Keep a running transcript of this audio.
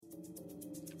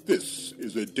This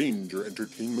is a Danger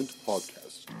Entertainment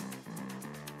podcast.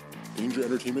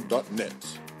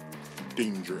 DangerEntertainment.net.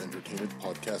 Danger Entertainment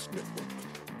Podcast Network.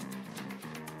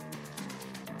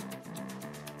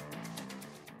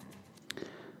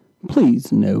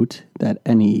 Please note that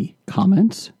any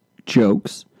comments,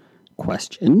 jokes,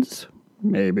 questions,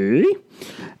 maybe,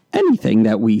 anything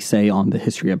that we say on the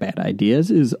History of Bad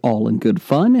Ideas is all in good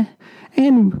fun.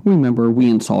 And remember, we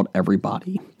insult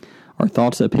everybody. Our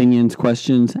thoughts, opinions,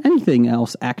 questions, anything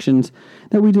else, actions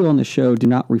that we do on the show do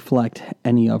not reflect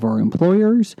any of our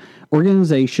employers,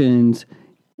 organizations,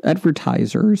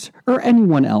 advertisers, or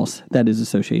anyone else that is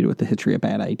associated with the History of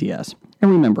Bad Ideas. And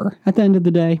remember, at the end of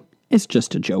the day, it's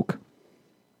just a joke.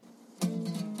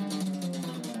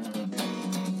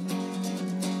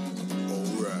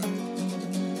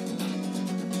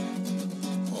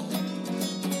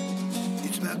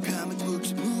 It's about comic books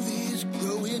and movies,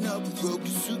 growing up with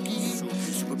Rokusuki.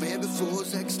 Superman before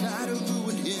Zack Snyder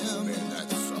ruined him.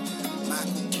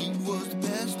 Michael Keaton was the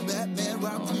best Batman,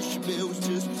 while Christian Bale was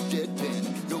just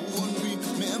deadpan. No one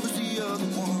remembers the other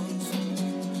ones.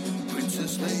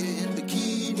 Princess Leia in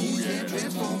bikinis and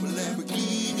Transformer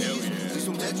Lamborghinis. Please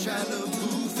don't let Shia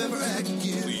LaBeouf ever act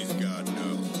again. Please, God,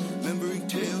 no. Remembering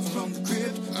tales from the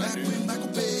crypt, back when Michael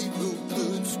Bay wrote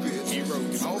good scripts. He wrote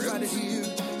And all scripts. right here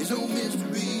is no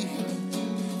mystery,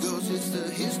 'cause it's the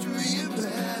history of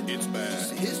bad. It's bad. It's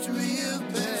the history of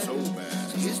bad. So bad.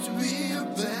 It's the history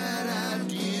of bad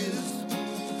ideas.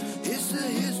 It's the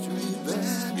history of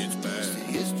bad. It's bad. It's the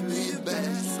history of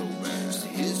bad. So bad. It's the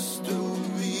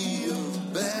history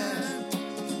of bad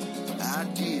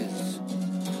ideas.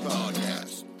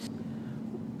 Podcast.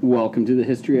 Welcome to the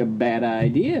History of Bad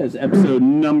Ideas, episode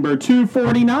number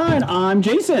 249. I'm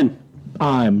Jason.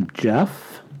 I'm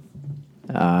Jeff.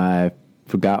 I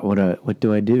forgot what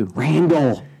do I do?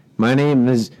 Randall. My name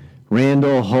is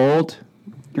Randall Holt.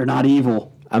 You're not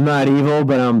evil. I'm not evil,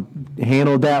 but I'm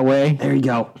handled that way. There you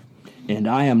go. And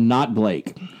I am not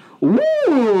Blake.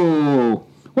 Woo!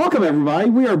 Welcome, everybody.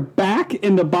 We are back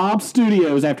in the Bob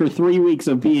Studios after 3 weeks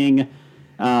of being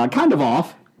kind of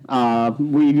off.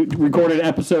 We recorded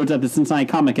episodes at the Cincinnati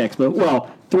Comic Expo. Well,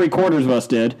 3/4 of us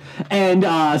did. And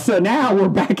so now we're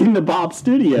back in the Bob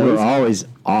Studios. We're always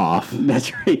off.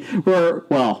 That's right. We're,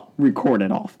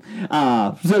 recorded off.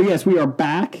 So, yes, we are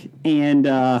back and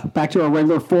back to our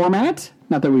regular format.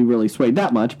 Not that we really swayed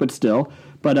that much, but still.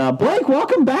 But, Blake,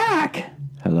 welcome back.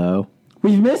 Hello.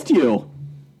 We've missed you.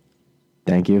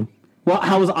 Thank you. Well,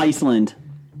 how was Iceland?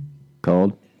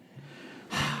 Cold.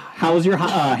 How was your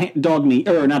dog meat,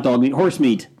 or not dog meat, horse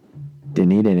meat?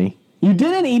 Didn't eat any. You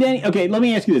didn't eat any? Okay, let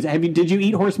me ask you this. Did you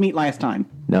eat horse meat last time?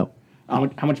 No.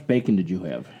 How much bacon did you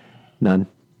have? None.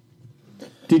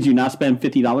 Did you not spend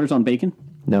 $50 on bacon?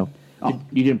 No.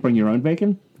 You didn't bring your own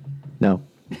bacon? No.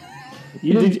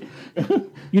 You didn't,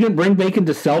 you didn't bring bacon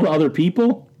to sell to other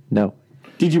people? No.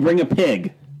 Did you bring a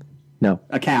pig, No.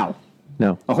 a cow,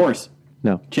 No. a horse,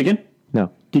 No. chicken? No.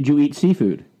 Did you eat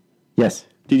seafood? Yes.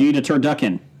 Did you eat a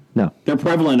turducken? No. They're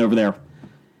prevalent over there.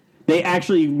 They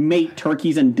actually mate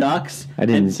turkeys and ducks. I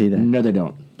didn't see that. No, they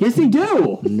don't. Yes, they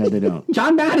do. No, they don't.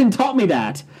 John Madden taught me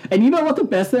that. And you know what the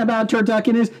best thing about a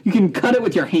turducken is? You can cut it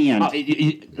with your hand.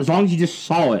 As long as you just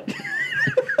saw it.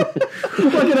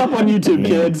 Look it up on YouTube,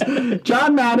 kids.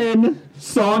 John Madden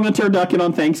sawing a turducken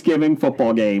on Thanksgiving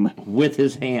football game. With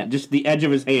his hand. Just the edge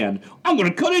of his hand. I'm going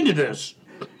to cut into this.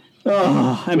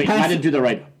 And Wait, I didn't do that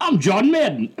right. I'm John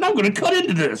Madden, and I'm going to cut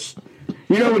into this.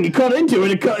 you know, when you cut into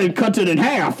it, it cuts it in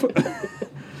half.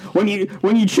 when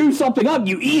you chew something up,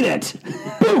 you eat it.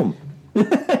 Boom.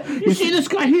 You see this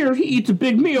guy here? He eats a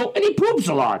big meal, and he poops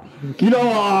a lot. You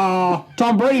know,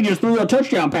 Tom Brady just threw a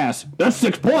touchdown pass. That's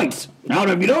 6 points. I don't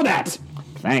know if you know that.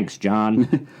 Thanks,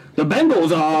 John. The Bengals,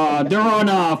 they're on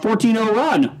a 14-0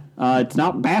 run. It's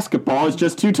not basketball. It's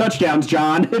just 2 touchdowns,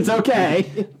 John. It's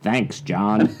okay. Thanks,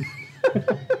 John.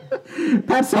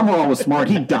 Pat Summerall was smart.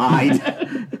 He died.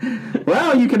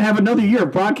 Well, you can have another year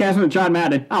of broadcasting with John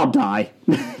Madden. I'll die.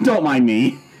 Don't mind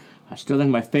me. I still think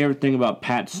my favorite thing about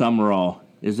Pat Summerall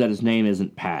is that his name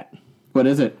isn't Pat. What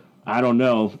is it? I don't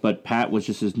know, but Pat was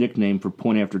just his nickname for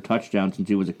point after touchdown since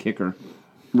he was a kicker.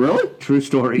 Really? True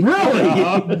story.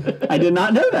 Really? I did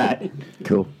not know that.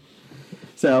 Cool.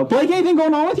 So, Blake, anything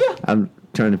going on with you? I'm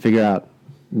trying to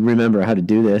remember how to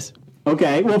do this.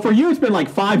 Okay, well, for you, it's been like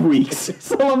 5 weeks.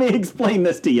 So let me explain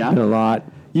this to A you. lot.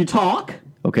 You talk.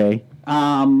 Okay.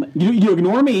 You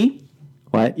ignore me.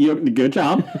 What? Good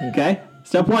job. Okay.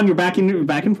 Step 1, you're back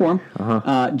in form.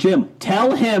 Jim,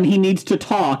 tell him he needs to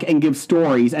talk and give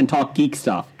stories and talk geek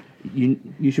stuff.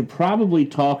 You should probably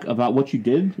talk about what you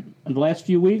did in the last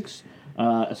few weeks,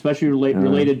 especially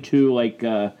related to like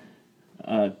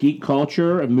geek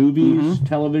culture, movies,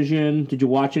 television. Did you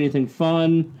watch anything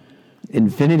fun?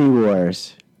 Infinity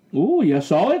Wars. Ooh, you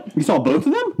saw it? You saw both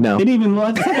of them? No. Didn't even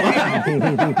let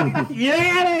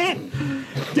Yeah!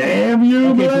 Damn you,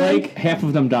 Okay, Blake! Blake, half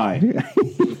of them die.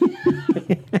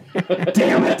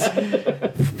 Damn it!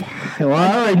 Well,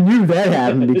 I already knew that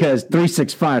happened because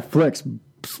 365 Flicks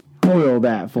spoiled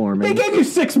that for me. They gave you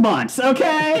 6 months,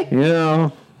 okay? You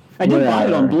know. I did buy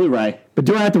it on whatever. Blu-ray. But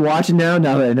do I have to watch it now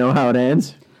that I know how it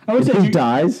ends? I would say Who you-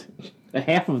 dies?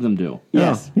 Half of them do.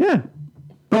 Yes. Oh, yeah.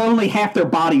 But only half their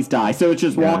bodies die, so it's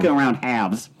just walking around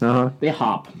halves. Uh-huh. They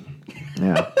hop.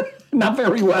 Yeah. Not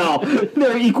very well.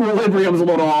 Their equilibrium's a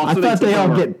little off. I so thought they take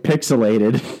all over. get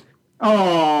pixelated.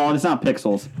 Oh, it's not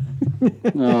pixels.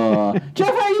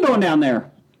 Jeff, how you doing down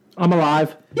there? I'm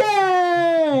alive.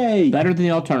 Yay! Better than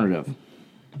the alternative.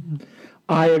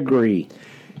 I agree.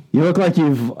 You look like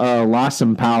you've lost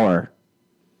some power.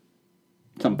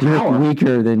 Some You look power.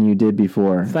 weaker than you did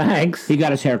before. Thanks. He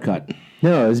got his hair cut.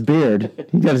 No, his beard.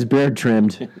 He got his beard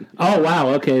trimmed. Oh, wow.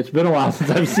 Okay, it's been a while since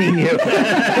I've seen you.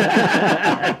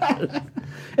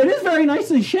 It is very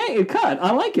nicely cut.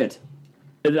 I like it.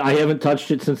 I haven't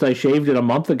touched it since I shaved it a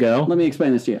month ago. Let me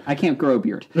explain this to you. I can't grow a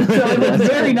beard. So it looks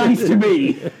very nice to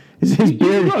me. His You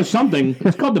beard. know something.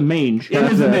 It's called the mange. It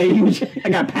is mange. I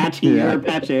got patchy hair,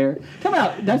 patch hair. Come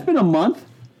out. That's been a month.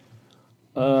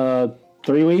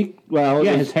 3 week? Well,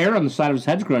 Yeah, it, his was, hair on the side of his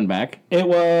head's grown back. it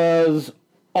was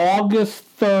August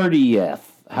 30th.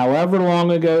 However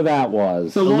long ago that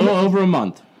was. A little over a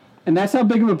month. And that's how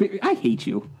big of a beard. I hate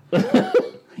you. I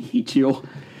hate you.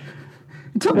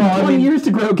 It took me 20 years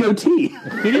to grow a goatee.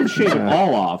 He didn't shave it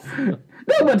all off. No,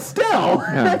 but still,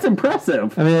 that's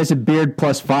impressive. I mean, it's a beard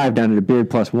 +5 down to a beard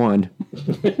 +1.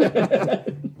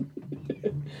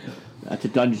 That's a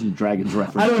Dungeons and Dragons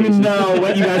reference. I don't even Jason. know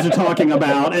what you guys are talking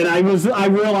about, and I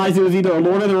realized it was either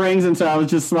Lord of the Rings, and so I was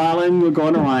just smiling,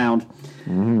 going around.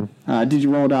 Did you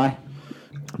roll a die?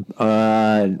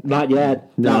 Not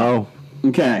yet. No.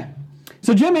 Okay.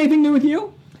 So, Jim, anything new with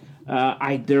you?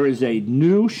 There is a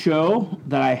new show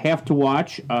that I have to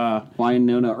watch.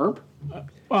 Winona Earp.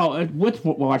 While I'm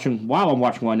watching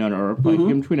Winona Earp, like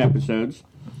in between episodes,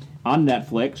 on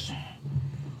Netflix.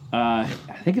 I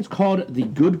think it's called The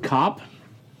Good Cop.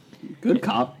 Good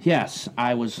cop. Yes,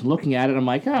 I was looking at it. I'm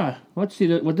like, let's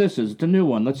see what this is. It's a new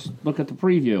one. Let's look at the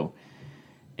preview.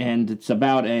 And it's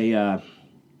about a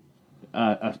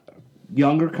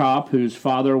younger cop whose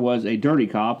father was a dirty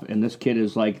cop, and this kid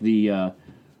is like the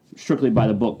strictly by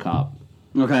the book cop.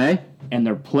 Okay. And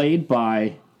they're played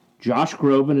by Josh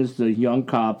Groban as the young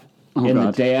cop, and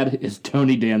God. the dad is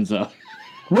Tony Danza.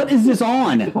 What is this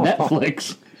on?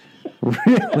 Netflix.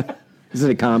 Is it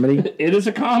a comedy? It is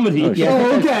a comedy.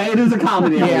 Oh, okay. It is a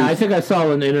comedy. Yeah, I think I saw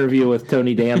an interview with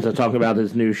Tony Danza talking about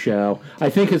his new show. I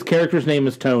think his character's name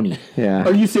is Tony. Yeah.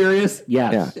 Are you serious?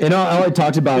 Yes. Yeah. And all he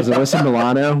talks about is Alyssa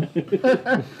Milano.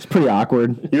 It's pretty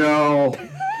awkward. Yo.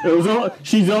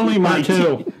 She's only my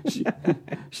too.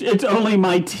 It's only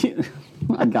my.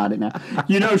 I got it now.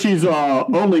 You know, she's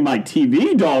only my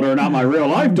TV daughter, not my real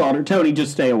life daughter. Tony,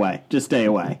 just stay away. Just stay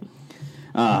away.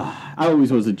 I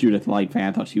always was a Judith Light fan.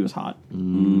 I thought she was hot.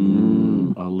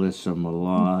 Alyssa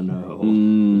Milano.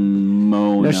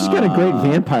 Mona. No, she's got a great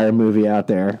vampire movie out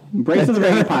there Embrace of the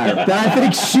Vampire. that I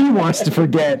think she wants to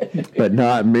forget, but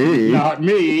not me. Not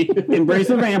me. Embrace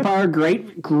the Vampire. Great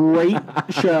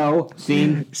show.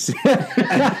 Scene.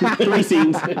 3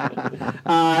 scenes.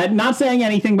 Not saying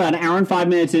anything, but an hour and 5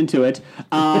 minutes into it,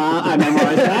 I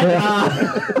memorized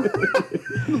that.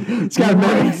 It's got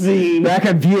Great scene. back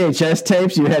on VHS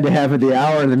tapes. You had to have the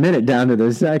hour and the minute down to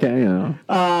the second. You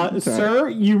know. Sir,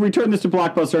 you returned this to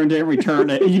Blockbuster and didn't return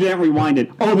it. You didn't rewind it.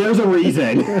 Oh, there's a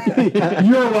reason.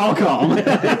 You're welcome.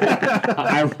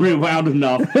 I rewound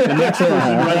enough. The next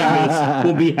person running this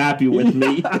will be happy with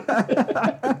me.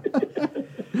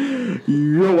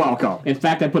 You're welcome. In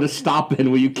fact, I put a stop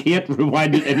in where you can't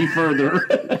rewind it any further.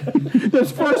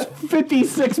 This first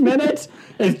 56 minutes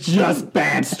is just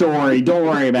bad story. Don't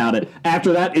worry about it.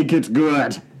 After that, it gets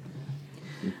good.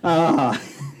 Other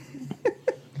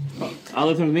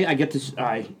than me,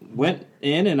 I went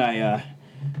in and I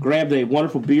grabbed a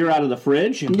wonderful beer out of the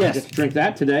fridge and Yes. I just drink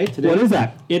that today. What is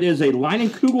that? It is a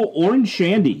Leinenkugel Orange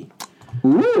Shandy.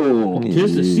 Ooh.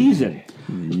 Tis the season.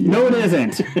 No, it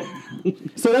isn't.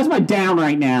 So that's my down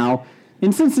right now.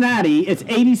 In Cincinnati, it's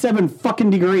 87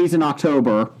 fucking degrees in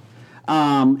October. It's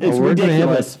we're gonna have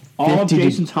ridiculous. All of 50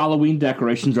 Jason's Halloween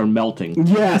decorations are melting.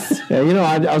 Yes. Yeah, you know,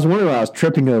 I was wondering what I was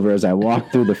tripping over as I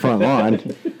walked through the front lawn.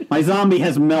 My zombie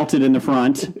has melted in the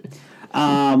front.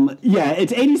 Yeah,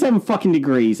 it's 87 fucking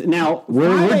degrees. Now,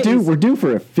 We're due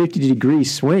for a 50-degree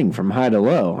swing from high to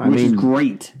low. I which is mean,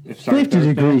 great.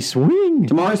 50-degree swing.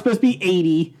 Tomorrow's supposed to be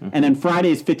 80, and then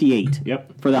Friday is 58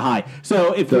 Yep. for the high.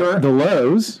 So if you're The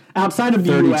lows. outside of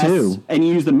the 32. U.S. and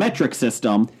you use the metric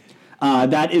system,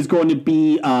 that is going to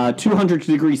be 200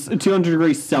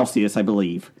 degrees Celsius, I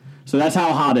believe. So that's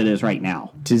how hot it is right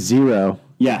now. To 0.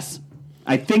 Yes.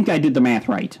 I think I did the math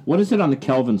right. What is it on the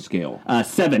Kelvin scale?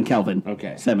 7 Kelvin.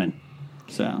 Okay. 7.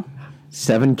 So,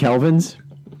 7 kelvins?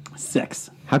 6.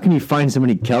 How can you find so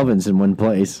many kelvins in one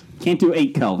place? Can't do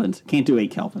 8 Kelvins. Can't do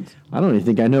 8 Kelvins. I don't even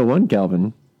think I know one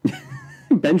kelvin.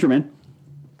 Benjamin.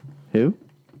 Who?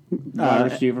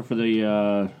 Wide receiver for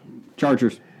the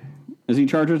Chargers. Is he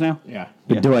Chargers now? yeah.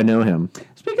 But do I know him?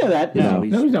 Speaking of that, No,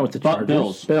 No, he's not with the Chargers.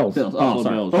 Bills. Bills. Bills. Oh, Buffalo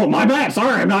sorry. Bills. Oh, my bad.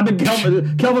 Sorry, I'm not a big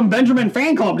Kelvin Benjamin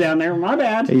fan club down there. My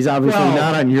bad. He's obviously Well,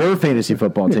 not on your fantasy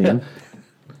football team.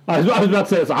 I was about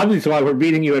to say this. Obviously, why we're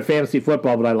beating you at fantasy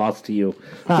football, but I lost to you.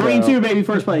 3-2, baby,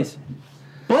 first place.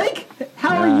 Blake,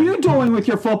 how are you doing with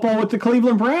your football with the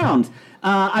Cleveland Browns?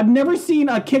 I've never seen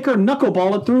a kicker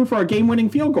knuckleball it through for a game-winning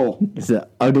field goal. It's the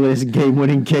ugliest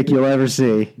game-winning kick you'll ever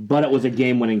see. But it was a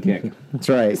game-winning kick. That's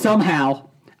right. Somehow.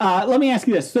 Let me ask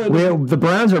you this. So, Well, the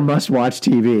Browns are must-watch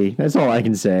TV. That's all I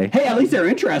can say. hey, at least they're We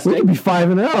could interesting. be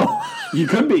 5-0. You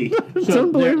could be. So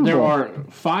unbelievable. there are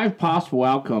 5 possible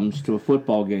outcomes to a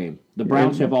football game. The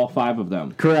Browns have all 5 of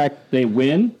them. Correct. They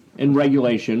win in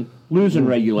regulation, lose in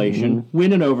regulation,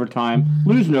 win in overtime,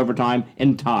 lose in overtime,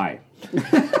 and tie.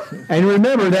 And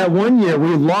remember that one year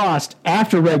we lost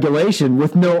after regulation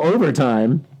with no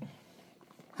overtime.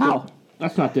 How?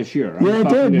 That's not this year. I'm Yeah, it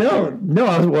talking did. this No, year.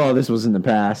 no. Well, this was in the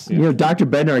past. You know, Dr.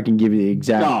 Bednar can give you the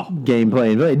exact Oh.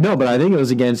 gameplay. No, but I think it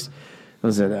was against.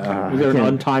 Was it? Was there I an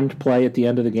can't- untimed play at the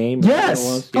end of the game?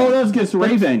 Yes. Oh, that was against the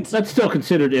Ravens. That's still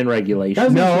considered in regulation.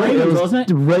 That's- No, Ravens, it was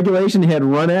wasn't it? regulation had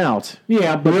run out.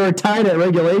 Yeah, But we were tied at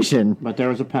regulation. But there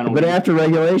was a penalty. But after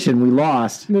regulation, we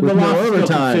lost the with no loss is still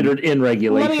overtime. considered in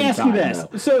regulation. Let me ask you time, this.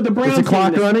 though. So the Browns. Is the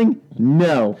clock did this- running?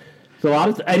 No. So a lot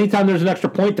of anytime there's an extra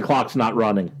point, the clock's not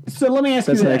running. So let me ask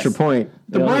That's you an this. extra point.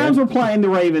 The Browns were playing the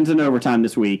Ravens in overtime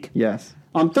this week. Yes.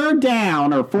 On third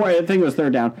down, or four, I think it was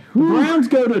third down, the Browns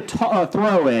go to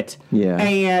throw it, Yeah.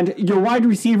 and your wide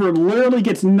receiver literally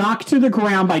gets knocked to the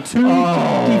ground by two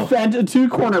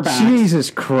cornerbacks. Jesus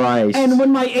Christ. And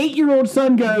when my 8-year-old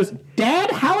son goes,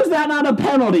 Dad, how is that not a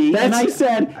penalty? And I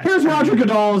said, here's Roger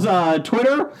Goodell's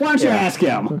Twitter. Why don't you ask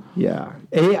him? yeah.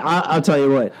 Hey, I'll tell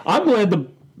you what. I'm glad the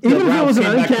Even if it Browns was an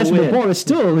came back to uncatchable win. ball, it's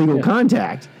still illegal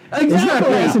contact. It's not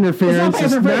Exactly. pass interference. It's not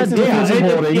pass interference. It's not Yeah,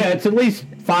 defensive holding. Yeah, it's at least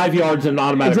 5 yards and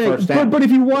automatic It's like- first down. but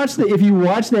if you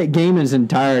watch that game in its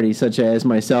entirety, such as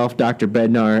myself, Dr.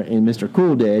 Bednar, and Mr.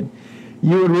 Cool did,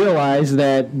 you would realize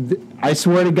that I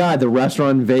swear to God, the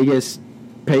restaurant Vegas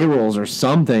payrolls or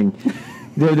something.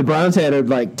 The Browns had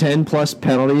like 10 plus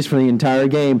penalties for the entire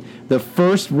game. The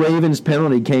first Ravens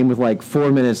penalty came with like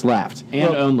 4 minutes left,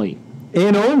 and only.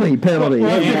 and only penalty.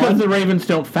 Well, because the Ravens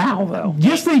don't foul, though.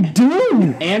 Yes, they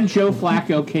do. And Joe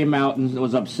Flacco came out and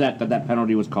was upset that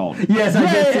penalty was called. Yes, I did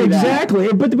Yeah, see that.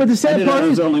 exactly. But the I sad did know part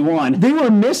there is was only one. they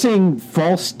were missing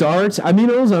false starts. I mean,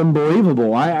 it was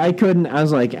unbelievable. I couldn't. I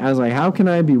was like, how can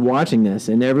I be watching this?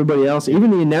 And everybody else,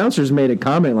 even the announcers, made a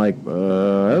comment like,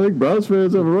 I think Browns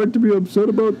fans have a right to be upset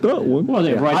about that one. Well, they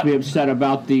have right to be upset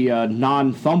about the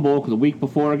non-fumble the week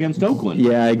before against Oakland.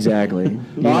 Yeah, exactly.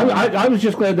 Well, I was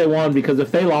just glad they won because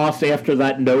if they lost after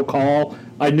that no call,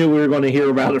 I knew we were going to hear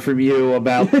about it from you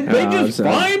about they just so-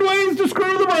 find ways to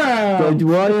screw the Browns.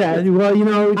 Well, yeah. Well, you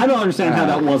know, I don't understand how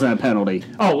that wasn't a penalty.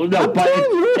 Oh no, but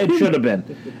it should have been.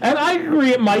 And I agree,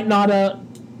 it might not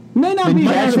May not be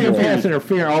might not be a actually pass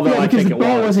interference, although yeah, I because think the it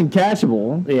ball was. wasn't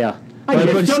catchable. Yeah, I but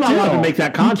get it's it. still not allowed Still, to make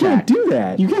that You can't contact. do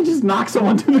that. You can't just knock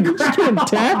someone to the ground. can't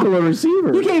tackle a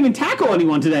receiver. You can't even tackle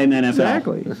anyone today in the NFL.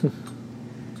 Exactly.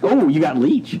 Oh, you got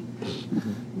Leech.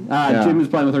 Jim is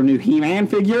playing with our new He-Man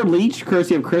figure, Leech,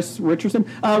 courtesy of Chris Richardson.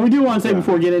 We do want to say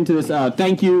before we get into this,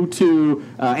 thank you to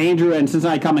Andrew and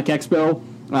Cincinnati Comic Expo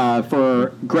for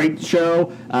a great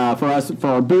show, for us, for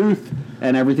our booth,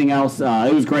 and everything else.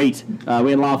 It was great. We had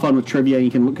a lot of fun with trivia.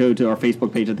 You can go to our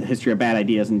Facebook page at the History of Bad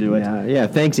Ideas and do it. Yeah.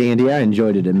 Thanks, Andy. I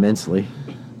enjoyed it immensely.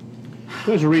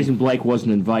 There's a reason Blake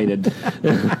wasn't invited.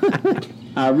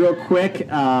 Real quick,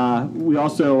 we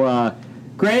also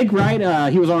Greg,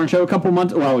 right? He was on our show a couple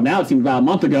months. Well, now it seems about a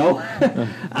month ago.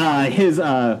 His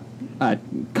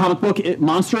comic book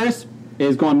Monstrous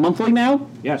is going monthly now.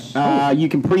 Yes. You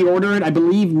can pre-order it. I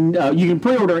believe you can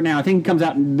pre-order it now. I think it comes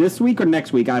out this week or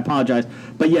next week. I apologize,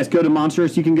 but yes, go to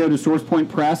Monstrous. You can go to Source Point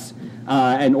Press.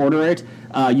 and order it.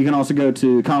 You can also go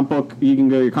to comic book. You can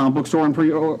go to your comic book store and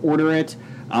pre-order it.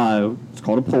 It's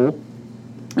called a pull.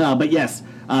 But yes,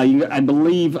 I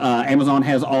believe Amazon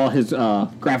has all his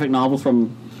graphic novels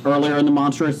from earlier in the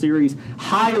Monstrous series.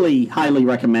 Highly, highly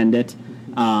recommend it.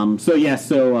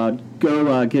 So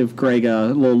go give Greg a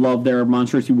little love there.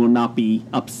 Monstrous, you will not be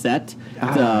upset.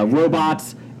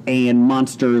 Robots and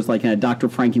monsters like a Dr.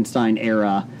 Frankenstein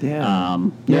era. Yeah.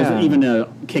 There's even a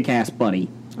kick-ass bunny.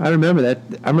 I remember that.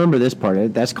 I remember this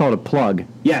part. That's called a plug.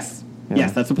 Yes. Yeah.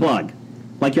 Yes, that's a plug.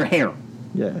 Like your hair.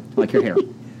 Yeah. Like your hair.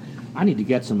 I need to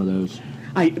get some of those.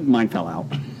 Mine fell out.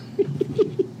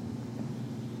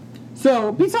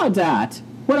 So, besides that,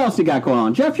 what else you got going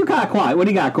on? Jeff, you're kind of quiet. What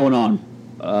do you got going on?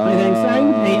 Anything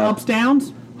exciting? Any ups,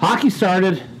 downs? Hockey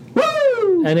started.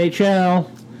 Woo! NHL.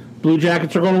 Blue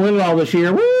Jackets are going to win it all this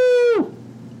year. Woo!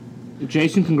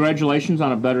 Jason, congratulations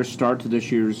on a better start to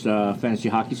this year's fantasy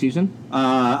hockey season.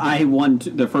 I won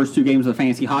the first 2 games of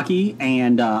fantasy hockey,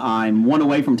 and I'm 1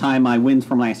 away from tying my wins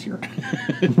from last year.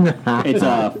 It's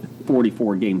a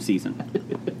 44-game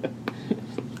season.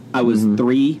 I was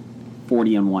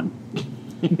 3-40-1.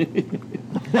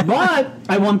 But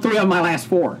I won 3 of my last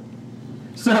 4.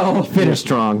 So Finish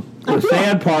strong. The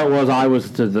sad part was I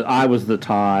was the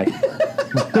tie.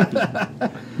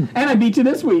 and I beat you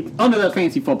this week. Oh no, that's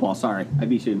fantasy football. Sorry, I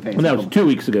beat you in fantasy. And that was football. 2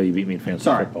 weeks ago. You beat me in fantasy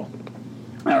Sorry. football.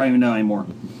 I don't even know anymore.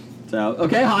 So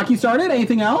okay, hockey started.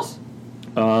 Anything else?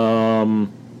 I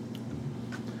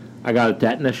got a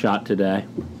tetanus shot today.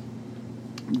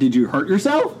 Did you hurt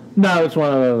yourself? No, it's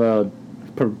one of the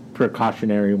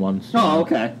precautionary ones. Oh,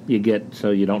 okay. You get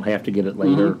so you don't have to get it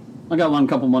later. I got one a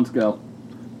couple months ago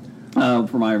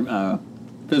for my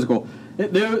physical.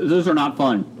 Those are not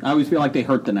fun. I always feel like they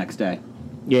hurt the next day.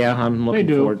 Yeah, I'm looking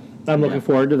do. forward. I'm looking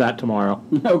forward to that tomorrow.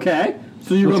 Okay,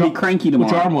 so you're going to be cranky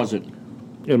tomorrow. Which arm was it?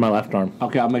 In my left arm.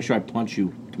 Okay, I'll make sure I punch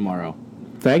you tomorrow.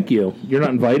 Thank you. You're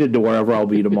not invited to wherever I'll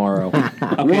be tomorrow.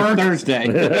 Okay, Thursday.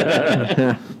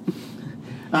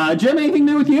 Jim, anything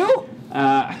new with you?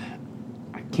 I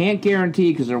can't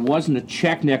guarantee because there wasn't a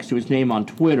check next to his name on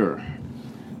Twitter.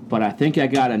 But I think I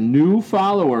got a new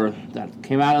follower that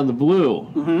came out of the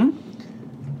blue.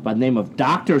 By the name of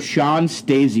Dr. Sean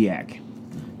Stasiak.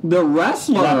 The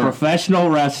wrestler. A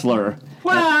professional wrestler.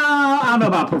 Well, I don't know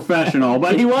about professional,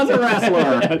 but he was a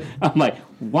wrestler. I'm like,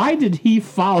 why did he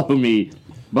follow me?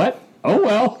 But, oh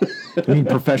well. You mean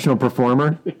professional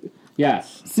performer?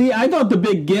 Yes. See, I thought the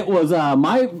big get was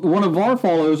one of our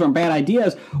followers on Bad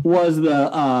Ideas was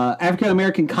the African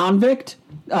American convict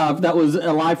that was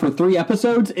alive for 3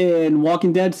 episodes in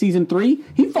Walking Dead season 3.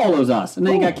 He follows us, and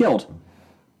then he got killed.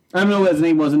 I don't know what his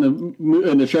name was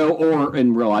in the show or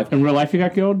in real life. In real life, you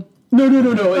got killed? No.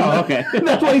 Oh, okay.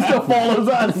 That's why he still follows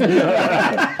us.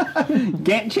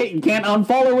 Can't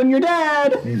unfollow when you're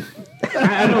dead.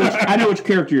 I know which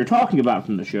character you're talking about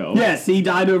from the show. Yes, he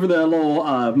died over the little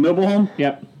mobile home.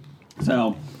 Yep.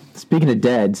 So, Speaking of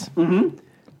deads, Fear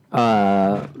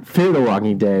the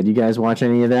Walking Dead. You guys watch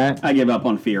any of that? I gave up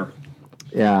on Fear.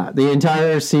 Yeah, the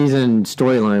entire season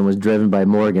storyline was driven by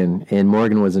Morgan, and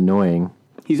Morgan was annoying.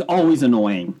 He's always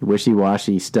annoying.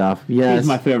 Wishy-washy stuff. Yes. He's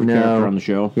my favorite no, character on the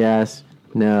show. Yes.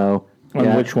 No. On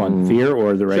yeah, which one? Fear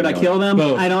or the Should regular? I kill them?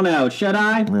 Both. I don't know. Should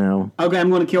I? No. Okay, I'm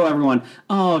going to kill everyone.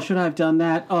 Oh, should I have done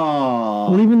that?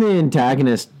 Oh. Well, even the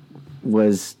antagonist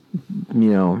was,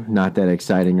 not that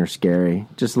exciting or scary.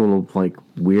 Just a little,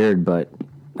 weird, but,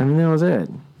 that was it.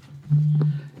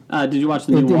 Did you watch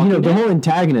the new Walking The Dead? whole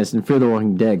antagonist in Fear the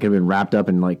Walking Dead could have been wrapped up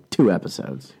in, 2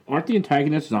 episodes. Aren't the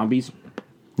antagonists zombies?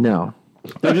 No.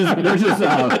 They're just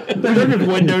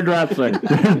Window dressing.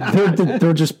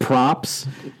 They're just props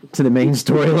to the main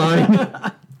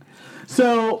storyline.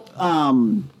 So,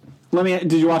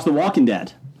 did you watch The Walking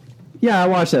Dead? Yeah, I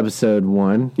watched episode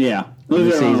 1 Yeah. of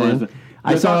the season.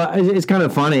 I saw. It's kind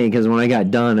of funny because when I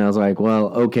got done, I was like, "Well,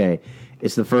 okay,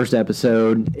 it's the first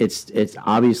episode. It's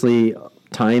obviously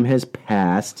time has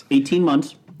passed. 18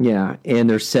 months. Yeah, and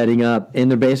they're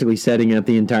basically setting up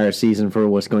the entire season for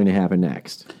what's going to happen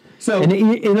next. So,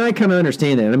 And I kind of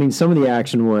understand that. I mean, some of the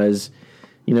action was,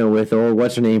 with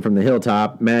what's her name from the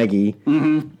hilltop, Maggie.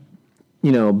 Mm-hmm.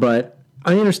 But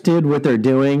I understood what they're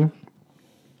doing.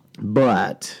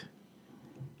 But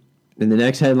in the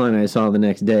next headline I saw the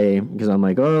next day, because I'm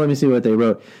like, oh, let me see what they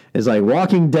wrote. It's like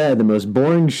Walking Dead, the most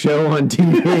boring show on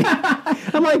TV.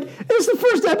 I'm like, it's the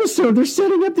first episode. They're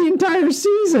setting up the entire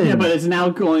season. yeah, but it's now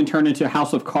going to turn into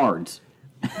House of Cards.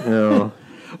 Oh,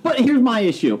 But here's my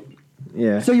issue.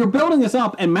 yeah. So you're building this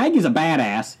up, and Maggie's a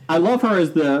badass. I love her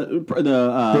as the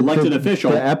elected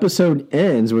official, The episode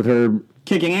ends with her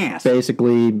kicking ass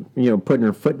basically, putting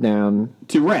her foot down.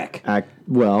 to Rick.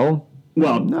 No,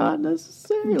 Well, Not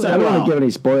necessarily. So, I don't want well. to give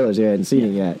any spoilers. I hadn't seen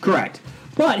it yet. correct.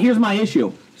 But here's my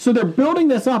issue. So they're building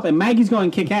this up, and Maggie's going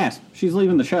to kick ass. She's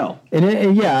leaving the show.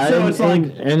 And yeah, So and, it's like-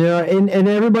 and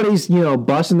everybody's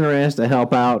busting their ass to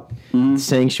help out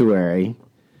Sanctuary,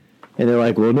 and they're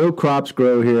like, well, no crops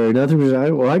grow here. Nothing.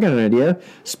 Well, I got an idea.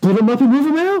 Split them up and move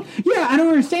them out. Yeah, I don't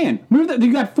understand.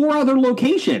 You got 4 other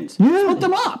locations. Yeah. Split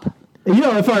them up.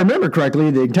 If I remember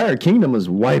correctly, the entire kingdom was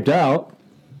wiped out,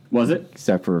 Was it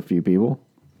except for a few people,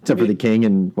 except for the king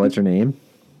and what's her name,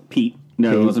 Pete?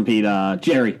 No, Pete. it wasn't Pete.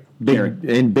 Jerry. Jerry.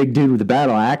 and big dude with the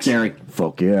battle axe. Jerry.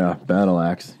 Fuck yeah, battle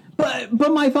axe. But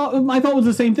my thought was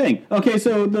the same thing. Okay,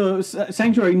 so the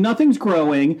Sanctuary, nothing's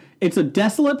growing. It's a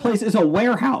desolate place. It's a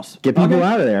warehouse. Get people Okay?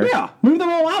 out of there. Yeah, move them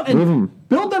all out and Move 'em.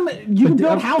 build them. You can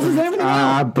build houses and everything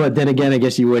else. But then again, I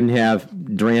guess you wouldn't have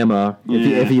drama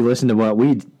if you listened to what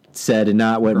we said and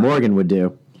not what Morgan would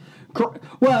do.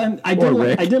 Well, and I Or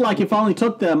Rick. did like it finally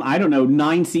took them,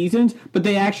 9 seasons, but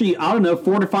they actually,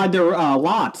 fortified their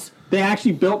lots. They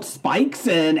actually built spikes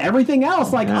and everything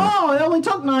else. Like, Yeah. it only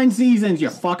took 9 seasons, you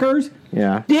fuckers.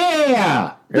 Yeah.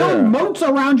 Yeah! Build moats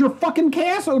around your fucking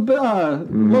castle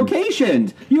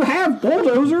locations. You have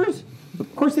bulldozers.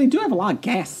 Of course, they do have a lot of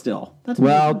gas still. That's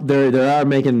Well, they are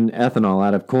making ethanol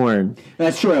out of corn,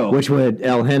 that's true. which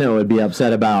El Heno would be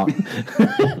upset about.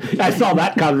 I saw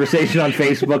that conversation on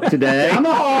Facebook today. down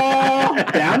the hall,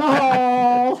 down the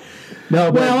hall.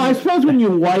 No, but Well, I suppose when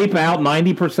you wipe out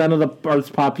 90% of the Earth's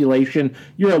population,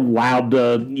 you're allowed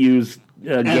to use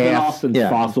gas and Yeah,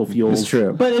 fossil fuels. it's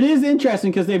true. But it is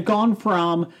interesting because they've gone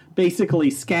from basically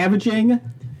scavenging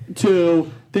to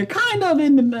they're kind of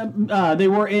in the they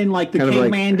were in like the Kind of like-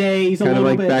 caveman days a kind of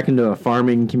little like bit. back into a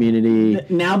farming community.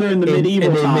 Now they're in the medieval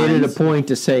and they times. made it a point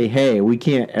to say, hey, we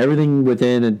can't, everything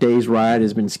within a day's ride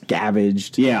has been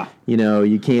scavenged. Yeah.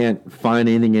 You can't find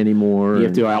anything anymore. You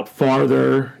have to go out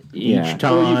farther Yeah. each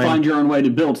time. Or you find your own way to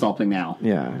build something now.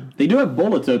 Yeah. They do have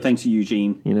bullets though, thanks to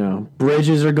Eugene.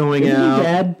 Bridges are going Isn't he out.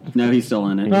 dead? No, he's still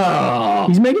in it. Oh,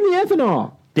 He's making the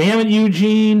ethanol. damn it,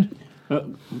 Eugene.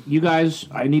 You guys,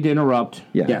 I need to interrupt.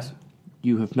 Yeah. Yes.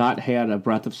 You have not had a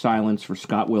breath of silence for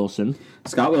Scott Wilson,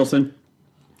 Scott Wilson.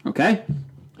 Okay.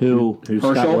 who Who's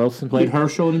Herschel Scott Wilson? played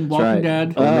Herschel in Walking right.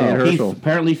 Dead. Oh, man, He Herschel.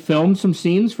 apparently filmed some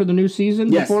scenes for the new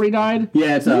season Yes. before he died.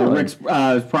 Yeah, it's Rick's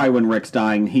it's probably when Rick's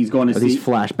dying. He's going to see These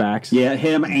flashbacks. Yeah,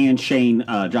 him and Shane,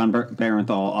 John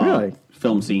Barenthal, Really?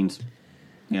 film scenes.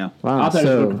 Yeah. Wow. I thought he was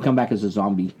So, going to come back as a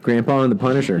zombie. Grandpa and the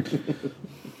Punisher.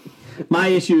 My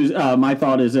issues, my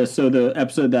thought is this. So the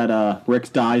episode that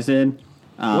Rick dies in.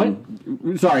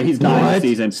 Sorry, he's dying this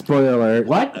season. Spoiler alert.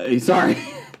 What? Sorry.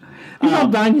 He's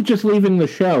not dying, he's just leaving the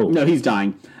show. No, he's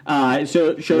dying.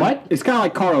 So What? It's kind of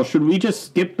like Carl. Should we just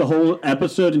skip the whole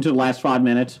episode into the last 5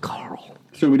 minutes? Carl.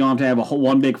 So we don't have to have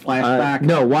one big flashback?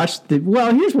 No, watch the.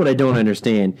 Well, here's what I don't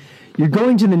understand. You're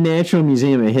going to the Natural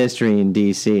Museum of History in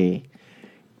D.C.,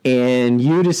 and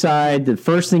you decide the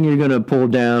first thing you're going to pull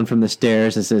down from the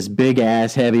stairs is this big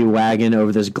ass heavy wagon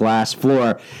over this glass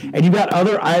floor, and you got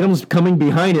other items coming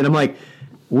behind it. I'm like,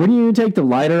 wouldn't you take the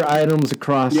lighter items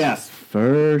across Yes.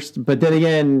 first? But then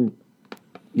again,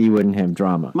 you wouldn't have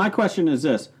drama. My question is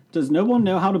this. Does no one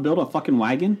know how to build a fucking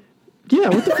wagon? Yeah,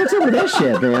 what the fuck's up with that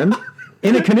shit, man?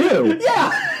 In a canoe.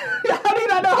 Yeah. How do you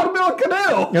not know how to build a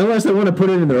canoe? Unless they want to put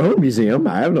it in their own museum.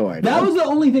 I have no idea. That was the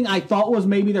only thing I thought was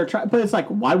maybe they're trying. But it's like,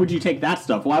 why would you take that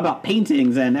stuff? Why about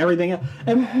paintings and everything else?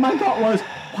 And my thought was,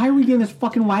 why are we getting this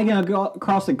fucking wagon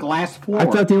across a glass floor? I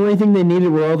thought the only thing they needed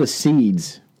were all the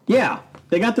seeds. Yeah,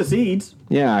 they got the seeds.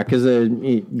 Yeah, because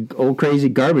the old crazy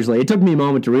garbage lady. It took me a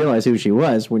moment to realize who she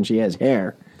was when she has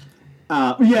hair.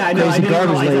 Yeah, I know. I Crazy didn't garbage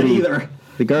realize that lady. either.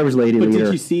 The garbage lady But leader.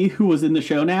 did you see who was in the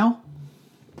show now?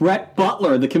 Brett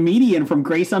Butler, the comedian from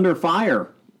Grace Under Fire.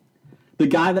 The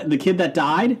kid that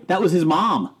died, that was his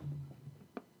mom.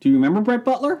 Do you remember Brett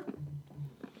Butler?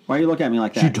 Why are you looking at me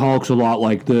like that? She talks a lot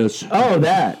like this. Oh,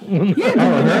 that.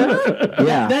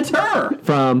 Yeah. That's her.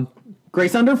 From.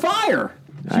 Grace Under Fire.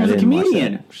 She I was a didn't watch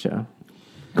comedian. that show.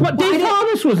 Come on, Dave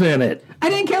Thomas was in it.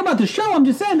 I didn't care about the show. I'm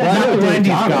just saying that. Not the Dave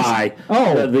Wendy's Thomas. guy.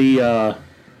 Oh.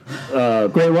 The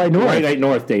Great White North. Great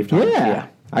North, Dave Thomas. Yeah,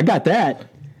 I got that.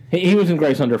 He was in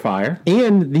Grace Under Fire.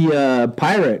 And the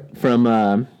pirate from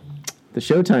the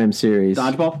Showtime series.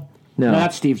 Dodgeball. No. No,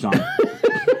 that's Steve Zahn.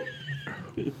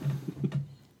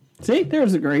 See,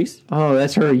 there's the Grace. Oh,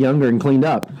 that's her younger and cleaned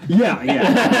up. Yeah,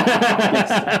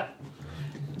 yeah.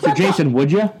 So, Jason,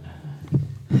 would you?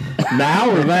 Now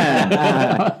or then?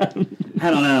 I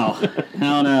don't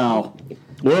know.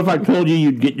 What if I told you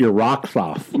you'd get your rocks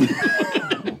off?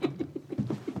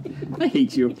 I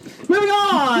hate you. Moving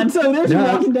on. So there's No.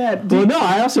 Walking Dead. Well, no,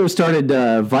 I also started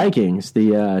Vikings, the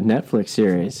Netflix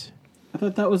series. I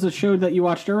thought that was a show that you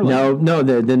watched earlier. The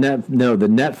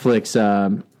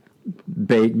Netflix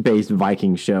based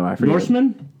Viking show. I forget.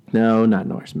 Norseman? No, not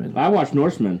Norseman. I watched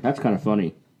Norseman. That's kind of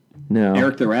funny. No.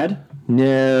 Eric the Red?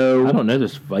 No. I don't know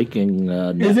this Viking.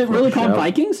 Is it really called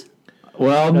Vikings?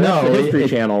 Well, that's no. the History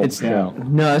Channel It's, show.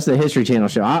 No, that's the History Channel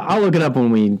show. I'll look it up when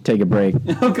we take a break.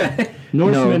 Okay.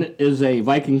 Norseman is a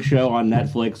Viking show on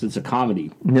Netflix. It's a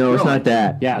comedy. No, it's Really? not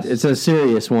that. Yes. It's a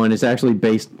serious one. It's actually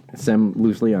based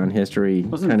loosely on history.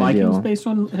 Wasn't kind of Vikings deal. based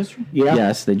on history? Yeah.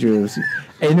 Yes, they drew.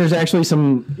 And there's actually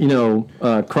some,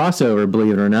 crossover.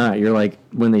 Believe it or not, you're like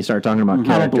when they start talking about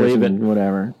characters believe and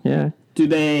whatever. Yeah, Do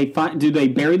they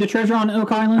bury the treasure on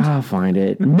Oak Island? I'll find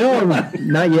it. No,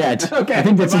 not yet. Okay. I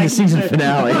think that's in the season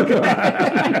finale.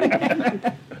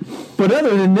 But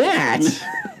other than that,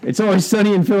 It's Always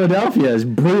Sunny in Philadelphia is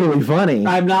brutally funny.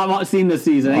 I've not seen this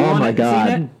season. Oh Anyone my seen God.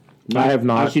 it? I have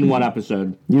not. I've seen one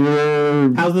episode.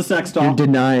 You're How's the sex doll?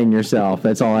 denying yourself.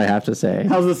 That's all I have to say.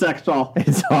 How's the sex doll?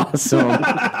 It's awesome.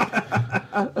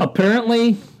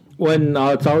 Apparently, when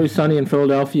It's Always Sunny in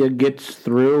Philadelphia gets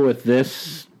through with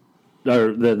this,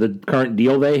 or the current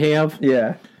deal they have,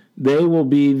 Yeah. they will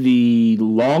be the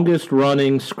longest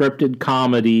running scripted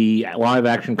comedy, live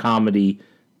action comedy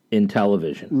in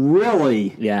television.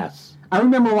 Really? Yes. I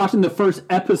remember watching the first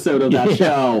episode of that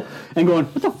show and going,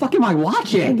 "What the fuck am I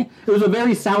watching?" It was a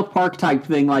very South Park type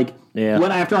thing. Like, when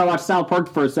after I watched South Park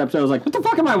the first episode, I was like, "What the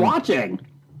fuck am I watching?"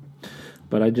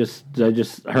 But I just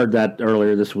heard that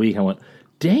earlier this week. I went,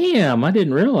 "Damn, I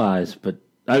didn't realize." But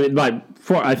I mean,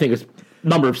 I think it's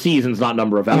number of seasons, not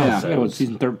number of episodes. Yeah, was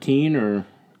season 13 or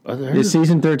It's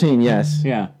season 13, yes.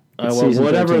 yeah. Well, season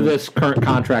whatever 13. this current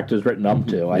contract is written up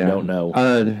to, I don't know.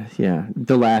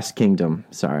 The Last Kingdom.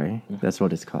 Sorry. That's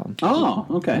what it's called. Oh,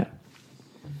 okay.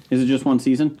 Is it just one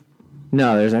season?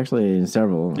 No, there's actually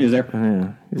several. Is there?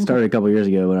 Yeah. It started a couple years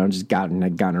ago, but I've just gotten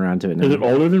around to it now. Is it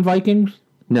older than Vikings?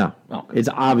 No. Oh. It's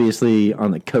obviously on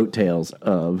the coattails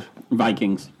of,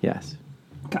 Vikings. yes.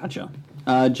 Gotcha.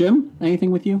 Jim,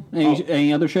 anything with you?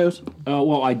 Any other shows?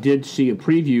 Well, I did see a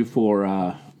preview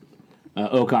for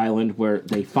Oak Island where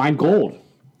they find gold.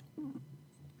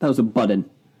 That was a button.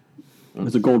 It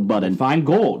was a gold button. Find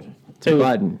gold.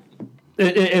 Button.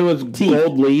 It was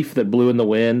gold leaf that blew in the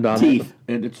wind. On Teeth.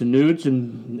 And it's in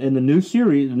the new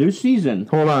series, the new season.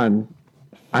 Hold on.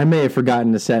 I may have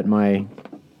forgotten to set my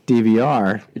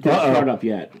DVR. It didn't start up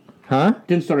yet. Huh?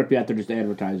 Didn't start up yet. They're just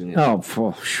advertising it. Oh,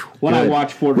 When I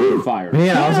watched Fort Hood Fire.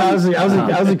 Man,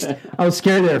 I was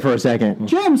scared there for a second.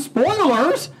 Jim,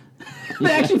 spoilers!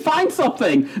 They actually find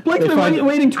something. Blake's been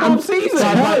waiting 12 seasons.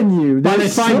 I'm telling you, By they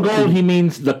there's find something. gold, he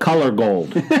means the color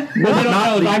gold. I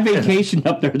vacationed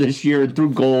up there this year and threw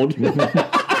gold.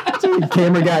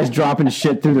 Camera guys dropping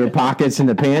shit through their pockets and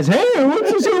the pants. Hey, what's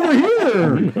this over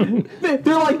here?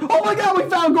 They're like, "Oh my god, we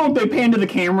found gold!" They pan to the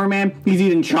cameraman. He's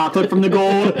eating chocolate from the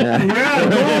gold.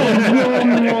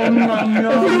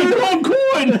 Gold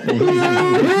coin.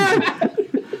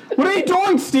 What are you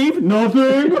doing, Steve?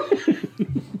 Nothing.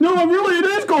 No, really, it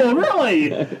is gold.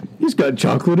 Really. He's got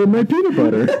chocolate in my peanut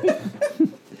butter.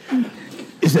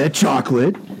 Is that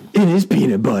chocolate in his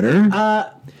peanut butter?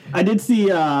 I did see.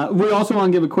 We also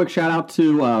want to give a quick shout out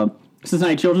to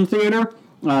Cincinnati Children's Theater.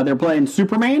 They're playing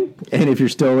Superman. And if you're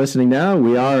still listening now,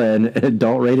 we are an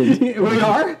adult-rated. We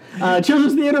are.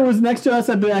 Children's Theater was next to us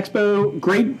at the expo.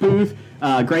 Great booth.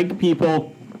 Great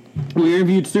people. We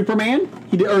interviewed Superman.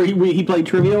 He played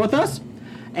trivia with us.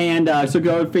 And so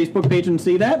go to the Facebook page and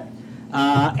see that.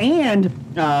 And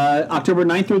October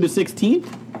 9th through the 16th.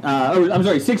 I'm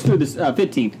sorry, 6th through the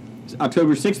 15th.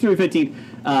 October 6th through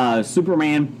 15th.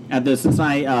 Superman at the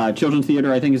Cincinnati Children's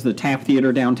Theater. I think is the Taft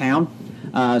Theater downtown.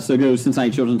 So go to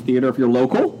Cincinnati Children's Theater if you're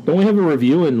local. Don't we have a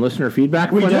review and listener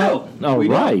feedback? We for do. that? Oh, We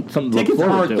do. right. Something to look Tickets are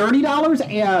forward to.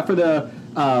 $30 for the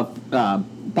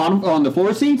bottom on the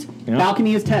floor seats. Yeah.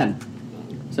 Balcony is $10.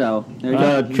 So there you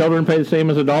go. Children pay the same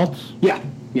as adults? Yeah.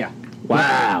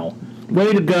 Wow.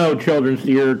 Way to go, Children's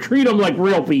Theater. Treat them like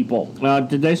real people.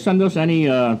 Did they send us any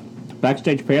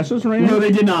backstage passes or anything? No,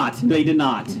 they did not. They did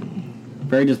not.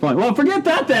 Very disappointing. Well, forget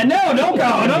that then. No, don't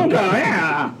go. Don't go.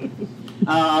 Yeah.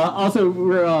 Also,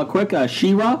 real quick,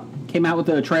 She-Ra came out with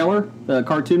a trailer, the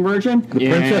cartoon version. The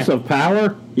Princess of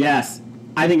Power? Yes.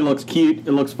 I think it looks cute.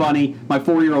 It looks funny. My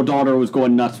 4-year-old daughter was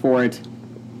going nuts for it.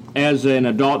 As an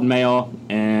adult male,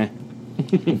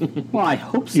 Well, I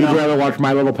hope so. You'd rather watch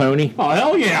My Little Pony? Oh,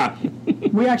 hell yeah!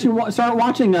 We actually started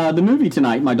watching the movie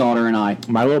tonight, my daughter and I.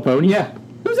 My Little Pony? Yeah.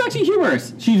 It was actually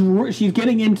humorous. She's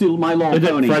getting into My Little Is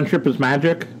Pony. it Friendship is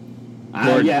Magic?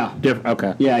 Yeah.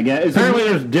 Okay. Yeah, I guess. Apparently,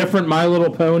 there's different My Little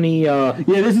Pony. Yeah,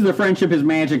 this is the Friendship is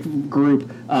Magic group,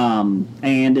 and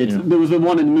there was the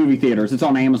one in the movie theaters. It's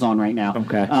on Amazon right now.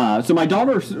 Okay. So my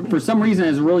daughter, for some reason,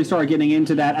 has really started getting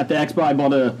into that. At the expo, I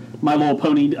bought a My Little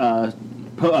Pony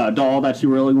doll that she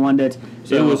really wanted.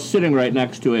 So It was sitting right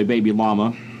next to a baby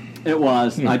llama. It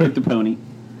was. I took the pony.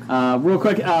 Real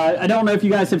quick, I don't know if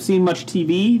you guys have seen much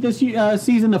TV this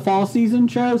season, the fall season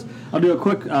shows. I'll do a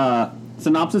quick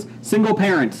synopsis. Single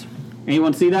Parents.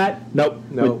 Anyone see that? Nope.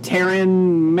 With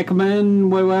Taryn McMahon,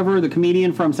 whatever, the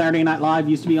comedian from Saturday Night Live,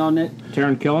 used to be on it.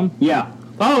 Taryn Killam? Yeah.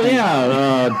 Oh,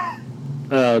 yeah.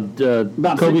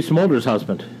 Kobe Smolder's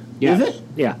husband. Yes. Is it?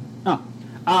 Yeah. Oh.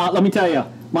 Let me tell you,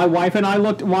 my wife and I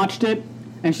watched it,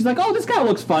 and she's like, "Oh, this guy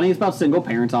looks funny." It's about single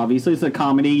parents, obviously. It's a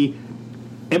comedy.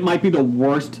 It might be the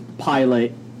worst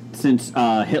pilot since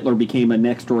Hitler became a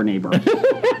next-door neighbor.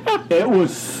 It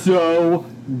was so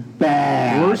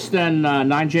bad. Worse than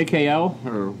 9JKL,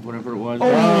 or whatever it was.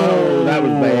 Oh, that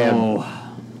was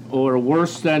bad. Or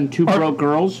worse than Two Broke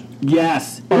Girls.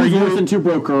 Yes. It was worse than Two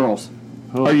Broke Girls.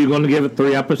 Are you going to give it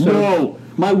 3 episodes? No.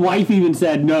 My wife even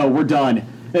said, no, we're done.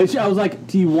 And I was like,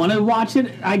 do you want to watch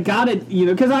it? I got it,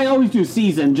 because I always do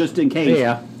season just in case.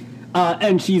 Yeah.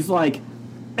 And she's like,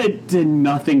 it did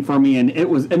nothing for me. And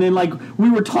then like, we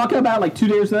were talking about like 2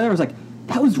 days later, I was like,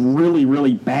 that was really,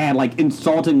 really bad, like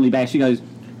insultingly bad. She goes,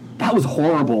 that was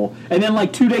horrible. And then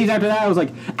like 2 days after that, I was like,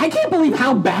 I can't believe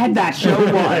how bad that show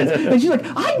was. And she's like,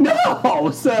 I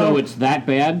know. So it's that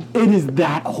bad? It is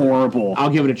that horrible. I'll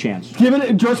give it a chance.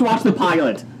 Just watch the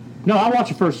pilot. No, I'll watch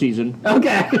the first season.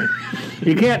 Okay.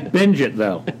 You can't binge it,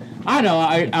 though. I know.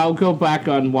 I'll go back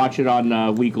and watch it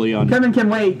on weekly. On Kevin Can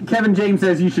Wait. Kevin James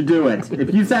says you should do it.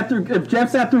 If Jeff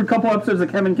sat through a couple episodes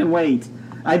of Kevin Can Wait,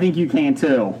 I think you can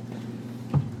too.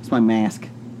 It's my mask.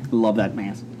 I love that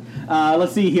mask.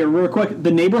 Let's see here, real quick.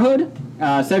 The Neighborhood.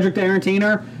 Cedric the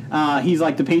Entertainer. He's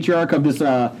like the patriarch of this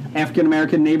African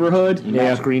American neighborhood.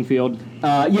 Max Greenfield.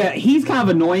 Yeah, he's kind of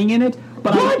annoying in it.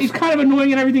 But He's kind of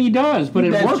annoying in everything he does, but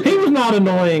it works. He was not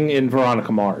annoying in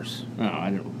Veronica Mars. No,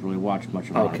 I didn't really watch much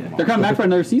of Okay. it. they're coming back for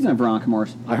another season of Veronica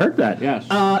Mars. I heard that. Yes.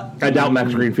 I doubt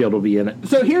Max Greenfield will be in it.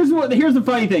 So here's the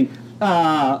funny thing.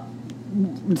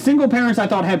 Single Parents I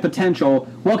thought had potential.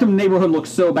 Welcome to Neighborhood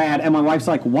looks so bad, and my wife's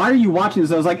like, "Why are you watching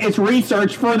this?" I was like, "It's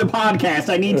research for the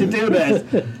podcast. I need to do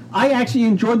this." I actually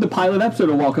enjoyed the pilot episode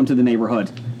of Welcome to the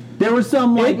Neighborhood. There was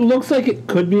some like, It looks like it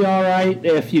could be all right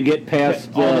if you get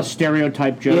past all the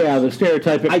stereotype jokes. Yeah, the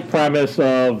stereotypic premise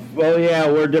of, oh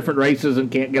yeah, we're different races and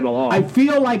can't get along. I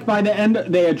feel like by the end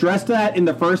they addressed that in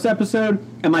the first episode,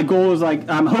 and my goal is like,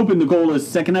 I'm hoping the goal is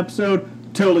second episode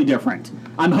totally different.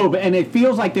 I'm hoping, and it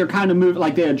feels like they're kind of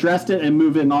like they addressed it and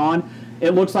moving on.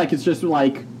 It looks like it's just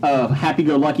like a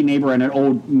happy-go-lucky neighbor and an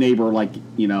old neighbor, like,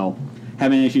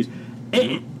 having issues.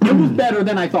 It was better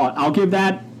than I thought. I'll give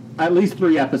that at least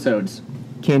 3 episodes.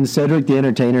 Can Cedric the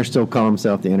Entertainer still call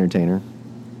himself the Entertainer?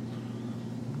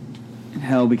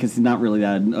 Hell, because he's not really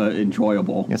that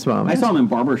enjoyable. That's what I'm I saw him in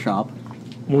Barbershop.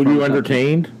 Were you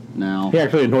entertained? No. He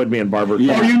actually annoyed me in Barbershop.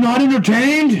 Yeah. Are you not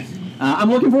entertained?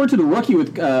 I'm looking forward to The Rookie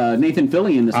with Nathan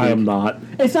Fillion this week. I am not.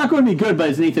 It's not going to be good, but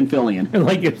it's Nathan Fillion. And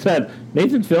like you said,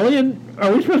 Nathan Fillion?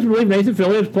 Are we supposed to believe Nathan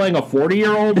Fillion's playing a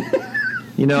 40-year-old?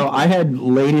 I had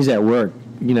ladies at work,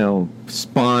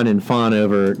 spawn and fawn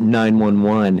over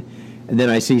 911, and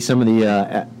then I see some of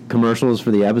the commercials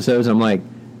for the episodes, and I'm like,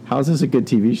 how is this a good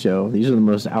TV show? These are the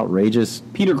most outrageous,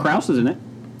 Peter Krause is in it.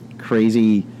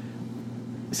 crazy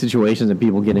situations that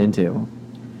people get into.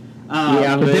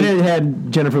 Yeah, But then it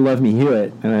had Jennifer Love Me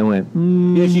Hewitt, and I went,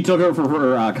 Yeah, she took over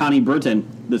for Connie Britton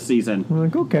this season. I'm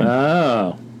like, okay.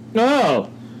 Oh,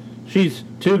 she's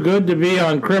too good to be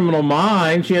on Criminal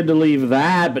Minds. She had to leave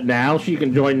that, but now she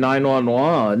can join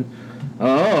 911.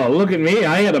 Oh, look at me.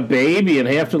 I had a baby and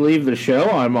have to leave the show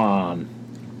I'm on.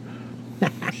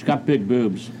 She's got big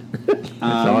boobs.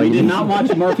 We did not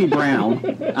watch Murphy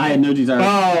Brown. I had no desire.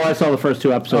 Oh, I saw the first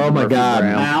 2 episodes. Oh, of my Murphy God.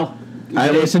 Brown. Al? I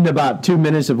listened to about 2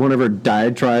 minutes of one of her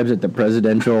diatribes at the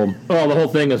presidential, Oh, the whole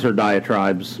thing is her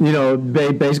diatribes.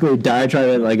 basically a diatribe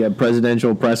at like a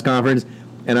presidential press conference,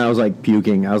 and I was like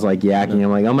puking. I was like yakking.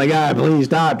 I'm like, oh my God, please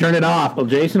stop, turn it off. Well,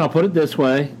 Jason, I'll put it this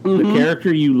way. The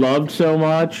character you loved so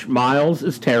much, Miles,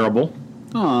 is terrible.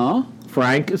 Aw.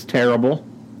 Frank is terrible.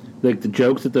 Like, the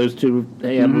jokes that those two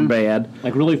had were bad.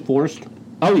 Like really forced.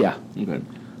 Oh, yeah. Okay.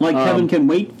 Like Kevin Can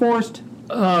Wait forced?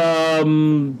 Yeah.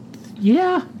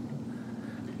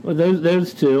 Well,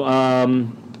 those two.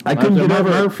 I couldn't get over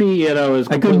Murphy. Is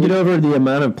I couldn't get over the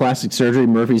amount of plastic surgery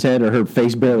Murphy's had, or her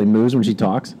face barely moves when she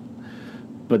talks.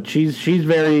 But she's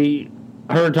very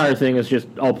her entire thing is just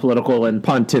all political and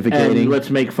Pontificating. And let's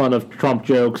make fun of Trump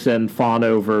jokes and fawn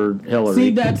over Hillary.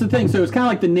 See, that's the thing. So it's kind of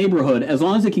like The Neighborhood. As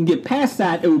long as it can get past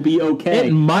that, it would be okay.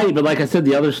 It might, but like I said,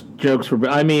 the other jokes were.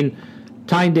 I mean,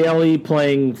 Tyne Daly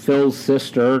playing Phil's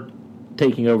sister,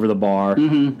 taking over the bar.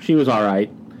 Mm-hmm. She was all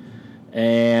right,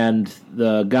 and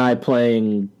the guy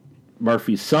playing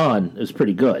Murphy's son is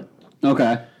pretty good.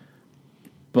 Okay.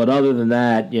 But other than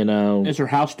that, Is her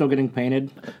house still getting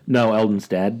painted? no, Eldon's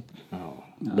dead. Oh.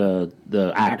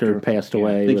 The actor passed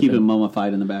away. They with keep it. him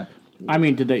mummified in the back. I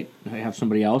mean, did they have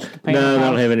somebody else to paint No, her they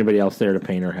don't house? have anybody else there to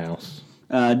paint her house.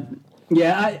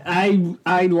 Yeah,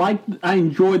 I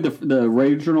enjoyed the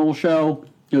original show.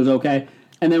 It was okay.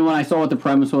 And then when I saw what the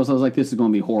premise was, I was like, this is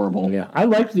going to be horrible. Yeah, I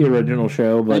liked the original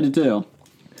show, I but did too.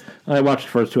 I watched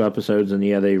the first 2 episodes, and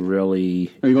they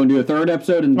really. Are you going to do a third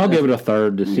episode? And I'll give it a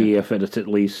third to see if it's at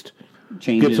least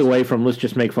changes. gets away from let's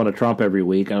just make fun of Trump every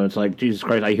week. And it's like, Jesus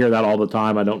Christ, I hear that all the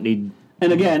time. I don't need.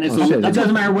 And again, it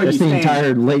doesn't matter where you That's the stand.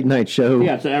 entire late night show.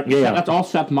 Yeah, that's all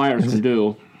Seth Meyers can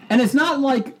do. And it's not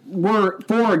like we're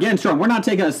for or against Trump. We're not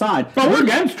taking a side. But we're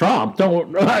against Trump.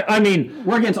 Don't. I mean,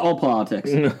 We're against all politics.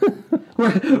 we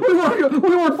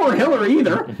weren't for Hillary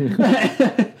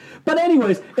either. But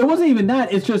anyways, it wasn't even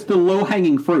that. It's just the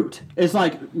low-hanging fruit. It's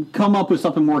like, come up with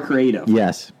something more creative.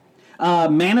 Yes.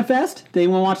 Manifest, did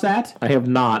anyone watch that? I have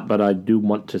not, but I do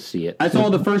want to see it. I saw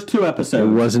the first 2 It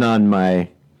episodes. wasn't on my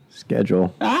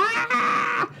schedule. They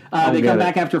get come it.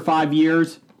 back after 5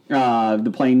 years.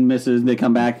 The plane misses. They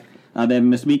come back. They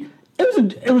haven't missed a beat.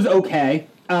 It was okay.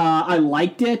 I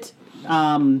liked it.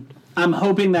 I'm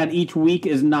hoping that each week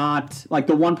is not like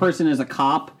the one person is a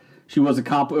cop. She was a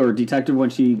cop or a detective when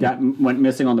she went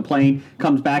missing on the plane.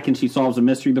 Comes back and she solves a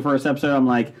mystery. The first episode, I'm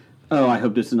like, oh, I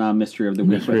hope this is not a mystery of the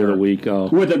week. Mystery of the week. Oh.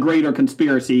 With a greater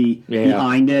conspiracy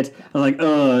behind it. I was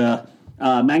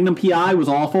like, Magnum PI was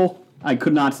awful. I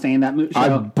could not stand that show.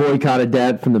 I boycotted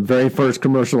that from the very first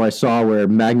commercial I saw where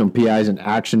Magnum PI is an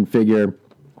action figure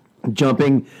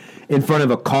jumping in front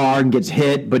of a car and gets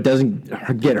hit but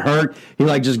doesn't get hurt. He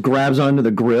just grabs onto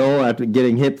the grill after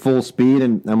getting hit full speed,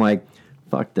 and I'm like,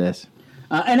 fuck this.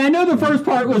 And I know the first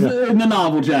part was in the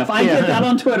novel, Jeff. I did that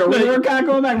on Twitter. We were kind of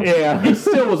going back. Yeah. It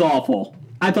still was awful.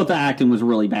 I thought the acting was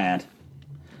really bad.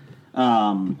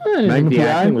 I didn't Magnum think the PI?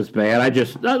 acting was bad. I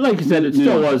just, like you said, it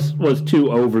still was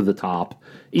too over the top.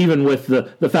 Even with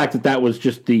the fact that was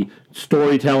just the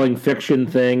storytelling fiction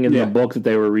thing in the book that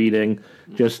they were reading,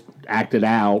 just acted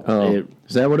out. Oh,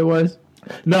 is that what it was?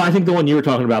 No, I think the one you were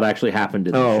talking about actually happened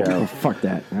in the show. Oh, fuck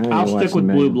that. I don't I'll wanna watch stick with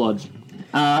the Blue Magnum. Bloods.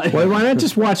 Why not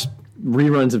just watch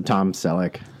reruns of Tom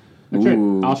Selleck? That's it.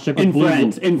 I'll stick with In Blue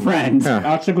Friends. In Friends.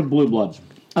 I'll stick with Blue Bloods.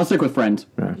 I'll stick with Friends.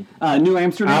 New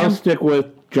Amsterdam. I'll stick with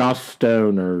Joss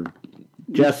Stone or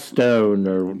Jess Stone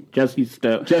or Jesse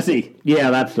Stone. Jesse.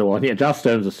 Yeah, that's the one. Yeah, Joss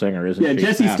Stone's a singer, isn't Yeah, she?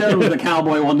 Jesse Stone was the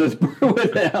cowboy one with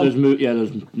him. Those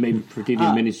made for TV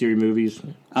miniseries movies.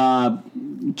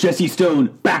 Jesse Stone,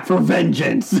 back for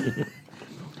vengeance.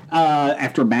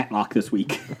 After Matlock this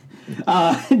week.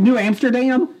 New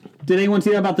Amsterdam. Did anyone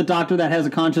see that about the doctor that has a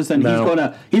conscience and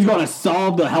No. he's gonna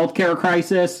solve the healthcare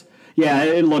crisis? Yeah,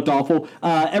 it looked awful.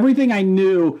 Everything I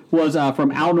knew was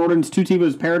from Al Norton's Two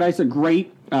Tevas Paradise, a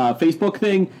great Facebook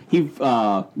thing. He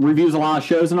reviews a lot of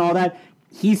shows and all that.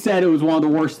 He said it was one of the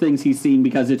worst things he's seen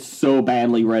because it's so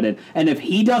badly written. And if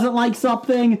he doesn't like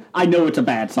something, I know it's a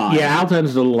bad sign. Yeah, Al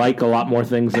tends to like a lot more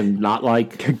things than not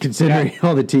like. Considering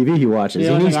all the TV he watches. The He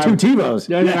only needs thing 2 TiVos.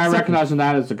 The only thing I Yeah, recognize in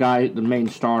that is the main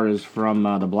star is from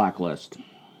The Blacklist.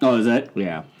 Oh, is it?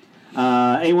 Yeah.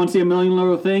 Anyone see A Million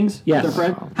Little Things? Yes. With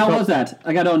their friend? How was that?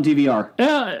 I got it on DVR.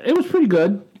 It was pretty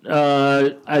good.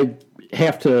 I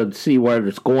have to see where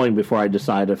it's going before I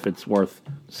decide if it's worth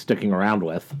sticking around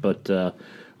with. But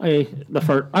I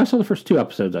saw the first 2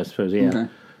 episodes, I suppose. Yeah. Okay.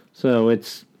 So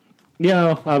it's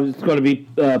it's going to be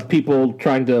people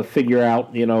trying to figure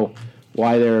out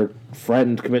why their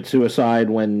friend commit suicide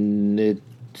when it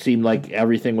seemed like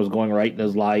everything was going right in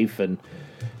his life and.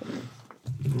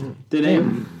 Did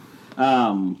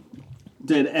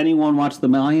anyone watch The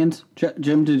Mayans?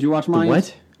 Jim, did you watch Mayans?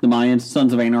 what? The Mayans,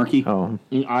 Sons of Anarchy. Oh,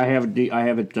 I have it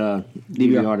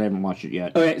DVR. I haven't watched it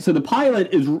yet. Okay, so the pilot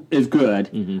is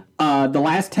good. The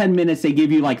last 10 minutes, they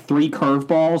give you like 3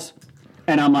 curveballs,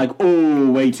 and I'm like,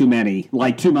 oh, way too many,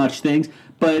 like too much things.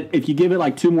 But if you give it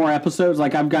like 2 more episodes,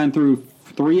 like I've gone through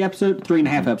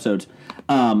 3.5 episodes.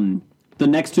 The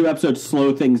next 2 episodes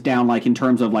slow things down, like in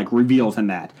terms of like reveals and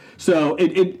that. So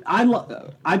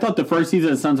I thought the first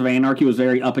season of Sons of Anarchy was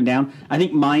very up and down. I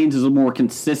think Mayans is more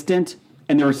consistent,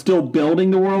 and they're still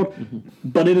building the world,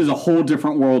 but it is a whole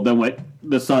different world than what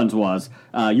the Sons was.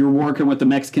 You're working with the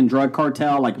Mexican drug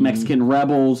cartel, like Mexican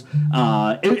rebels.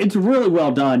 It's really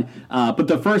well done. But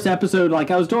the first episode,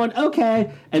 like I was doing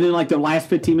okay, and then like the last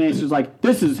 15 minutes was like,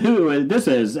 this is who, and this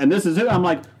is who. I'm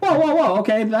like, whoa,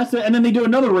 okay, that's it. And then they do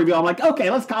another review. I'm like, okay,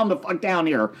 let's calm the fuck down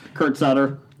here, Kurt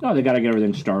Sutter. Oh, they got to get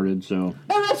everything started, so. And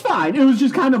that's fine. It was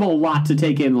just kind of a lot to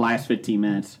take in the last 15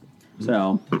 minutes.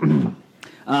 So,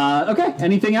 okay,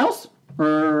 anything else?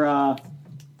 Or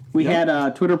we had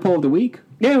a Twitter poll of the week.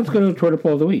 Yeah, let's go to the Twitter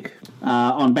poll of the week.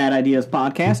 On Bad Ideas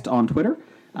Podcast on Twitter.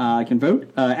 I can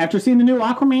vote. After seeing the new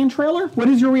Aquaman trailer, what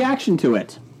is your reaction to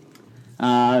it?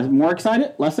 More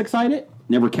excited? Less excited?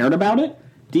 Never cared about it?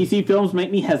 DC films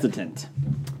make me hesitant.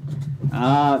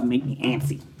 Make me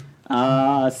antsy.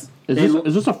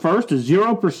 Is this a first? Is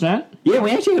 0%? Yeah,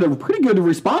 we actually had a pretty good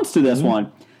response to this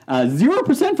one.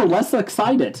 0% for less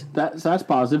excited. So that's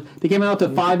positive. They came out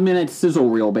with a 5-minute sizzle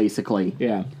reel, basically.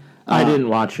 Yeah. I didn't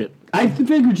watch it. I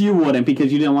figured you wouldn't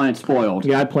because you didn't want it spoiled.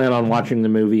 Yeah, I plan on watching the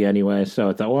movie anyway, so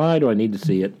I thought, why do I need to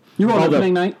see it? You were on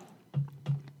opening night?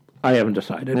 I haven't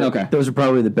decided. Okay. Those are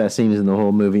probably the best scenes in the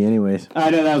whole movie, anyways. I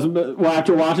know that was. Well,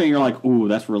 after watching it, you're like, ooh,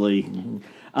 that's really.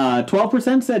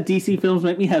 12% said DC films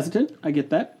make me hesitant. I get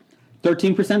that.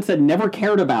 13% said never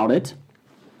cared about it.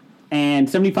 And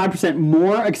 75%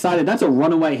 more excited. That's a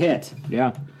runaway hit.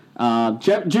 Yeah.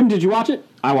 Jim, did you watch it?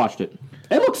 I watched it.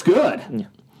 It looks good. Yeah.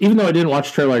 Even though I didn't watch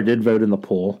the trailer, I did vote in the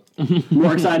poll.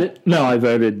 More excited? No, I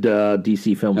voted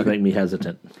DC films make me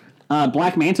hesitant.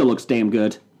 Black Manta looks damn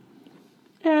good.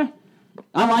 Yeah.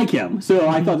 I like him. So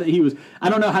I thought that he was... I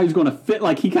don't know how he's going to fit.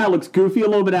 Like, he kind of looks goofy a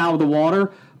little bit out of the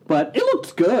water. But it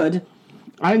looks good.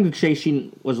 I think the chase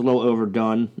scene was a little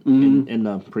overdone in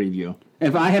the preview.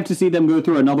 If I have to see them go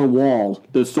through another wall,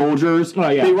 the soldiers,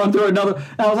 they run through another...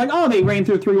 I was like, oh, they ran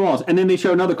through 3 walls. And then they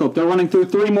show another clip. They're running through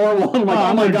 3 more walls. I'm like,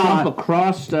 I'm my going to God. jump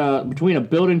across between a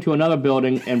building to another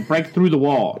building and break through the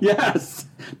wall. Yes.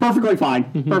 Perfectly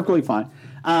fine. Perfectly fine.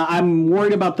 I'm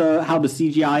worried about how the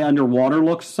CGI underwater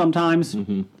looks sometimes.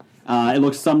 It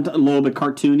looks a little bit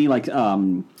cartoony, like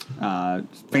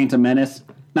Phantom Menace.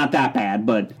 Not that bad,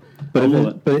 but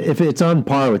if it's on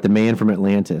par with the Man from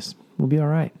Atlantis, we'll be all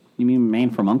right. You mean Man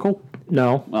from U.N.C.L.E.?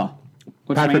 No. Oh.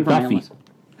 What's Patrick Man from Duffy. Atlantis?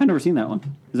 I've never seen that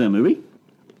one. Is it a movie?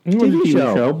 It was a TV TV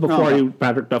show. before Oh.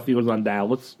 Patrick Duffy was on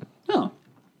Dallas. Oh.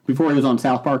 Before he was on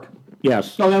South Park?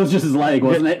 Yes. Oh, that was just his leg,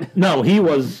 wasn't it? No, he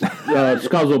was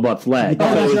Scuzzlebutt's leg.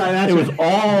 Oh, that's right, it was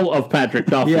all of Patrick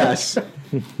Duffy. Yes.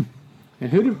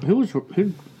 And who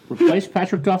replaced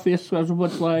Patrick Duffy as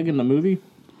Scuzzlebutt's leg in the movie?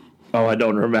 Oh, I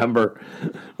don't remember.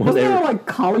 Was there like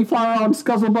cauliflower on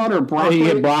Scuzzlebutt or broccoli? He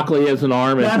had broccoli as an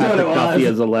arm and That's what Patrick it was. Duffy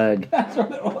as a leg. That's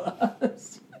what it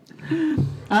was.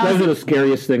 Those are the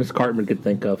scariest things Cartman could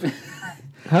think of.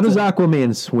 How does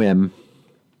Aquaman swim?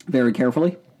 Very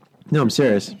carefully, No, I'm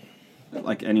serious.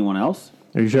 like anyone else.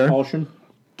 Are you sure? Propulsion?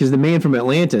 Because the Man from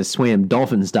Atlantis swam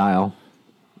dolphin style.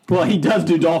 Well, he does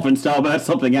do dolphin style, but that's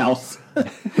something else.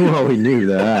 Well, we knew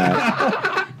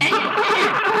that.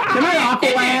 Come here,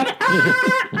 Aquaman.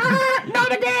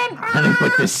 Not again. I didn't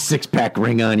put this 6-pack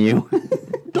ring on you.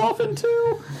 Dolphin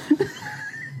too.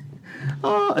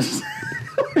 Put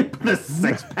a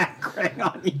 6-pack ring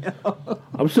on you.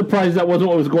 I'm surprised that wasn't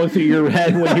what was going through your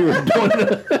head when you were doing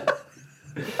it.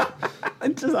 I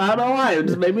don't know why. It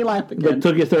just made me laugh again. It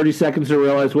took you 30 seconds to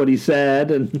realize what he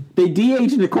said, and They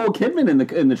de-aged Nicole Kidman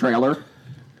in the trailer.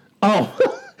 oh,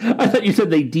 I thought you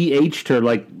said they DH'd her,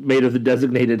 like made her the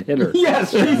designated hitter.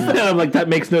 Yes, And I'm like, that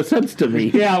makes no sense to me.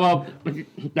 Yeah, well, I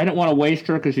didn't want to waste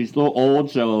her because she's a little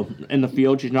old, so in the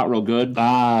field she's not real good.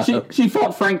 she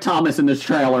fought Frank Thomas in this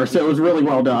trailer, so it was really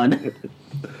well done.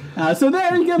 So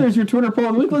there you go. There's your Twitter poll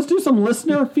of the week. Let's do some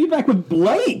listener feedback with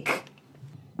Blake.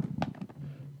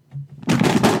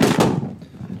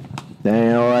 I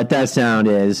know what that sound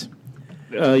is.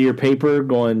 Your paper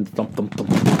going thump, thump, thump.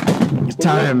 It's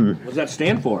time What does that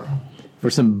stand for? for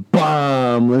some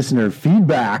bomb listener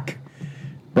feedback.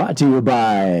 Brought to you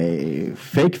by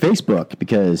Fake Facebook,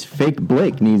 because Fake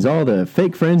Blake needs all the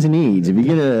fake friends he needs. If you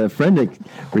get a friend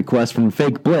request from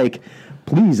Fake Blake,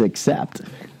 please accept.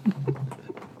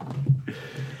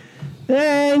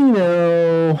 And, you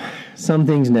know, some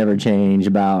things never change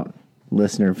about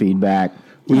listener feedback,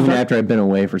 even after I've been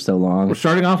away for so long. We're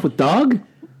starting off with Doug.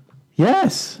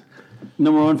 Yes.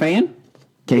 Number 1 fan?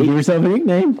 Can't give yourself a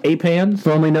nickname? A-Pans.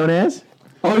 Formerly known as?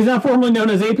 Oh, he's not formerly known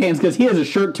as A-Pants because he has a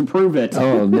shirt to prove it.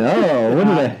 Oh, no. What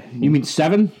did I... You mean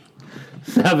 7?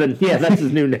 7. Yeah, that's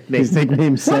his new nickname. His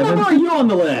nickname What number 7? are you on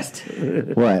the list?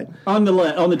 What? On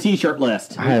the T-shirt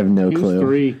list? I have no He was clue.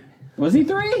 3. Was he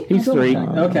 3? He's 3.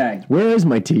 Okay. Where is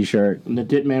my T-shirt? And the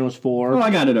Dit Man was 4. Oh,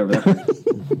 I got it over there.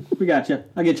 We got you.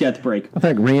 I'll get you at the break. I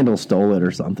think Randall stole it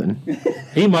or something.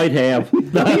 He might have.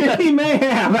 He may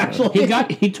have, actually.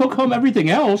 He took home everything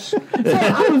else.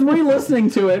 I was re-listening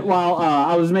to it while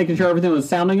I was making sure everything was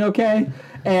sounding okay.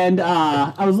 And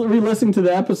I was re-listening to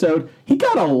the episode. He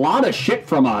got a lot of shit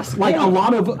from us. Like, a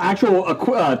lot of actual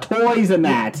toys and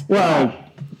that. Well,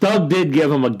 Doug did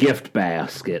give him a gift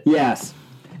basket. Yes.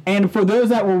 And for those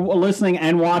that were listening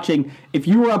and watching, if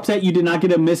you were upset you did not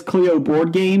get a Miss Cleo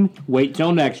board game, Wait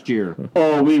till next year.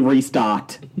 oh, we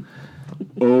restocked.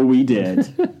 Oh, we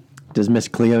did. Does Miss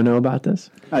Cleo know about this?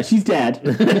 She's dead.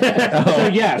 So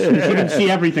yes, you can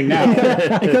see everything now.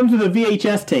 It comes with a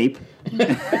VHS tape. Oh,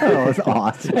 that's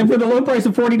awesome. And for the low price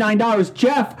of $49,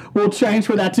 Jeff will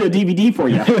transfer that to a DVD for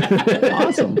you.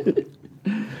 Awesome.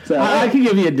 So I can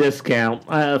give you a discount,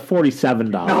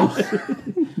 $47.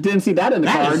 didn't see that in the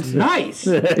That cards. is nice.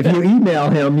 If you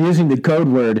email him using the code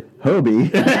word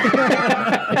Hobie.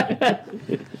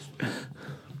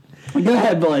 Go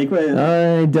ahead, Blake. All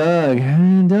right, Doug.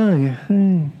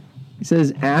 He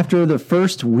says, after the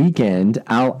first weekend,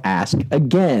 I'll ask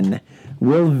again.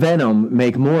 Will Venom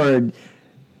make more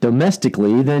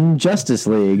domestically than Justice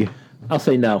League? I'll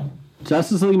say no.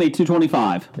 Justice League made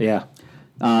 $225. Yeah.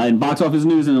 In box office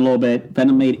news in a little bit,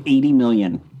 Venom made $80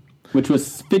 million, which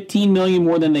was $15 million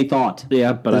more than they thought.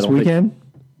 Yeah, but This I don't weekend?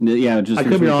 Yeah, just I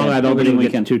could be wrong. I don't think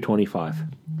it gets 225.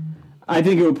 I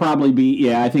think it would probably be.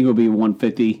 Yeah, I think it would be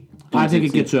 150. I think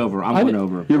it gets over. I'm going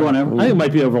over. You're going over. I think it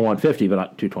might be over 150, but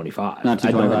not 225. Not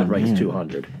I thought 225. I'd raise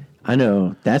 200. I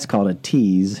know. That's called a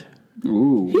tease.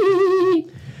 Ooh.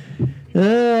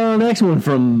 Next one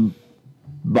from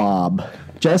Bob.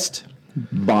 Just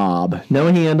Bob.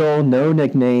 No handle, no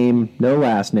nickname, no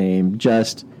last name.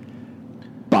 Just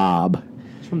Bob.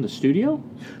 It's from the studio?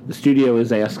 The studio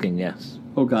is asking, yes.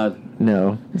 Oh God.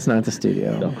 No, it's not the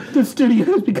studio. The studio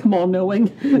has become all knowing.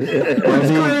 Well,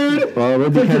 it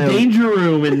would be Like the kind of Danger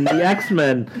Room in the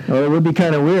X-Men. well, it would be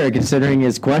kind of weird considering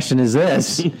his question is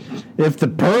this: if the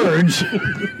Purge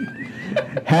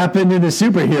happened in the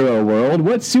superhero world,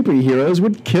 what superheroes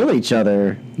would kill each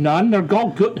other? None. They're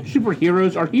all good.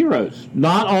 Superheroes are heroes.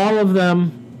 Not all of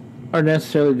them are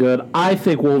necessarily good. I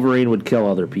think Wolverine would kill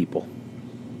other people.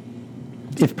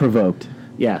 If provoked.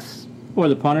 Yes. Or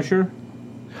the Punisher.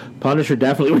 Punisher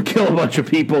definitely would kill a bunch of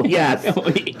people. Yes.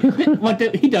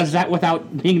 He does that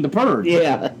without being the Purge.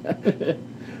 Yeah.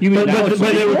 You mean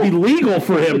But it would be legal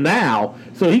for him now,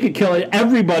 so he could kill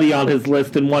everybody on his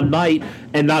list in one night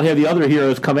and not have the other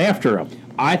heroes come after him.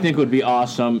 I think it would be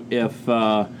awesome if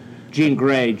Jean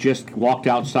Grey just walked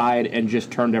outside and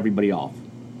just turned everybody off.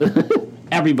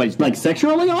 Everybody's Like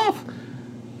sexually off?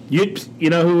 You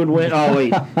know who would win? Oh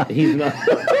wait, he's not.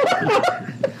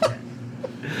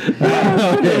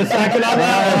 Second on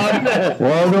that one.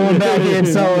 Well, going back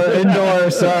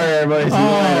indoors. Sorry, everybody.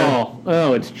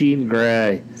 Oh, it's Jean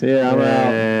Grey. Yeah, I'm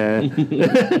out.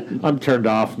 I'm turned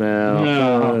off now.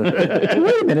 No.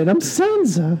 Wait a minute, I'm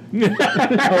Sansa.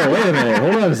 Oh, wait a minute.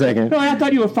 Hold on a second. No, I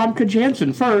thought you were Famke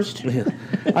Janssen first.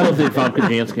 I don't think Famke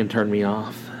Janssen can turn me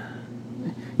off.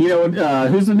 You know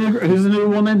who's the new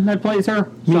woman that plays her?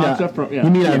 Sansa from, yeah. You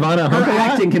mean Ivana Her Humpalot?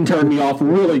 acting can turn me off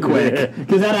really quick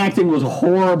because that acting was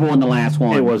horrible in the last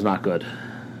one. It was not good.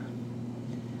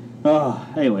 Oh,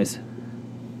 anyways,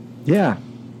 Yeah.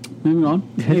 moving on.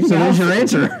 So there's your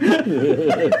answer.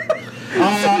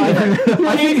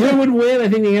 I think who would win? I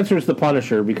think the answer is the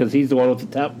Punisher because he's the one with the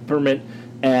temperament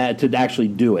to actually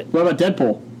do it. What about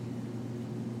Deadpool?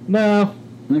 No,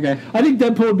 Okay. I think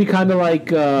Deadpool would be kind of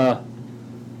like What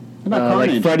about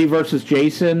Carnage? like Freddy versus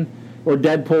Jason, or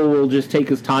Deadpool will just take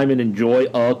his time and enjoy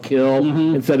a kill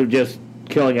instead of just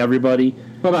killing everybody.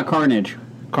 What about Carnage?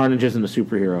 Carnage isn't a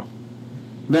superhero.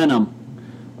 Venom.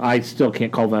 I still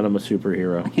can't call Venom a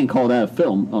superhero. Can't call that a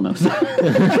film. Oh no.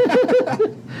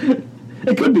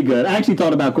 It could be good. I actually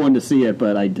thought about going to see it,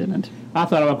 but I didn't. I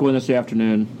thought about going this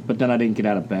afternoon, but then I didn't get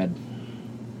out of bed.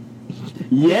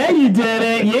 Yeah, you did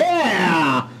it.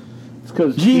 Yeah. It's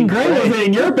because Jean Grey wasn't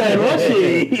in your bed, was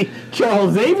she?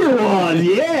 Charles Xavier was.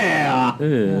 Yeah.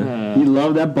 You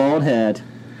love that bald head.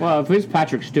 Well, if it's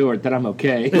Patrick Stewart, then I'm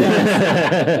okay.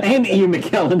 And Ian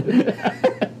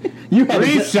McKellen. You had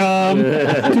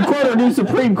to quote our new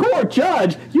Supreme Court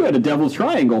judge, you had a devil's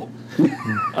triangle. no,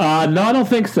 I don't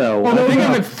think so. I think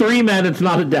if it's three men, it's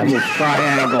not a devil's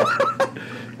triangle.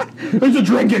 It's a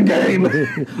drinking game.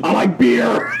 I like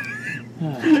beer.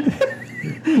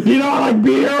 You know I like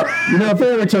beer. You know, if I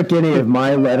ever took any of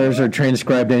my letters or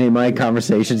transcribed any of my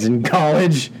conversations in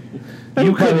college,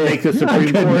 You couldn't make the I Supreme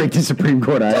couldn't Court. make the Supreme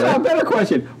Court A either. better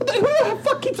question. Who the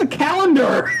fuck keeps a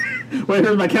calendar? Wait,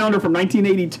 here's my calendar from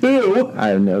 1982. I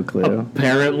have no clue.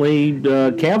 Apparently,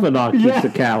 Kavanaugh keeps Yeah. a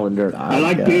calendar. I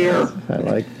like beer. I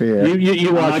like beer. You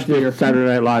I watched like the beer.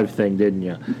 Saturday Night Live thing, didn't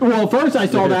you? Well, first I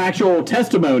saw the actual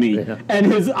testimony and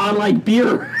his I like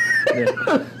beer.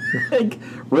 Like,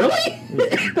 really?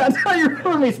 That's how you're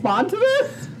going to respond to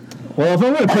this? Well, if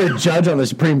I'm going to put a judge on the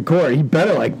Supreme Court, he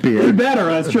better like beer. Better,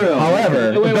 that's true.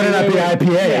 However, it better not be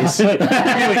IPAs.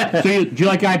 Anyway, so do you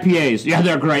like IPAs? Yeah,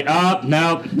 they're great.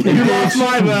 No. You lost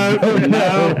my vote.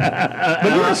 No.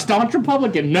 But you're a staunch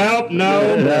Republican. Nope,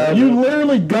 no. You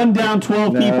literally gunned down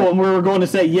 12 people and we were going to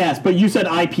say yes, but you said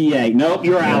IPA. Nope,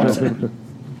 you're out.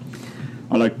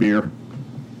 I like beer.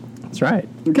 That's right.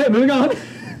 Okay, moving on.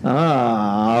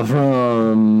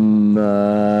 From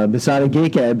Beside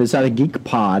a Geek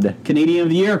Pod. Canadian of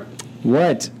the Year.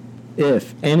 What,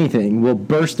 if anything, will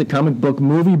burst the comic book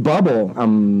movie bubble?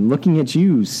 I'm looking at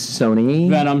you, Sony.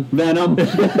 Venom.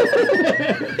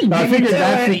 I figured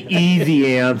that's the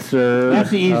easy answer. That's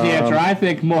the easy answer. I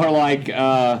think more like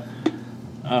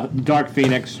Dark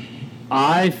Phoenix.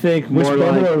 I think Which more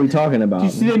bubble like. are we talking about?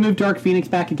 Did you see they moved Dark Phoenix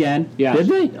back again? Yeah. Did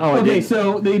they? Oh, I Okay, did.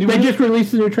 so they They just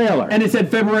released a new trailer. and it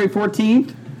said February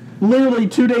 14th. Literally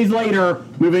 2 days later,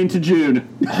 moving to June.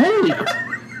 Holy.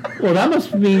 Well, that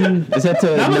must mean. Is that to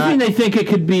That must not- mean they think it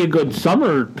could be a good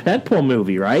summer Deadpool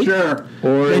movie, right? Sure.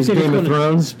 Or They is think it's Game of gonna-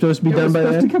 Thrones supposed to be It done was by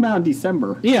supposed then? to come out in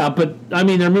December. Yeah, but I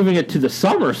mean, they're moving it to the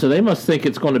summer, so they must think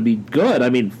it's going to be good. I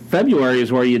mean, February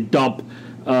is where you dump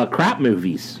crap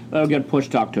movies. That'll get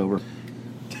pushed to October.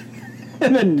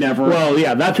 And then never. Well,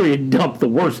 yeah, that's where you dump the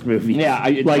worst movies. Yeah,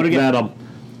 like what again? Venom.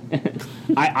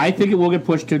 I think it will get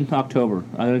pushed to October.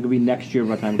 I think it'll be next year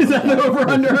by the time it Is comes that the out.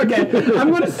 over-under again? I'm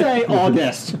going to say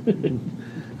August.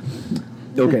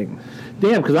 Okay.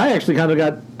 Damn, because I actually kind of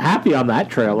got happy on that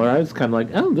trailer. I was kind of like,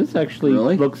 oh, this actually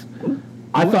Really? looks.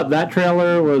 I thought that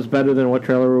trailer was better than what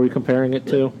trailer were we comparing it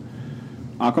to?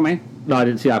 Aquaman? No, I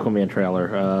didn't see Aquaman trailer.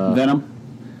 Venom?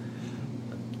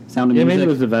 Sound of Yeah, Music? maybe it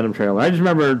was the Venom trailer. I just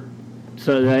remember.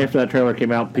 So after that trailer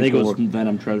came out, I think it people was were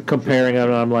Venom trailer. comparing it,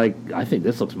 and I'm like, I think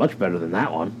this looks much better than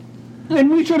that one. And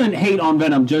we shouldn't hate on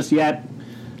Venom just yet,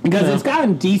 because No. it's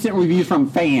gotten decent reviews from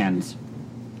fans.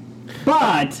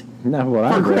 But Not what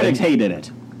our I've read. critics hated it.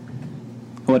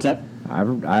 What's that?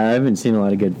 I haven't seen a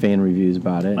lot of good fan reviews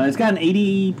about it. It's gotten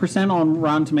 80% on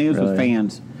Rotten Tomatoes with Really?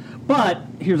 fans. But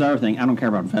here's the other thing. I don't care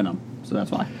about Venom, so that's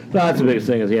why. No, that's the biggest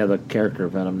thing is, yeah, the character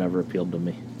of Venom never appealed to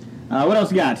me. What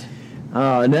else you got?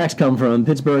 Next come from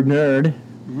Pittsburgh Nerd.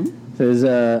 Says,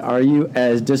 are you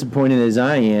as disappointed as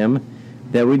I am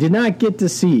that we did not get to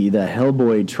see the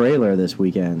Hellboy trailer this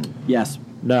weekend? Yes.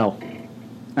 No.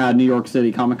 New York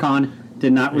City Comic Con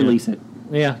did not release it.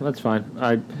 Yeah, that's fine.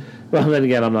 Well, then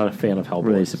again, I'm not a fan of Hellboy.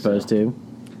 Were they supposed to?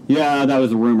 Yeah, that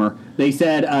was a rumor. They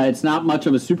said it's not much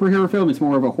of a superhero film; it's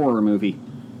more of a horror movie.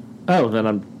 Oh, then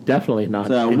I'm definitely not.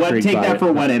 So intrigued take by that it.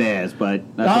 for what it is. But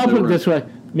that's I'll what put they it were- this way: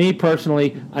 me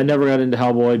personally, I never got into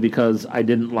Hellboy because I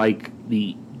didn't like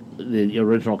the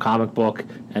original comic book,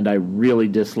 and I really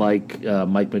dislike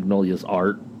Mike Mignolia's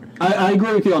art. I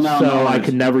agree with you on that. So I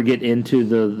could never get into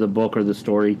the book or the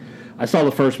story. I saw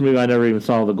the first movie. I never even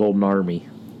saw the Golden Army.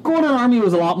 Golden Army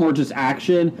was a lot more just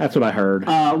action. That's what I heard.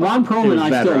 Ron It Perlman, was I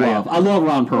better, still yeah. love. I love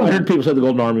Ron I Perlman. heard people say the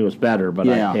Golden Army was better, but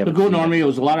Yeah. I haven't The Golden seen it. Army, it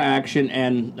was a lot of action,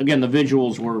 and again, the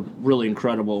visuals were really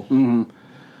incredible.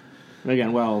 Mm-hmm.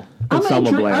 Again, well,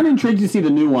 I'm intrigued to see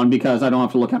the new one because I don't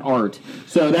have to look at art.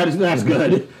 So that's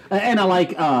good. And I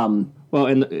like well,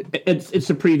 and it's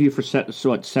a preview for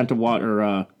Scent of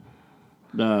Water.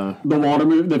 The the water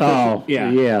movie. Oh,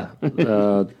 Yeah.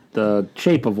 The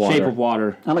Shape of Water. Shape of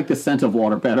Water. I like the scent of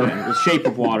water better. The Shape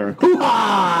of Water.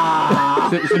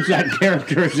 Since that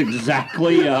character is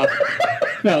exactly no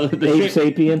the Ape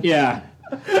shape, Sapien. yeah.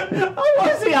 I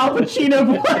want to see Al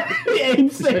Pacino play the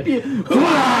ape sapien.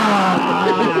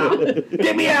 Hoo-ah!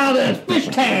 Get me out of this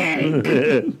fish tank!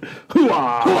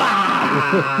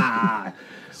 Hoo-ah!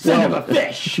 Son of a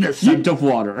fish! The Scent of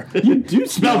Water. You do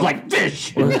Smells like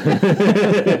fish.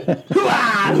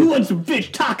 Hoo-ah! Who wants some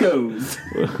fish tacos?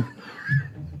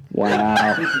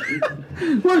 Wow.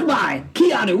 Where's my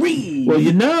Keanu Reeves? Well,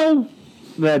 you know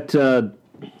that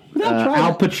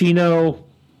Al Pacino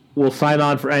will sign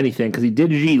on for anything because he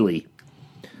did Geely.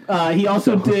 He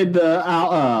also did the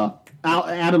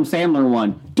Adam Sandler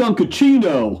one,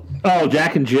 Dunkachino. Oh,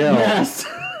 Jack and Jill. Yes.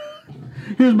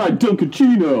 Here's my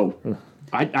Dunkachino.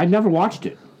 I never watched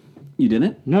it. You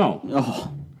didn't? No.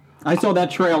 Oh, I saw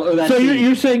that trailer. That So scene.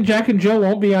 you're saying Jack and Jill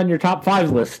won't be on your top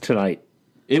 5 list tonight?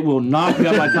 It will not be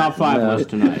on my top 5 list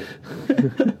tonight.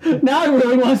 Now I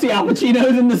really want to see Al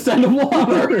Pacino's in the Scent of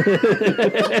Water.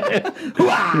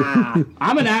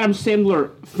 I'm an Adam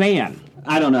Sandler fan.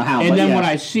 I don't know how. And but then yeah. when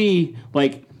I see,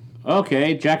 like,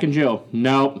 okay, Jack and Jill.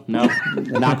 Nope, not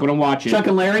going to watch it. Chuck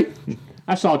and Larry?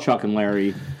 I saw Chuck and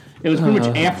Larry. It was pretty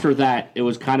much after that. It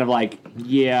was kind of like,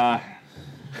 yeah.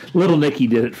 Little Nicky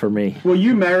did it for me. Will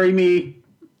you marry me?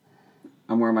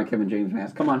 I'm wearing my Kevin James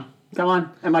mask. Come on.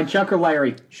 Am I Chuck or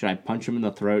Larry? Should I punch him in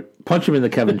the throat? Punch him in the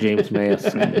Kevin James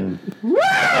mask.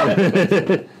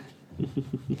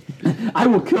 I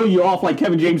will kill you off like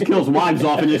Kevin James kills wives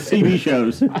off in his TV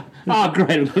shows. Oh, great.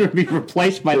 I'm going to be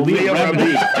replaced by Leah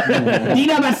Remini. You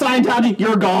know about Scientology?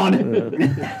 You're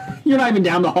gone. You're not even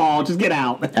down the hall. Just get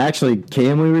out. Actually,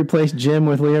 can we replace Jim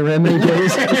with Leah Remini,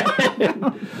 please?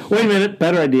 Wait a minute.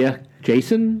 Better idea.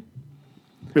 Jason?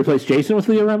 Replace Jason with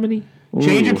Leah Remini?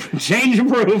 Change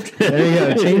approved. There you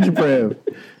go. Change approved.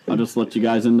 I'll just let you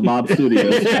guys in the Bob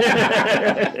Studios.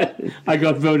 I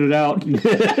got voted out.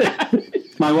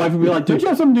 My wife would be like, "Don't you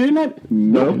have something to do tonight?"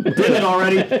 Nope. Did it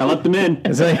already. I let them in.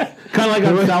 It's like, Kind of like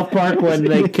on South Park when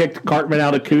they kicked Cartman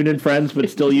out of Coon and Friends, but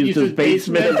still used his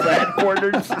basement as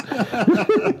headquarters.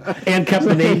 And kept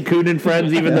the name Coon and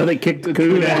Friends, even though they kicked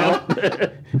Coon out.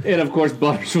 And, of course,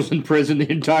 Butters was in prison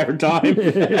the entire time.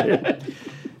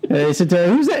 they said,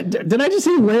 who's that? Did I just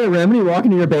see Leah Remini walk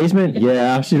into your basement?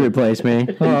 Yeah, she replaced me.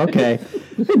 Oh, okay.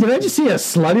 Hey, did I just see a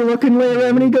slutty-looking Leah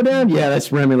Remini go down? Yeah,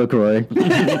 that's Remy LaCroix.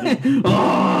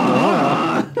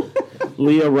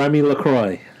 Leah Remy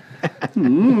LaCroix.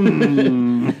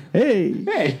 Hey.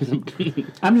 Hey,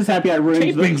 I'm just happy I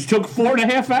ruined the... tapings took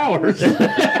 4.5 hours.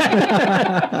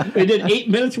 They did 8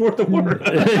 minutes worth of work.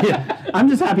 I'm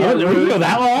just happy I Did we ruined... go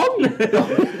that long?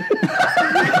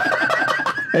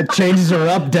 It changes her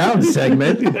up-down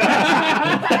segment.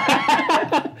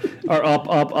 Or up,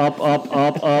 down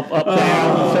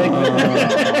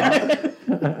segment.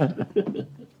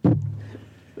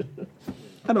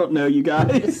 I don't know, you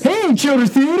guys. Hey,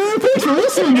 Children's Theater, thanks for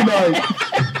listening tonight.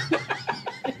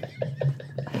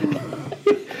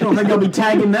 I don't think I'll be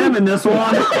tagging them in this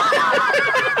one.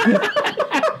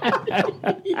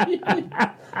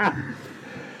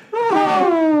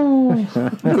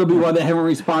 Could be why they haven't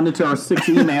responded to our 6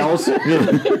 emails.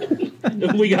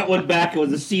 We got one back. It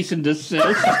was a cease and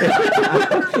desist.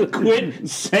 Quit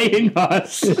saying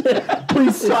us.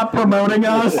 Please stop promoting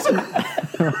us.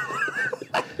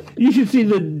 You should see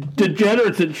the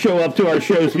degenerates that show up to our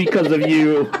shows because of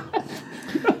you.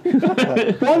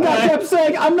 One guy kept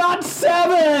saying, "I'm not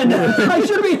 7. I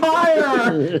should be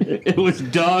higher." It was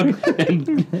Doug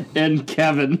and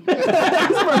Kevin.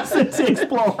 That's from City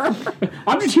Explorer.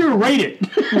 I'm just here to rate it.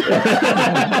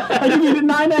 I give it a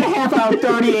 9.5 out of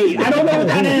 38. I don't know what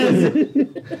that is.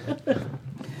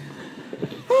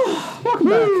 Welcome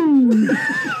back.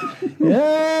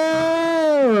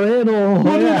 Yeah, We'll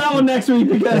do that one next week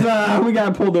because we got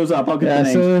to pull those up. I'll get the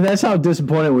names. so that's how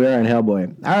disappointed we are in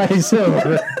Hellboy. All right,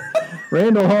 so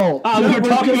Randall Holt. We were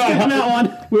talking skipping about that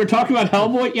one. We were talking about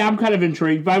Hellboy. Yeah, I'm kind of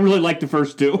intrigued, but I really like the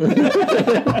first two. Go to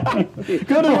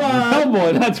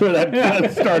Hellboy, that's where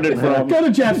that started from. go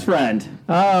to Jeff's friend.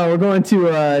 We're going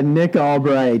to Nick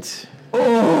Albright.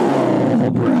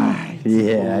 Albright.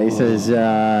 Yeah, he says. We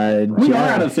are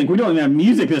out of sync. We don't even have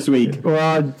music this week.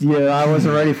 Well, yeah, I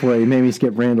wasn't ready for it. You made me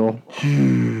skip Randall.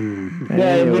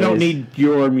 Yeah, we don't need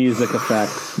your music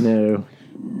effects. No.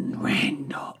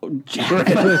 Randall. Now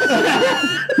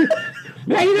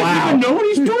you don't even know what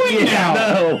he's doing now.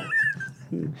 No.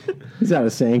 He's out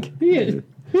of sync. Yeah.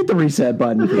 Hit the reset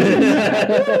button.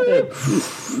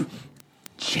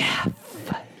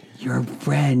 Jeff, your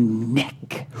friend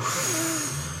Nick.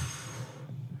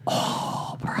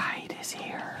 Albright is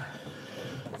here.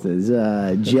 Says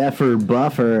Jeffer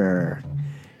Buffer.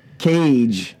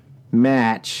 Cage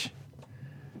match.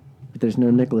 But there's no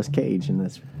Nicolas Cage in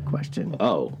this question.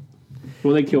 Oh.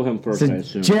 Well, they kill him first, I So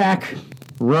assume. Jack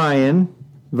Ryan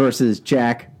versus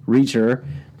Jack Reacher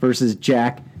versus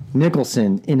Jack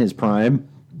Nicholson in his prime.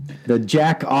 The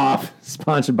Jack Off,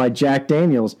 sponsored by Jack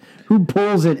Daniels, who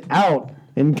pulls it out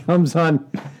and comes on.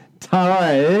 All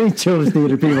right, any children's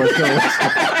theater people are still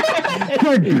listening.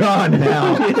 They're gone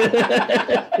now.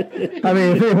 I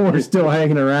mean, if they were still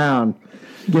hanging around,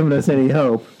 giving us any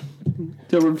hope.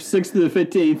 October 6th to the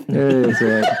 15th. There it is.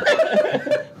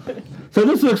 So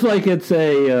this looks like it's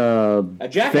a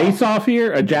jack-off. face-off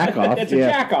here? A jack-off. It's a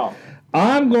jack-off.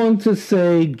 I'm going to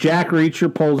say Jack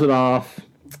Reacher pulls it off.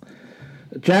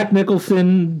 Jack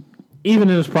Nicholson, even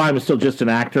in his prime, is still just an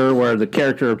actor, where the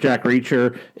character of Jack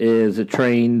Reacher is a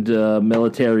trained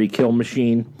military kill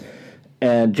machine.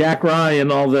 And Jack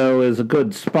Ryan, although is a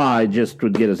good spy, just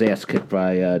would get his ass kicked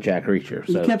by Jack Reacher.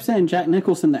 You So kept saying Jack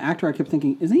Nicholson, the actor. I kept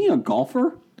thinking, isn't he a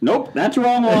golfer? Nope, that's the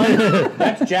wrong one.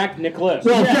 That's Jack Nicholas.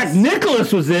 Well, if Jack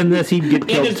Nicholas was in this, he'd get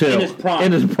killed too. In his prime.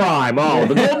 In his prime. Oh,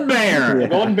 the Golden Bear.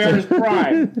 Golden Bear in his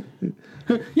prime.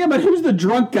 Yeah, but who's the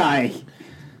drunk guy?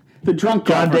 The drunk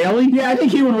John golfer. Daly? Yeah, I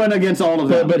think he would win against all of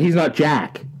them. But he's not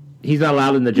Jack. He's not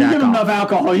allowed in the you Jack give him enough off.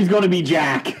 alcohol, he's going to be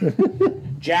Jack.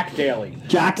 Jack Daly.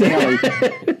 Jack Daly.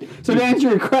 So to answer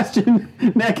your question,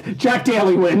 Nick, Jack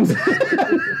Daly wins.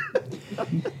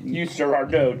 You, sir, are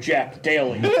no Jack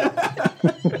Daly. Yeah,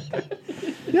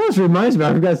 this reminds me.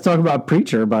 I forgot to talk about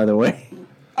Preacher, by the way.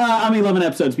 I'm 11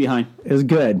 episodes behind. It was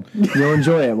good. You'll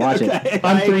enjoy it. Watch it.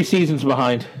 I'm 3 seasons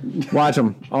behind. Watch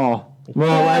them all.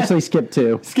 Well, actually, skip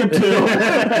 2. Skip 2.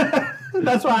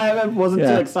 That's why I wasn't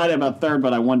Yeah. too excited about third,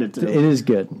 but I wanted to. It is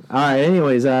good. All right.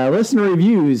 Anyways, listener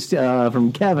reviews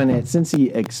from Kevin at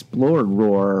Cincy Explored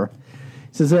Roar.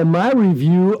 It says, my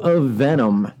review of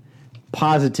Venom.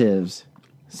 Positives.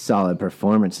 Solid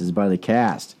performances by the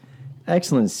cast.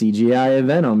 Excellent CGI of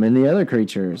Venom and the other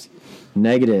creatures.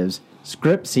 Negatives.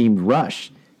 Script seemed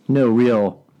rushed. No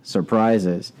real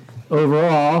surprises.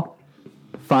 Overall,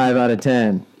 5 out of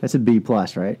 10. That's a B+,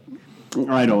 right?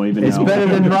 I don't even It's know. better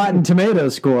than Rotten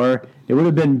Tomatoes score. It would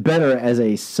have been better as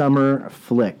a summer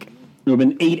flick. It would have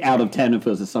been 8 out of 10 if it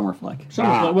was a summer flick.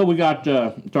 Well, we got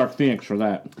Dark Phoenix for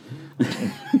that.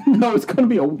 No, it's going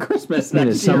to be a Christmas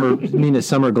next year. You mean a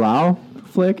summer glow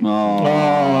flick?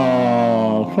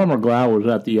 Oh, Summer Glau was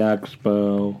at the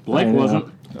expo. Blake wasn't.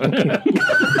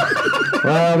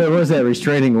 Well, there was that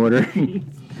restraining order.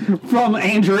 From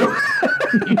Andrew.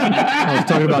 I was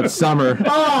talking about Summer.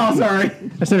 Oh, sorry.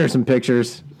 I sent her some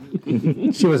pictures.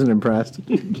 She wasn't impressed.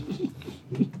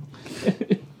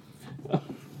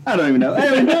 I don't even know.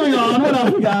 Anyway, moving on. What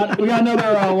else we got? We got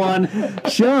another one.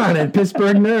 Sean at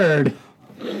Pittsburgh Nerd.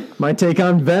 My take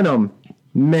on Venom.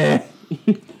 Meh.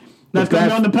 That's going to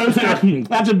be on the poster.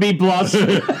 That's a B+. That's a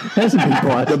B+.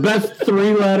 The best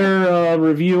 3-letter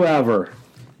review ever.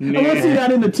 Unless see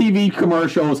that in the TV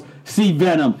commercials. See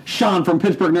Venom. Sean from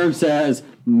Pittsburgh Nerd says,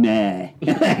 meh.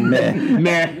 Meh.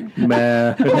 Meh.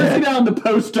 Meh. Or see that on the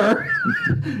poster.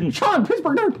 Sean,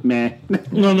 Pittsburgh Nerd. Meh.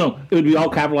 No. It would be all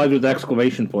capitalized with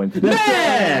exclamation points.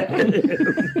 Meh.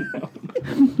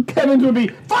 Kevin's would be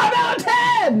 5 out of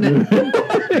 10. B+.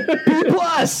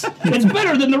 It's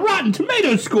better than the Rotten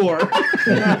Tomatoes score.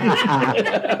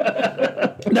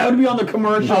 That would be on the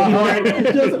commercial.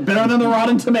 Just better than the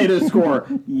Rotten Tomatoes score.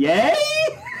 Yay!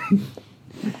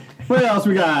 What else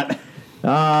we got?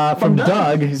 From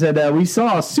Doug, he said, we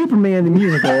saw Superman the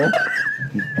musical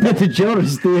at the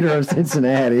Children's Theater of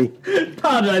Cincinnati.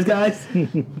 Apologize, guys.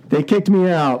 They kicked me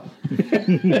out.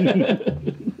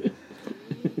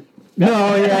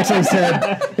 No, he actually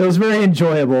said it was very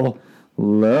enjoyable.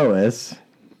 Lois.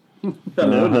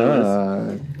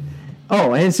 Hello,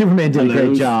 Oh, and Superman did a great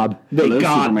Lois. job. They Hello,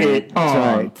 got Superman. it That's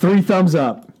on. right. 3 thumbs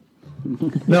up.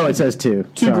 No, it says 2.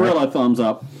 2 Sorry. gorilla thumbs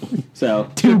up. So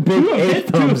 2 big 8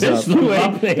 thumbs up.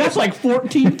 That's like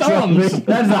 14 thumbs.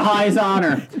 that's the highest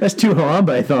honor. That's 2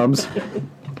 Harambe thumbs.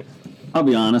 I'll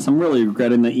be honest, I'm really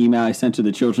regretting the email I sent to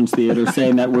the Children's Theater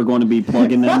saying that we're going to be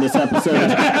plugging them this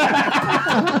episode.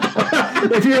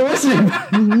 If you're listening,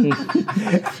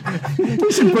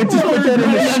 you should put that in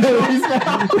the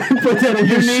show. Put that in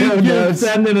your show You notes.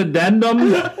 send an addendum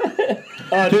to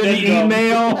the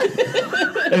email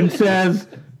and says,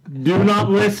 do not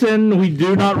listen. We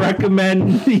do not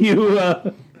recommend you.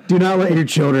 Do not let your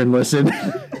children listen.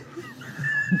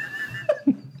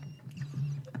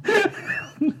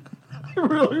 I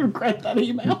really regret that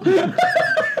email.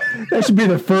 That should be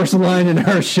the first line in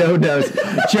our show notes.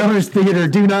 Children's Theater,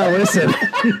 do not listen.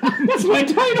 That's my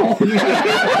title.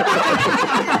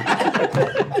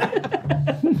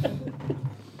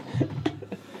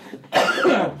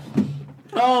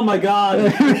 Oh my God.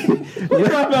 Let's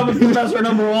talk about Professor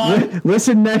number 1.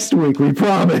 Listen next week, we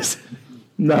promise.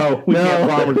 No, we can't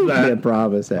promise we that. can't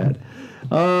promise that.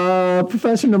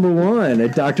 Professor number 1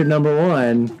 at Dr. Number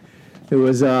 1, who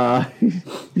was,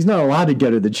 he's not allowed to go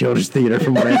to the Children's Theater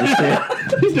from what I understand.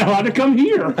 He's not allowed to come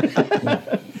here.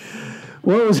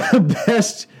 What was the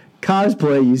best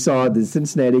cosplay you saw at the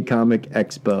Cincinnati Comic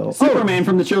Expo? Superman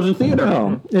from the Children's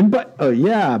Theater.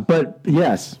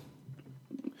 Yes.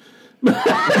 Like,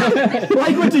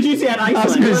 what did you see at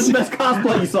Iceland? What was the best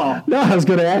cosplay you saw? No, I was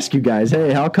going to ask you guys,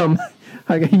 hey, how come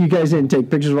you guys didn't take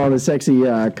pictures of all the sexy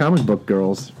comic book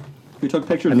girls? We took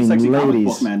pictures of sexy comic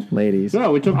book men. ladies.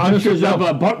 No, we took pictures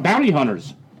of bounty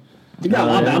hunters. You got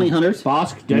a lot of bounty hunters.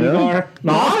 Bosk, Dengar.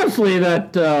 No, honestly,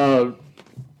 that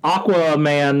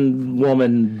Aquaman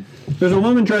woman. There's a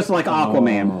woman dressed like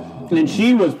Aquaman, and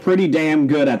she was pretty damn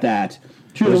good at that.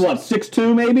 She was what,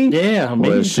 6'2", maybe? Yeah,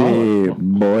 maybe Was she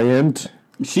buoyant?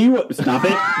 Stop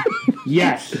it.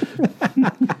 Yes.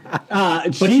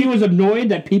 But she was annoyed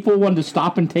that people wanted to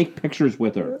stop and take pictures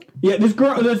with her. Yeah, this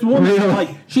woman, like,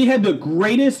 she had the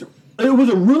greatest. It was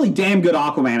a really damn good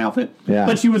Aquaman outfit. Yeah.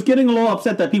 But she was getting a little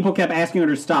upset that people kept asking her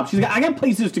to stop. She's like, I got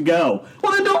places to go.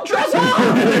 Well, then don't dress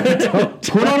up.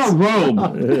 Put on a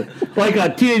robe. Like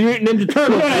a Teenage Mutant Ninja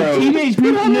Turtles Put on a robe. Teenage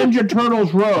Mutant Ninja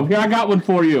Turtles robe. Here, I got one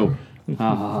for you.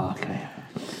 Oh, okay.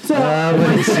 So,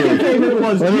 my second favorite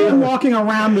was Jim walking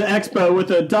around the expo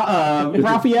with a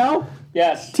Raphael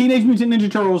Yes. Teenage Mutant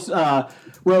Ninja Turtles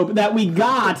robe that we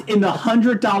got in the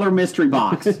 $100 mystery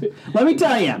box. Let me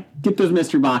tell you, get those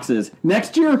mystery boxes.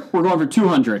 Next year, we're going for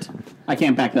 $200. I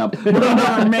can't back that up. We're going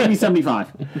for maybe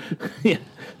 $75. Yeah.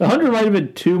 The 100 might have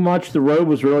been too much. The robe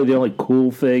was really the only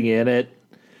cool thing in it.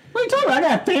 What are you talking about? I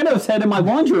got a Thanos head in my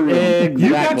laundry room. Exactly.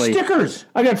 You got stickers.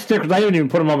 I got stickers. I haven't even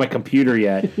put them on my computer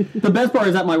yet. The best part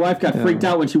is that my wife got freaked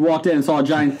out when she walked in and saw a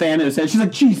giant Thanos head. She's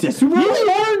like, Jesus, you really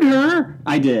warned her.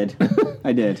 I did.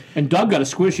 And Doug got a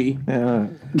squishy.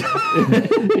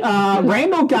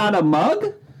 Randall got a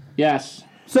mug. Yes.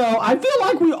 So I feel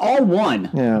like we all won.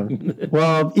 Yeah.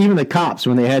 Well, even the cops,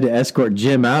 when they had to escort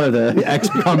Jim out of the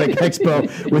comic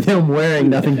expo with him wearing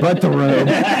nothing but the robe.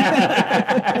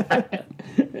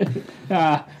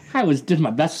 I did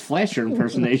my best Flasher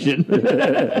impersonation.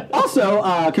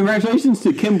 Also, congratulations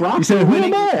to Kim Brock He said, for who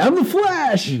winning. am I? I'm the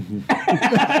Flash.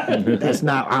 That's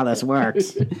not how this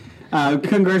works.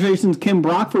 Congratulations, Kim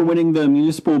Brock, for winning the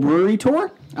Municipal Brewery Tour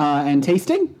and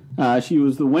tasting. She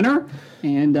was the winner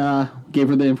and gave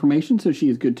her the information, so she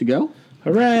is good to go.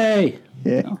 Hooray!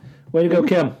 Yeah. Way to go,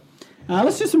 Kim.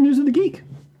 Let's do some news of the geek.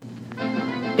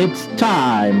 It's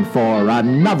time for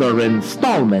another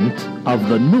installment of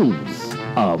the News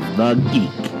of the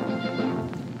Geek.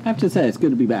 I have to say, it's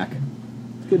good to be back.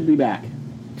 It's good to be back.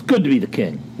 It's good to be the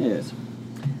king. It is.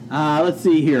 Let's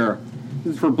see here.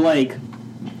 This is for Blake.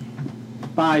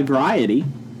 By Variety.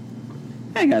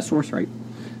 I got a source right.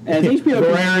 As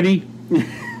HBO Rarity.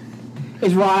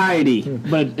 It's Variety.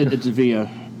 But it's via.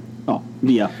 Oh,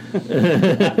 via. What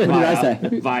did I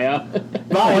say? Via.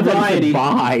 Variety.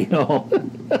 Bye. Oh.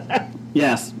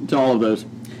 Yes, to all of those.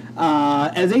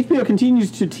 As HBO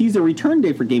continues to tease a return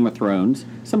date for Game of Thrones,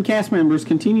 some cast members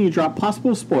continue to drop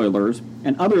possible spoilers,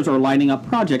 and others are lining up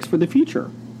projects for the future.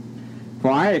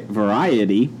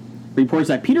 Variety reports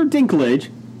that Peter Dinklage,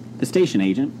 the station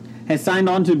agent, has signed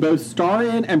on to both star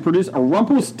in and produce a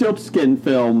Rumpelstiltskin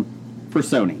film for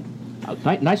Sony.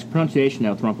 Nice pronunciation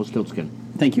there with Rumpelstiltskin.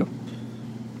 Thank you.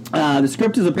 The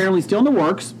script is apparently still in the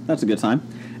works. That's a good sign.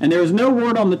 And there is no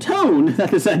word on the tone that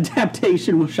this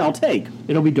adaptation shall take.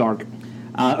 It'll be dark.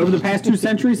 Over the past 2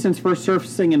 centuries, since first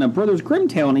surfacing in A Brothers Grimm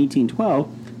tale in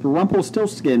 1812, the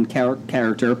Rumpelstiltskin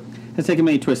character has taken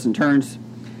many twists and turns,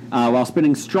 while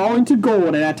spinning straw into gold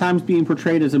and at times being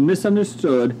portrayed as a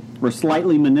misunderstood or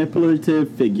slightly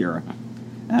manipulative figure,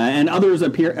 and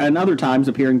other times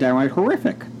appearing downright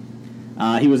horrific.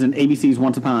 He was in ABC's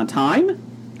Once Upon a Time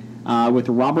with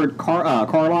Robert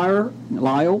Carlyle.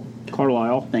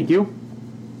 Thank you.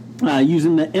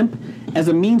 Using the imp as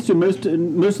a means to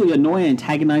mostly annoy and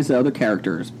antagonize the other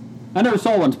characters. I never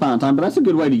saw Once Upon a Time, but that's a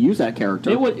good way to use that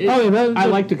character. I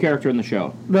like the character in the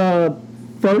show. The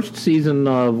first season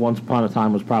of Once Upon a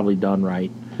Time was probably done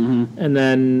right. Mm-hmm. And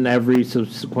then every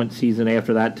subsequent season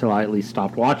after that, till I at least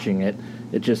stopped watching it,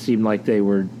 it just seemed like they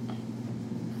were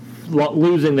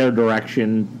losing their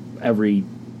direction every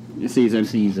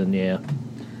season, yeah.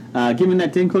 Given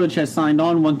that Dinklage has signed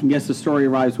on, one can guess the story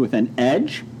arrives with an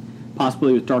edge,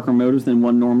 possibly with darker motives than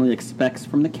one normally expects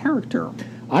from the character.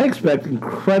 I expect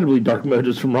incredibly dark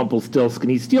motives from Rumpelstiltskin.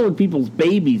 He's stealing people's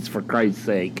babies, for Christ's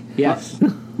sake. Yes.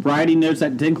 Variety notes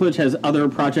that Dinklage has other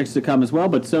projects to come as well,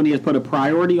 but Sony has put a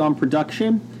priority on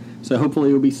production, so hopefully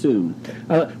it will be soon.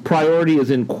 Priority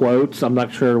is in quotes. I'm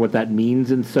not sure what that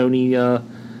means in Sony.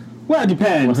 Well, it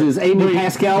depends. Is Amy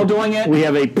Pascal doing it? We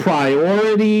have a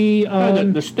priority.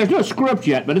 There's no script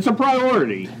yet, but it's a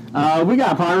priority. We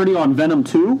got a priority on Venom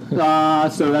 2, so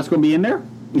that's going to be in there.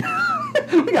 We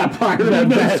got a priority on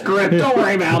the script. Don't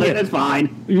worry about it. It's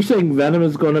fine. You're saying Venom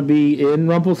is going to be in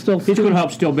Rumpelstiltskin? He's going to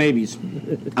help steal babies.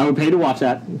 I would pay to watch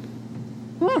that.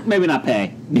 Well, maybe not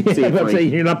pay. See it I'm free.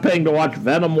 saying you're not paying to watch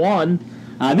Venom 1.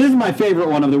 This is my favorite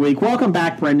one of the week. Welcome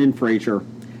back, Brendan Fraser.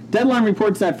 Deadline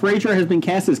reports that Fraser has been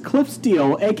cast as Cliff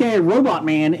Steele, a.k.a. Robot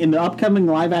Man, in the upcoming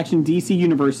live-action DC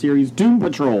Universe series Doom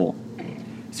Patrol.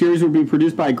 The series will be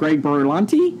produced by Greg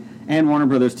Berlanti and Warner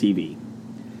Brothers TV.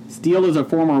 Steele is a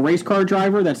former race car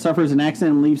driver that suffers an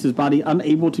accident and leaves his body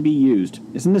unable to be used.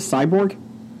 Isn't this Cyborg?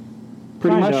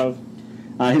 Pretty Kind much. of.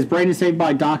 His brain is saved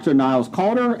by Dr. Niles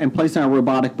Calder and placed in a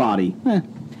robotic body.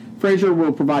 Fraser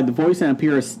will provide the voice and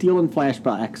appear as Steel in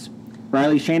flashbacks.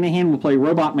 Riley Shanahan will play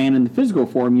Robot Man in the physical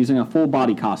form using a full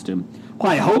body costume.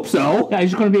 Well, I hope so. Yeah, he's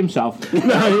just going to be himself.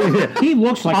 He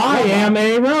looks like I am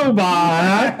a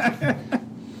robot.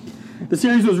 The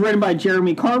series was written by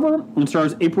Jeremy Carver and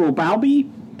stars April Bowlby,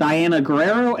 Diana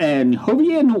Guerrero, and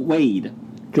Hovian Wade.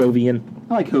 Jovian.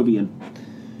 I like Hovian.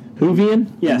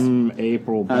 Hoovian? Yes.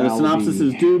 April. The synopsis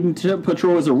is Doom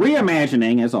Patrol is a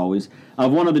reimagining, as always,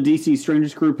 of one of the DC's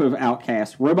strangest group of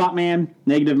outcasts: Robot Man,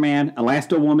 Negative Man,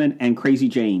 Elasto Woman, and Crazy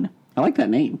Jane. I like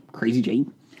that name, Crazy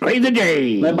Jane. Crazy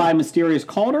Jane. Led by the Mysterious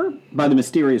Calder,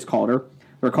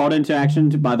 they're called into action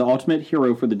by the ultimate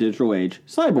hero for the digital age,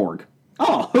 Cyborg.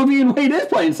 Oh, Hovian Wade is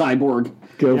playing Cyborg.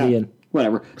 Jovian. Yeah,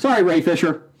 whatever. Sorry, Ray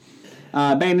Fisher.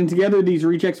 Banding together, these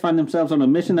rejects find themselves on a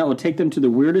mission that will take them to the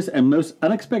weirdest and most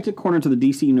unexpected corner to the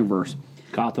DC universe.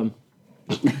 Gotham.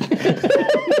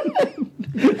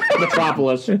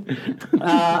 Metropolis. You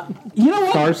know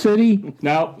what? Star City?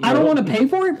 No. I don't want to pay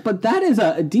for it, but that is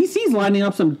DC's lining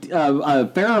up some a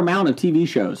fair amount of TV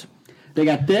shows. They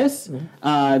got this.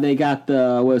 They got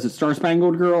Star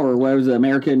Spangled Girl, or what was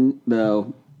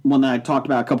the one that I talked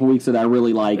about a couple weeks that I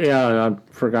really liked. Yeah, I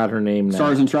forgot her name now.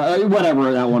 Stars and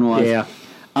whatever that one was. Yeah.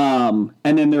 And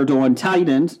then they're doing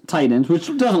Titans,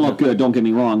 which doesn't look good. Don't get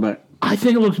me wrong, but I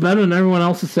think it looks better than everyone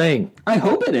else is saying. I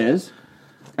hope it is.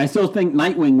 I still think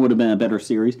Nightwing would have been a better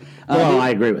series. I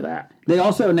agree with that. They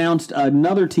also announced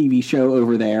another TV show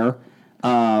over there,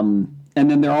 and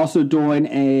then they're also doing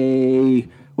a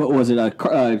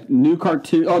new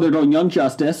cartoon. Oh, they're doing Young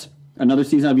Justice, another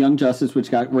season of Young Justice,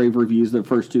 which got rave reviews the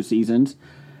first 2 seasons.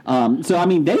 So I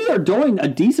mean, they are doing a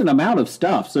decent amount of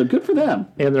stuff. So good for them.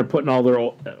 And they're putting all the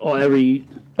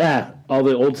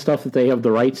old stuff that they have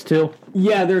the rights to.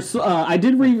 Yeah, there's. I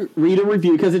did read a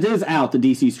review because it is out, the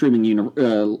DC streaming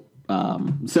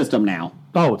system now.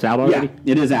 Oh, it's out already?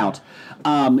 Yeah, it is out.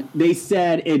 They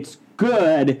said it's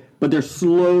good, but they're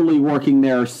slowly working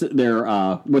their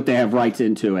what they have rights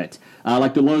into it.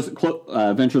 Like the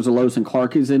Adventures of Lois and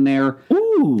Clark is in there.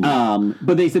 Ooh.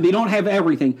 But they said they don't have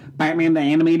everything. Batman the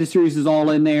Animated Series is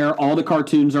all in there. All the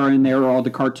cartoons are in there. All the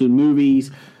cartoon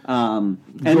movies. And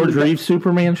George Reeves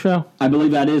Superman show? I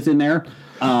believe that is in there.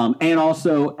 And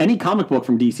also, any comic book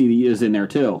from DC is in there,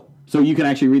 too. So you can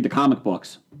actually read the comic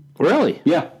books. Really?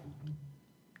 Yeah.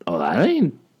 Oh, that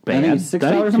ain't bad. I think it's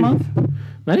 $6 a month.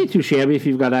 That ain't too shabby if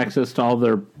you've got access to all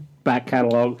their back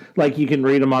catalog. Like, you can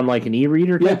read them on, like, an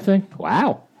e-reader type thing?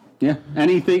 Wow. Yeah.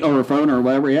 Anything, or a phone or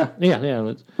whatever, yeah.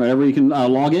 Yeah. Whatever you can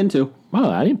log into. Oh,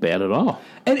 that ain't bad at all.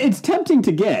 And it's tempting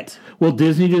to get. Will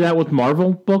Disney do that with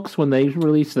Marvel books when they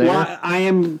release theirs? Well, I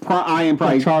am Probably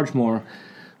probably... charge more.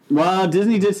 Well,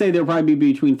 Disney did say they'll probably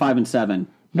be between 5 and 7.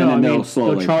 No, and then I mean, they'll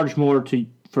slowly. they'll charge more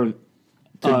for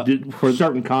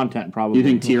certain content, probably. You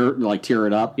think tier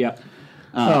it up? Yeah.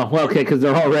 Okay, because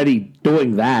they're already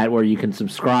doing that where you can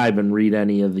subscribe and read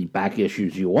any of the back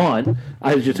issues you want.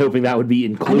 I was just hoping that would be I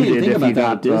included. didn't think if about you that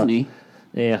got with Disney.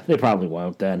 Yeah, they probably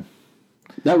won't then.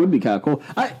 That would be kind of cool.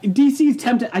 DC's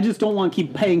tempted. I just don't want to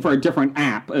keep paying for a different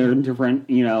app or a different,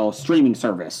 streaming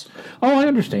service. Oh, I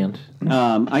understand.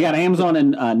 I got Amazon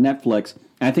and Netflix.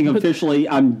 And I think officially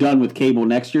I'm done with cable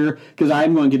next year because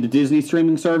I'm going to get the Disney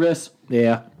streaming service.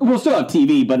 Yeah. We'll still have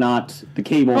TV, but not the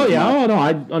cable. Oh, yeah. Oh, no,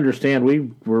 I understand. We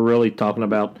were really talking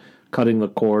about cutting the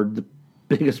cord. The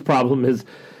biggest problem is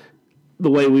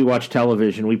the way we watch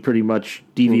television. We pretty much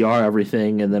DVR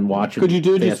everything and then watch it. Could you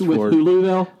do it just with Hulu,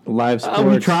 though? Live sports.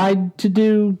 We tried to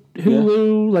do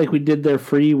Hulu, like we did their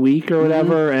free week or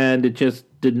whatever, and it just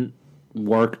didn't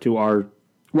work to our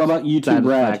What about YouTube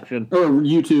Red? satisfaction. Or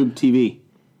YouTube TV?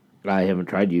 I haven't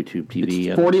tried YouTube TV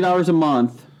yet. $40 a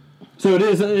month. So it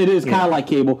is kind of like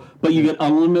cable, but you get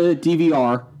unlimited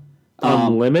DVR.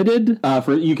 Unlimited?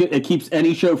 It keeps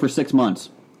any show for 6 months.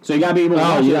 So you gotta be able to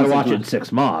watch you it. gotta in watch 6 it in months.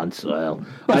 6 months. Well,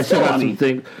 But I still still, have I some mean,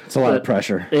 things. It's a lot of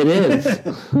pressure. It is.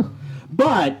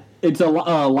 But it's a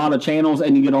lot of channels,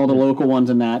 and you get all the local ones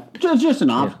and that. Just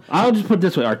an option. I'll just put it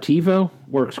this way: Artivo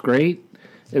works great.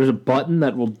 There's a button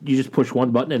you just push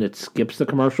one button and it skips the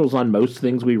commercials on most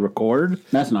things we record.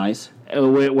 That's nice.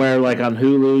 Where like on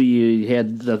Hulu, you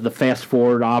had the fast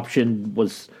forward option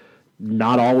was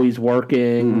not always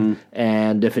working,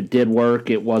 and if it did work,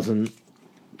 it wasn't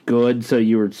good. So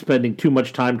you were spending too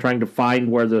much time trying to find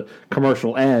where the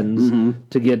commercial ends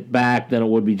to get back than it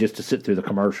would be just to sit through the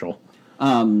commercial.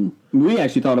 We've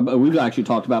actually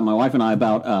talked about, my wife and I,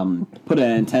 about put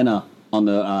an antenna on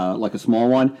the like a small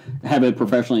one, have it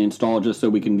professionally installed just so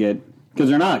we can get, because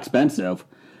they're not expensive.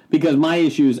 Because my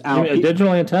issue is out. You mean a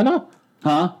digital antenna?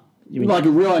 Huh? Like a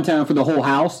real antenna for the whole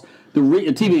house. A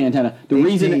TV antenna. The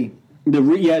reason The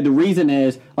reason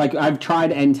is, like, I've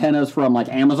tried antennas from, like,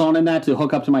 Amazon and that to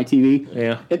hook up to my TV.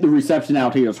 Yeah. The reception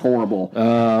out here is horrible.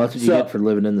 That's what you So- get for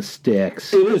living in the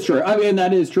sticks. It is true. I mean,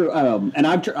 that is true. And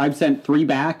I've sent 3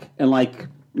 back, and, like,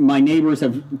 my neighbors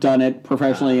have done it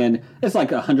professionally, and it's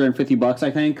like $150, I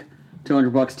think,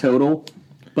 $200 total.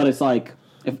 But it's like,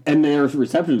 and their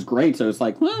reception is great, so it's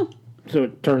like, well, So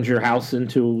it turns your house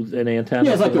into an antenna?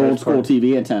 yeah, it's like for the the old most school part?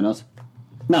 TV antennas.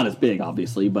 Not as big,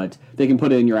 obviously, but they can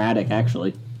put it in your attic,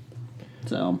 actually.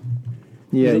 So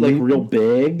Yeah, Is it like you- real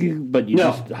big, but you No.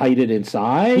 just hide it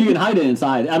inside? you can hide it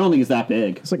inside. I don't think it's that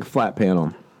big. it's like a flat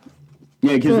panel.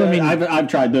 Yeah, because Well, I mean- I've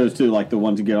tried those too, like the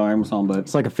ones you get on Amazon, but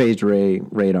It's like a phased array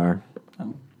radar.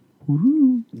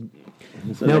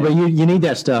 so No, but you need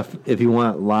that stuff if you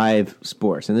want live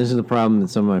sports, and this is the problem that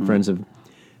some of my friends have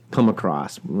come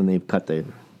across when they've cut the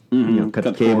cut the Cut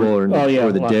the cable cord.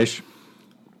 or the well- dish.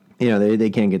 You know, they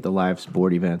can't get the live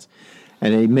sport events,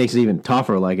 and it makes it even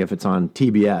tougher. Like if it's on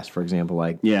TBS, for example,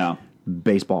 like yeah.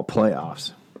 baseball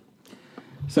playoffs.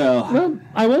 So Well,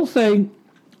 I will say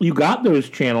you got those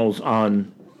channels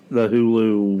on the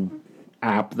Hulu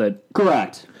app, that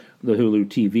correct. the Hulu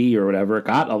TV or whatever. It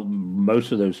got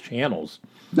most of those channels.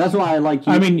 That's why I like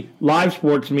you. I mean, live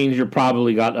sports means you're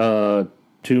probably got a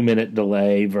 2-minute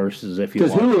delay versus if you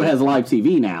because watch Hulu it. has live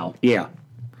TV now. Yeah.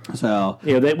 So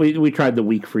Yeah, we tried the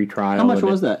week free trial. how much and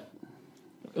was that?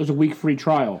 It was a week free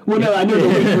trial. Well, no, I know the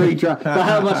week free trial, but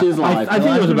how much is live? I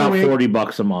think it was about week.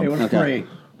 $40 a month. It was Okay. free.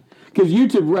 Because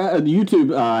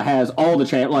YouTube has all the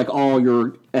channel, like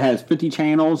it has 50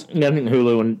 channels. Yeah, I think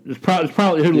Hulu and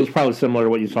Hulu's probably similar to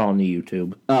what you saw on the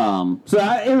YouTube.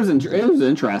 It was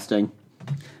interesting.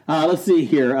 Let's see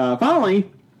here. Finally,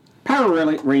 Power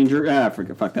Ranger.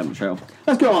 Fuck that show.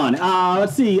 Let's go on.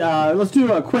 Let's see. Let's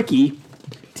do a quickie.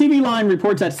 TV Line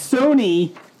reports that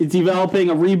Sony is developing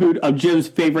a reboot of Jim's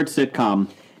favorite sitcom,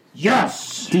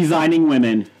 Yes! Designing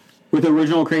Women, with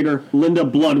original creator Linda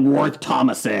Bloodworth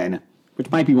Thomason,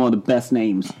 which might be one of the best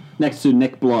names, next to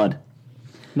Nick Blood.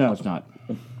 No, it's not.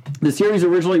 The series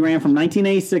originally ran from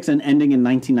 1986 and ending in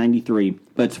 1993,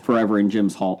 but it's forever in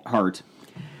Jim's heart.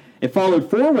 It followed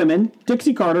 4 women,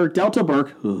 Dixie Carter, Delta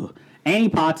Burke, Annie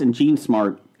Potts, and Jean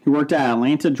Smart, who worked at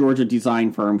Atlanta, Georgia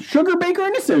design firm Sugar Baker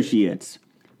and Associates.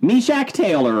 Meshack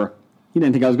Taylor, you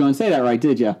didn't think I was going to say that right,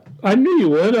 did you? I knew you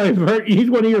would. I've heard he's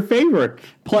one of your favorites.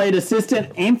 Played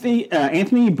assistant Anthony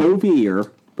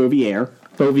Bouvier. Bovier.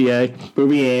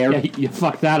 Bouvier. Yeah, you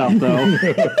fucked that up, though.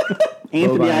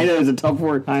 Anthony, I know, is a tough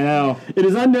word. I know. It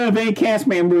is unknown if any cast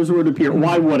members would appear.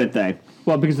 Why wouldn't they?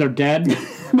 Well, because they're dead.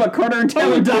 But Carter and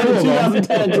Taylor died in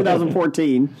 2010 and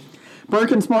 2014.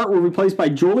 Burke and Smart were replaced by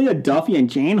Julia Duffy and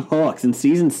Jan Hooks in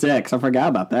season 6. I forgot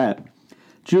about that.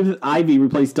 Judith Ivey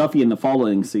replaced Duffy in the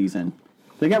following season.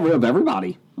 They got rid of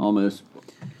everybody, almost.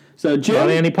 So, Not Jim,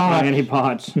 Annie Potts. Annie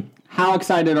Potts. how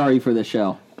excited are you for this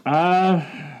show?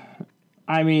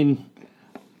 I mean,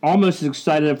 almost as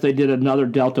excited if they did another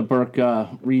Delta Burke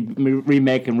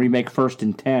remake First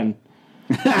and 10.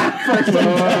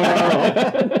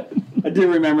 I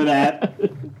do remember that.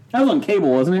 That was on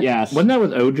cable, wasn't it? Yes. Wasn't that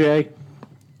with OJ?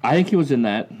 I think he was in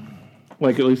that.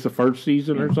 Like at least the first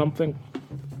season or something?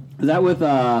 Is that with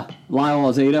Lyle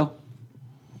Azedo?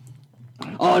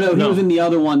 Oh, no, he No. was in the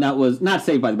other one that was not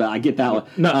Saved by the Bell. I get that one.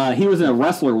 No. He was in a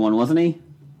wrestler one, wasn't he?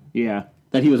 Yeah.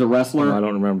 That he was a wrestler? I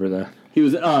don't remember that. He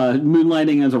was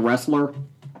moonlighting as a wrestler.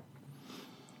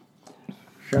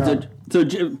 Sure. So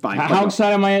fine. How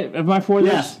excited am I for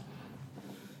this? Yes.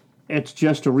 It's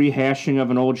just a rehashing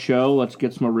of an old show. Let's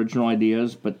get some original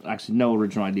ideas, but actually no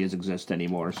original ideas exist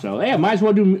anymore. So, hey, I might as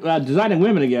well do Designing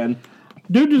Women again.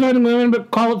 Do Designing Women,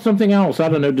 but call it something else. I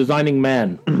don't know, Designing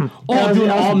Men. Oh, do an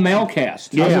all-male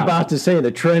cast. I was Yeah. about to say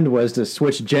the trend was to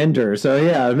switch gender, so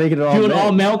yeah, make it all. Do an men.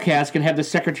 all-male cast and have the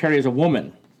secretary as a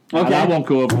woman. Okay. That won't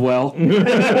go over well.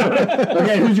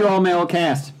 Okay, who's your all-male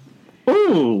cast?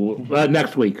 Ooh,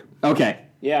 next week. Okay.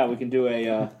 Yeah, we can do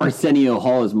a... Arsenio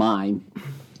Hall is mine.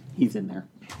 He's in there.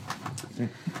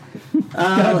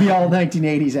 Gotta be all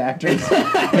 1980s actors.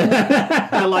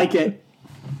 I like it.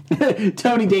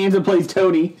 Tony Danza plays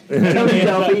Tony. Tony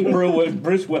Duffy.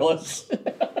 Bruce Willis.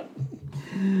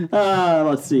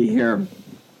 Let's see here.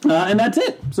 And that's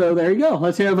it. So there you go.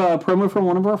 Let's have a promo from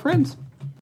one of our friends.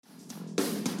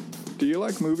 Do you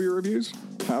like movie reviews?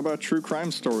 How about true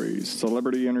crime stories,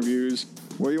 celebrity interviews?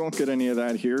 Well, you won't get any of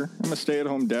that here. I'm a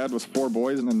stay-at-home dad with 4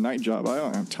 boys and a night job. I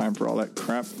don't have time for all that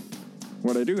crap.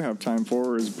 What I do have time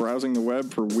for is browsing the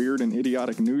web for weird and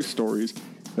idiotic news stories.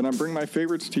 Then I bring my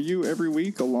favorites to you every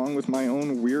week, along with my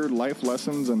own weird life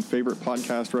lessons and favorite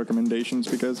podcast recommendations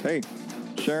because, hey,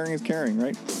 sharing is caring,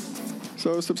 right?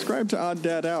 So subscribe to Odd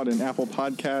Dad Out in Apple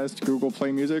Podcast, Google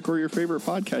Play Music, or your favorite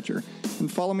podcatcher.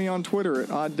 And follow me on Twitter at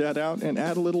Odd Dad Out and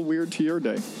add a little weird to your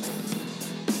day.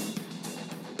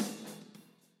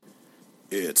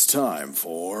 It's time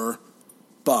for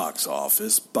Box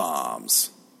Office Bombs.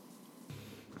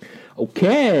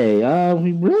 Okay,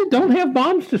 we really don't have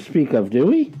bombs to speak of, do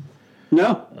we?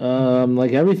 No.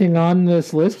 Like everything on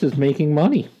this list is making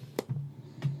money.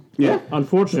 Yeah,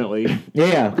 unfortunately.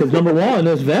 Yeah, because number one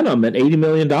is Venom at $80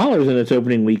 million in its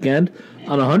opening weekend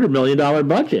on a $100 million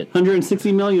budget.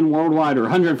 160 million worldwide or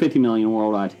 150 million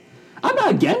worldwide. I'm not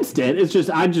against it. It's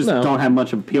just I don't have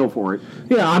much appeal for it.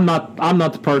 Yeah, I'm not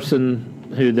the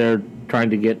person who they're trying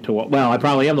to get to. Well, I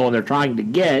probably am the one they're trying to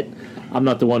get. I'm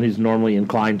not the one who's normally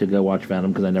inclined to go watch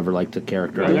Venom because I never liked the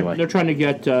character anyway. They're trying to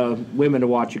get women to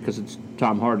watch it because it's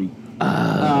Tom Hardy.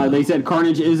 They said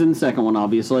Carnage is in the second one,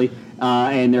 obviously,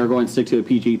 and they're going to stick to a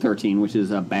PG-13, which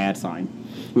is a bad sign.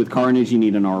 With Carnage, you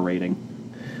need an R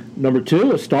rating. Number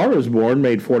two, A Star Is Born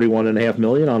made $41.5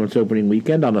 million on its opening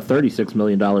weekend on a $36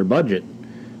 million budget.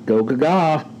 Go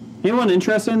Gaga! Anyone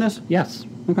interested in this? Yes.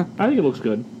 Okay. I think it looks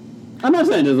good. I'm not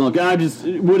saying it doesn't look good. I just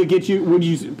would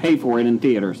you pay for it in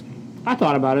theaters? I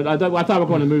thought about it. I thought about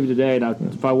going to the movie today,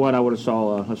 and if I went, I would have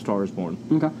saw A Star Is Born.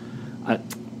 Okay.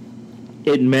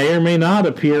 It may or may not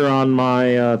appear on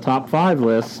my top 5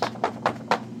 list.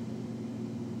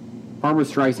 Barbra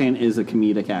Streisand is a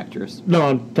comedic actress. No,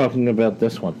 I'm talking about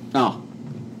this one. Oh,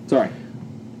 sorry.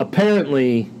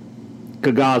 Apparently,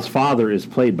 Gaga's father is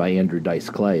played by Andrew Dice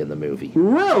Clay in the movie.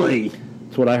 Really?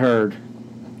 That's what I heard.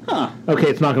 Huh. Okay,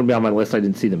 it's not going to be on my list. I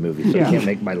didn't see the movie, so I can't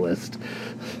make my list.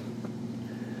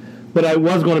 But I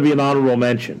was going to be an honorable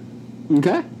mention.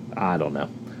 Okay. I don't know.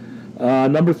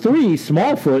 Number 3,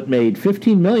 Smallfoot made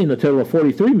 $15 million, a total of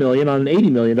 $43 million on an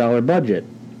 $80 million budget.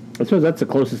 I suppose that's the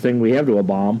closest thing we have to a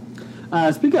bomb.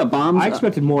 Speaking of bombs, I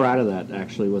expected more out of that,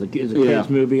 actually, with a kids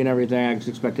movie and everything. I just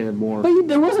expected more. But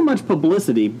there wasn't much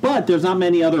publicity, but there's not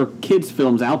many other kids'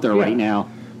 films out there right now.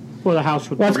 Well, the house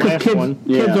with Well, the that's last because one.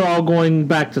 kids are all going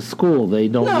back to school. They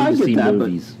don't need to see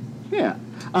movies. Yeah.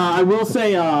 I will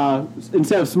say,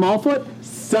 instead of Smallfoot,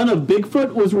 Son of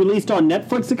Bigfoot was released on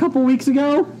Netflix a couple weeks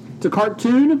ago. It's a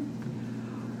cartoon.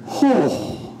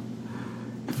 Oh.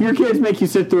 If your kids make you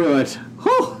sit through it,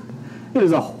 it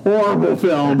is a horrible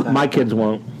film. My kids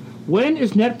won't. When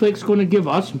is Netflix going to give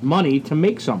us money to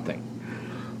make something?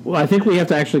 Well, I think we have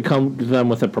to actually come to them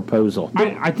with a proposal.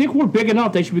 I think we're big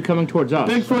enough. They should be coming towards us.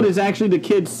 Bigfoot is actually the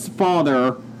kid's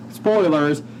father.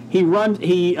 Spoilers. He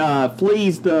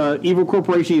flees the evil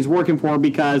corporation he's working for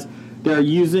because they're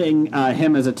using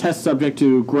him as a test subject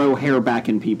to grow hair back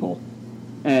in people.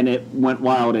 And it went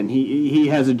wild, and he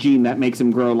has a gene that makes him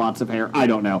grow lots of hair. I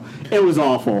don't know. It was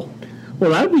awful.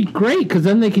 Well, that would be great, because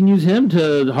then they can use him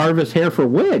to harvest hair for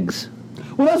wigs.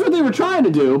 Well, that's what they were trying to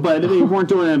do, but they weren't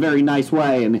doing it in a very nice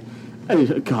way, and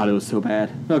God, it was so bad.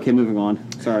 Okay, moving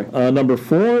on. Sorry. Number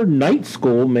 4, Night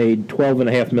School made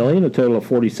 $12.5 million, a total of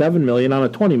 $47 million on a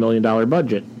 $20 million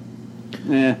budget.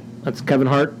 That's Kevin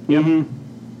Hart. Yep. Mm-hmm.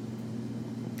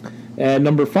 And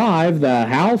number 5, The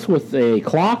House with a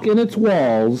Clock in Its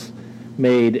Walls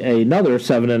made another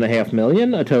 $7.5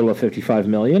 million, a total of $55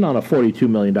 million on a $42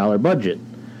 million budget.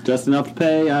 Just enough to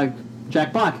pay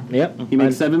Jack Black. Yep. He made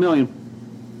 $7 million.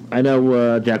 I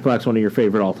know Jack Black's one of your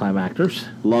favorite all-time actors.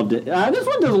 Loved it. This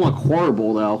one doesn't look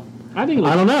horrible, though. I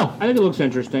don't know. I think it looks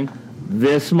interesting.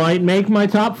 This might make my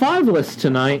top 5 list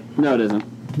tonight. No, it isn't.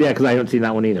 Yeah, because I haven't seen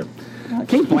that one either.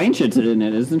 Kate Blanchett's in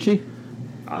it, isn't she?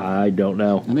 I don't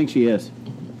know. I think she is.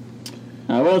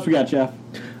 What else we got, Jeff?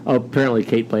 Oh, apparently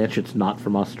Kate Blanchett's not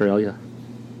from Australia.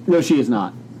 No, she is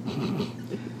not.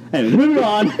 Anyway, moving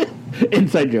on.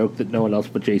 Inside joke that no one else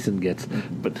but Jason gets.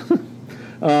 But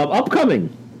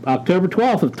upcoming October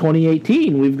 12th of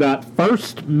 2018, we've got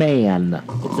First Man.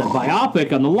 It's a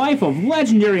biopic on the life of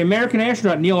legendary American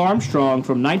astronaut Neil Armstrong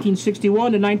from 1961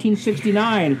 to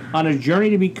 1969 on his journey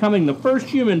to becoming the first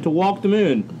human to walk the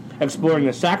moon, exploring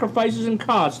the sacrifices and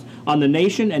costs on the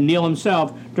nation and Neil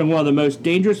himself during one of the most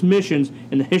dangerous missions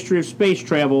in the history of space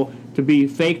travel to be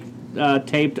fake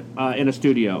taped in a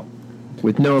studio.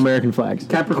 With no American flags.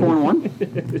 Capricorn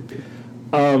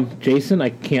 1? Jason, I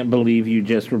can't believe you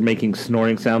just were making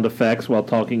snoring sound effects while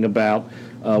talking about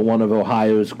one of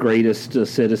Ohio's greatest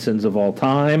citizens of all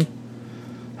time.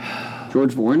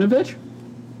 George Voinovich?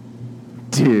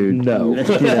 Dude, no.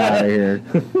 Get out of here.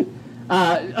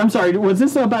 I'm sorry, was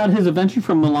this about his adventure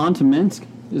from Milan to Minsk?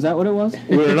 Is that what it was?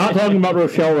 We're not talking about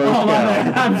Rochelle Rose. Oh, my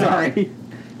bad. I'm sorry.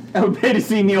 I would pay to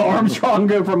see Neil Armstrong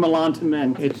go from Milan to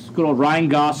men. It's good old Ryan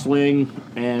Gosling,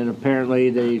 and apparently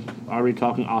they are already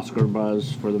talking Oscar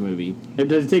buzz for the movie.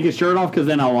 Does he take his shirt off? Because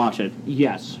then I'll watch it.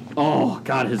 Yes. Oh,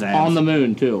 God, his ass. On the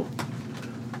moon, too.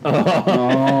 Rips his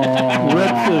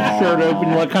shirt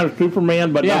open like kind of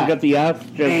Superman, but Yeah. doesn't get the abs.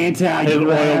 Just his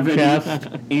oiled Anti-gravity. chest.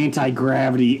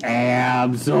 Anti-gravity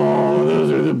abs. Oh,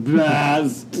 those are the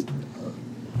best.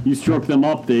 You stroke them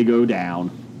up, they go down.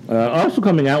 Also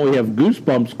coming out, we have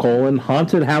Goosebumps,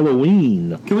 Haunted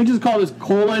Halloween. Can we just call this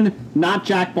colon not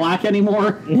Jack Black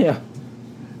anymore? Yeah.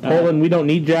 We don't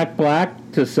need Jack Black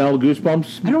to sell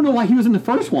Goosebumps. I don't know why he was in the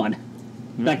first one.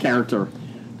 That character.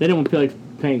 They didn't want to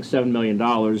paying $7 million.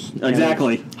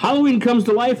 Exactly. Halloween comes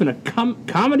to life in a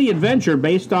comedy adventure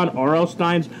based on R.L.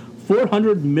 Stein's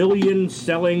 400 million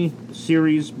selling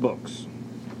series books.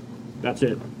 That's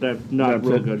it. That's That's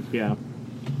real it. good. Yeah.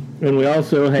 And we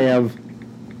also have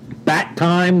Bat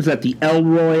Times at the El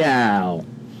Royale.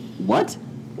 What?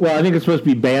 Well, I think it's supposed to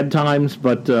be Bad Times,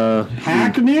 but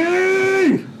Hackney!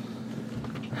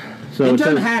 so it Intern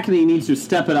says, Hackney needs to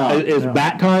step it up. is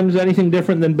Bat Times anything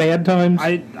different than Bad Times?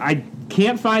 I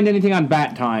can't find anything on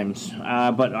Bat Times,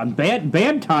 but on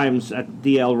Bad Times at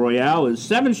the El Royale is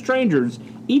 7 strangers,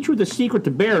 each with a secret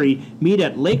to bury, meet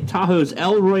at Lake Tahoe's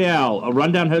El Royale, a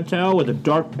rundown hotel with a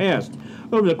dark past.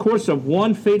 Over the course of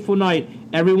one fateful night,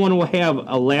 everyone will have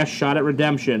a last shot at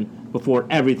redemption before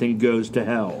everything goes to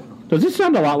hell. Does this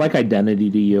sound a lot like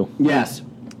Identity to you? Yes.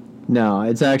 No,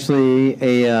 it's actually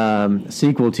a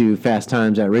sequel to Fast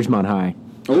Times at Ridgemont High.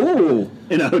 Oh,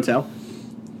 in a hotel.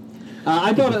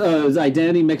 I thought it was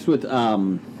Identity mixed with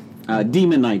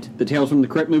Demon Knight, the Tales from the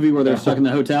Crypt movie where they're stuck in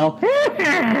the hotel.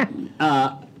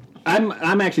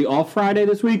 I'm actually off Friday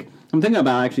this week. I'm thinking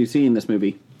about actually seeing this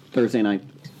movie Thursday night.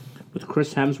 With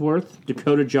Chris Hemsworth,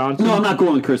 Dakota Johnson. No, I'm not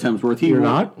going with Chris Hemsworth. You're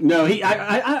not? No,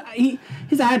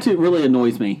 his attitude really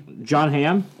annoys me. John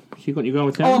Hamm. You going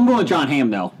with him? Oh, I'm going with John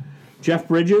Hamm though. Jeff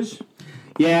Bridges.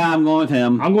 Yeah, I'm going with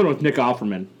him. I'm going with Nick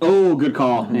Offerman. Oh, good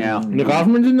call. Yeah, Nick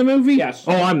Offerman's in the movie? Yes.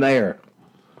 Oh, I'm there.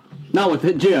 not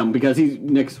with Jim because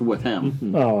Nick's with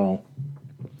him. Oh.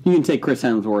 You can take Chris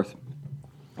Hemsworth.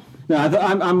 No,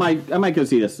 I might go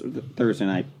see this Thursday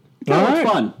night. Oh, All it's right.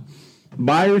 fun.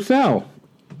 Buy or sell?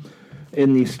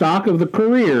 In the stock of the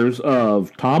careers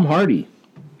of Tom Hardy.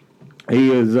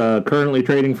 He is currently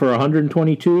trading for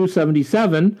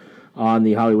 $122.77 on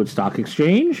the Hollywood Stock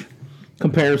Exchange.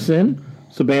 Comparison,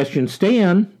 Sebastian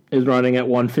Stan is running at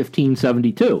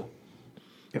 $115.72.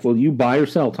 Will you buy or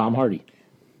sell Tom Hardy?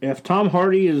 If Tom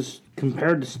Hardy is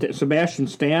compared to Sebastian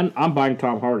Stan, I'm buying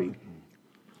Tom Hardy.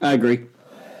 I agree.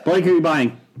 Blake, who are you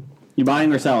buying? You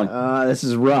buying or selling? This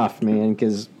is rough, man,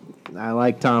 because I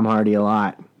like Tom Hardy a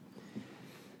lot.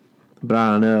 But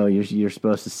I don't know. You're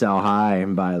supposed to sell high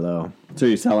and buy low. So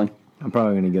you're selling? I'm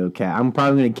probably going to go cash. I'm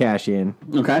probably going to cash in.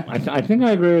 Okay. I think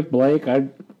I agree with Blake. I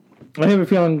have a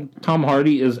feeling Tom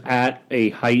Hardy is at a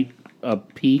height, a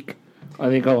peak. I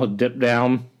think I'll dip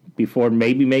down before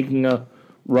maybe making a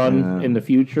run in the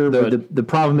future. But The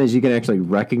problem is you can actually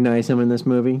recognize him in this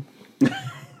movie.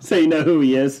 So you know who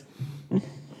he is.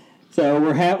 So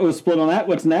we're split on that.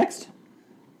 What's next?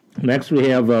 next we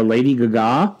have Lady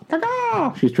Gaga.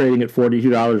 She's trading at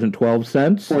 $42.12.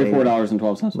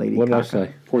 $44.12. Lady What did I Gaga.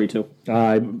 say? 42.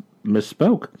 I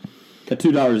misspoke. The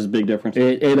 $2 is a big difference.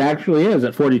 It actually is.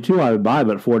 At 42 I would buy,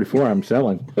 but at 44 I'm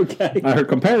selling. Okay. Her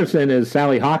comparison is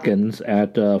Sally Hawkins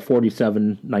at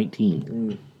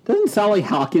 $47.19. Doesn't Sally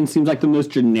Hawkins seems like the most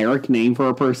generic name for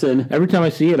a person? Every time I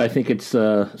see it, I think it's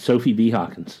Sophie B.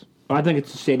 Hawkins. I think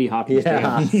it's Sadie Hawkins.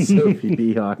 Yeah, Sophie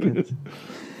B. Hawkins.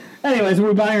 Anyways, are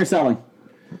we buying or selling?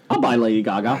 I'll buy Lady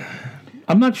Gaga.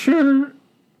 I'm not sure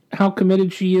how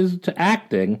committed she is to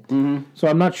acting, so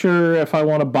I'm not sure if I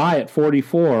want to buy at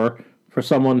 44 for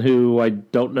someone who I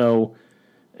don't know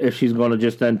if she's going to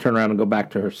just then turn around and go back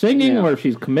to her singing or if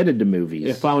she's committed to movies.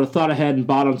 If I would have thought ahead and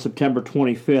bought on September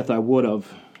 25th, I would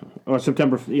have. Or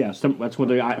September, that's when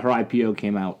her IPO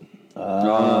came out.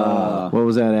 What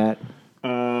was that at?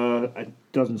 It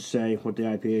doesn't say what the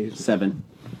IPO is. 7.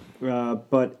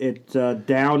 But it's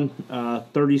down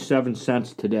 37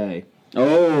 cents today.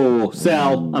 Oh,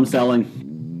 sell. I'm selling.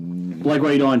 Blake,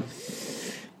 what are you doing?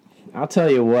 I'll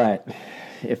tell you what.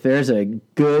 If there's a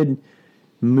good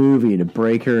movie to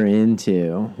break her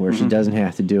into where she doesn't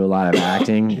have to do a lot of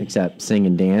acting except sing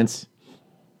and dance.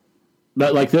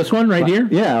 But like this one right here?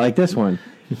 Yeah, like this one.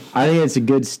 I think it's a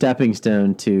good stepping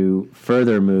stone to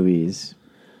further movies,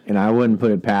 and I wouldn't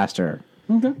put it past her.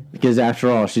 Okay. Because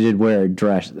after all, she did wear a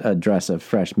dress of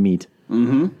fresh meat.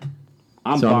 I'm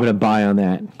going to buy on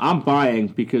that. I'm buying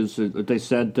because they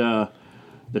said the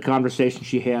conversation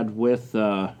she had with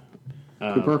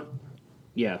Cooper?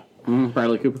 Yeah,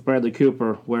 Bradley Cooper. Bradley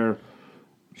Cooper, where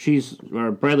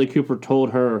Bradley Cooper told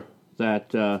her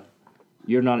that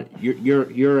you're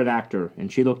an actor,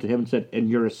 and she looked at him and said, "And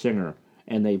you're a singer,"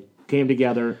 and they came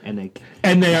together and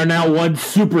they are now one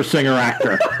super singer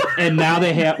actor. And now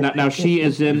they have now she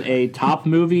is in a top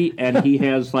movie, and he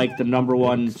has like the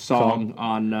 #1 song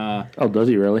on. Oh, does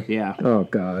he really? Yeah. Oh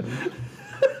God.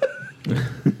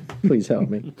 Please help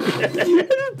me.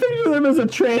 Picture them as a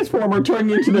transformer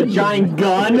turning into the giant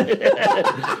gun.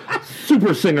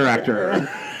 Super singer actor.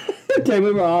 Okay,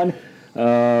 move on.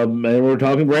 And we're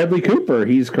talking Bradley Cooper.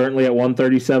 He's currently at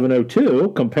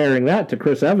 137.02. Comparing that to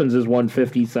Chris Evans is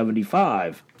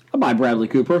 150.75. I'll buy Bradley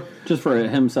Cooper just for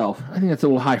himself. I think that's a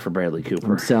little high for Bradley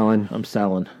Cooper. I'm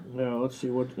selling. Yeah, let's see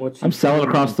what's. I'm selling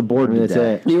across the board That's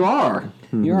today. it. You are.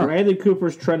 You are. Bradley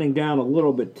Cooper's trending down a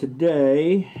little bit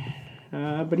today,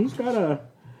 but he's got a.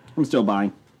 I'm still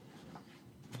buying.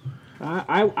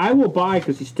 I will buy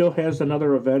because he still has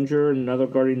another Avenger and another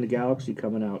Guardian of the Galaxy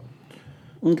coming out.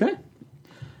 Okay.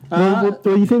 Well,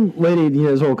 you think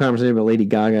this whole conversation about Lady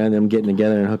Gaga and them getting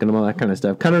together and hooking them, all that kind of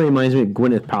stuff, kind of reminds me of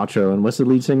Gwyneth Paltrow. And what's the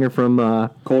lead singer from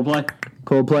Coldplay?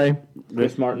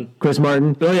 Chris Martin. Chris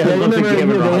Martin. Oh, yeah, I love remember, the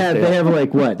Cameron Ross they have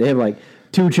like what? They have like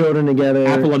 2 children together.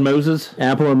 Apple and Moses.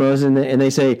 And they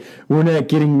say, we're not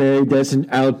getting married. That's an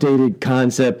outdated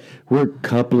concept. We're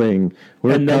coupling.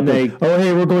 And then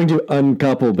we're going to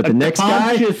uncouple. But the next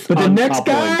guy,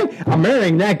 I'm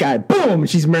marrying that guy. Boom,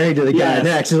 she's married to the guy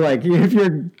next. It's like, if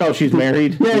you're... Oh, she's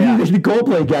married? Yeah, if you're the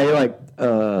Coldplay guy, you're like,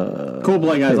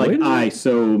 Coldplay guy's like, I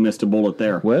so missed a bullet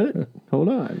there. What? Hold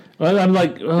on. Well, I'm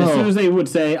like, As soon as they would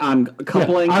say, I'm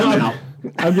coupling, I'm out.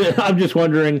 I'm just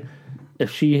wondering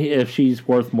if she's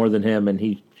worth more than him, and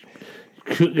he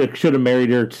should have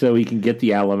married her so he can get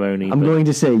the alimony. I'm going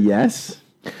to say yes.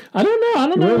 I don't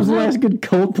know. What was the last good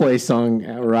Coldplay song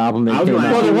or album they came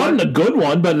out? Well, there wasn't a good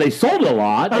one, but they sold a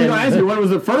lot. I was going to ask you, what was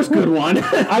the first good one?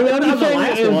 I'm just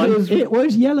saying, it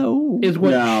was Yellow. Is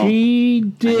what she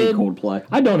did. I hate Coldplay.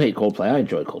 I don't hate Coldplay. I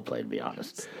enjoy Coldplay, to be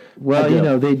honest. Well,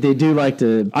 they do like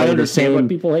to play I understand the same. why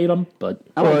people hate them, but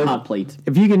I like hot plates.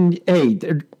 If you can,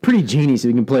 they're pretty genius if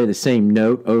you can play the same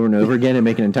note over and over again and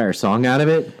make an entire song out of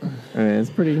it.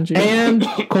 It's pretty ingenious. And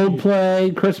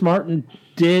Coldplay, Chris Martin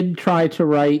did try to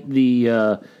write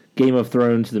the Game of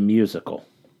Thrones the musical.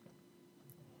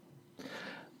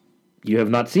 You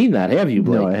have not seen that, have you,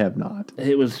 Blake? No, I have not.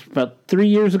 It was about 3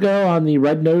 years ago on the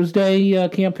Red Nose Day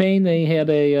campaign. They had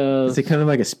a... Is it kind of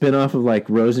like a spin-off of like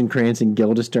Rosencrantz and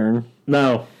Guildenstern?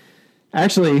 No.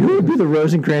 Actually, who would be the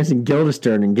Rosencrantz and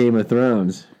Guildenstern in Game of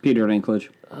Thrones? Peter Dinklage.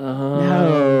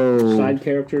 No. Side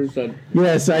characters.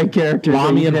 Yeah, side characters.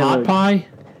 Rami and Hot Pie?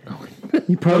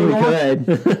 You probably could.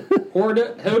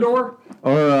 Hodor?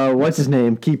 Or what's his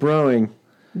name? Keep Rowing.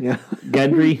 Yeah.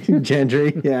 Gendry?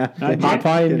 Gendry, yeah. Hot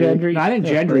Pie and Gendry? I think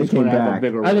Gendry's came going to have a back.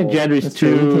 bigger role. I think Gendry's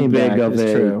true. He too came big back. of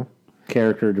That's a true.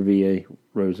 character to be a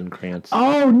Rosencrantz.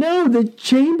 Oh, no, the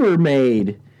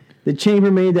chambermaid. The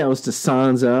chambermaid that was to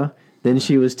Sansa. Then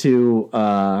she was to,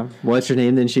 what's her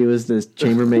name? Then she was the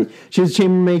chambermaid. She was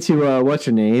chambermaid to, what's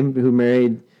her name? Who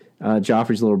married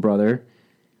Joffrey's little brother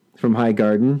from High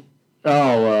Garden.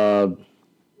 Oh,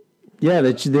 yeah,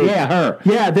 her.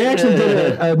 Yeah, they actually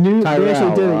did a new. Tyrell, they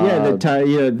actually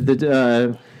did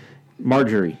the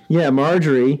Marjorie. Yeah,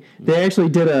 Marjorie. They actually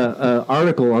did a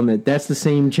article on that. That's the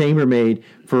same chambermaid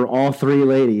for all 3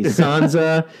 ladies: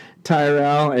 Sansa,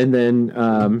 Tyrell, and then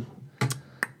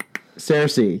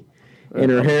Cersei. And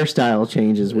her hairstyle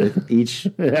changes with each.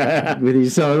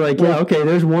 So like, yeah, okay.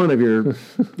 There's one of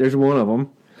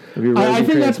them. I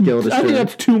think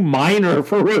that's too minor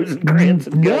for Rosencrantz.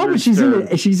 No, but she's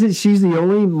the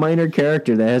only minor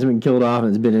character that hasn't been killed off and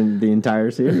has been in the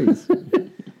entire series.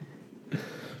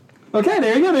 Okay,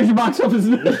 there you go. There's your box office.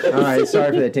 All right,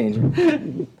 sorry for that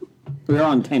tangent. We're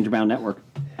on Tangent Bound Network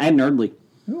and Nerdly.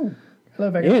 Oh, hello,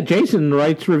 Vega. Yeah, Jason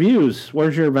writes reviews.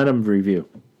 Where's your Venom review?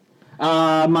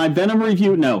 My Venom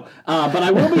review, no. But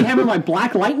I will be having my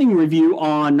Black Lightning review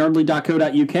on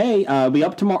nerdly.co.uk. It'll be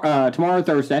up tomorrow,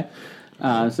 Thursday.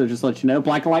 So just to let you know,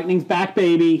 Black Lightning's back,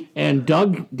 baby. And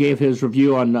Doug gave his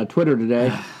review on Twitter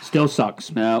today. Still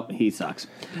sucks. No, he sucks.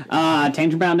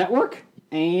 Tangent Bound Network.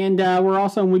 And we're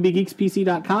also on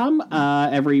WeBeGeeksPC.com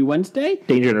every Wednesday.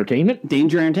 Danger Entertainment.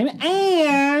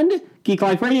 And Geek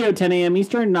Life Radio, 10 a.m.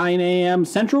 Eastern, 9 a.m.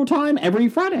 Central Time every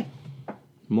Friday.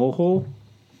 Mohole.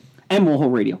 And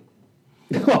Mohole Radio.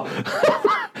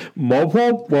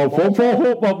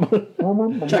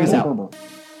 Check us out.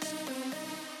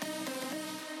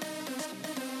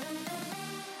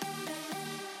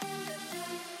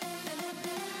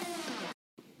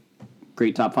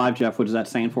 Great top 5, Jeff. What does that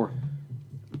stand for?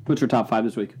 What's your top 5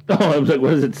 this week? Oh, I was like,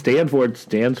 what does it stand for? It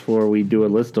stands for we do a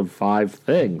list of 5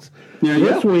 things. There you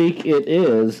This go. week it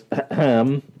is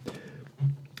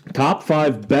top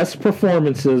 5 best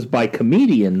performances by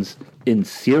comedians in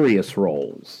serious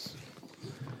roles.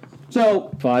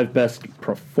 So, 5 best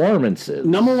performances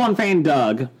number 1 fan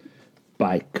Doug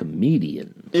by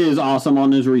comedians. is awesome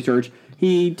on his research.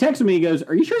 He texted me, he goes,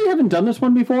 are you sure you haven't done this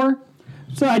one before?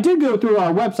 So I did go through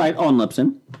our website on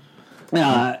Libsyn,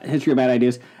 History of Bad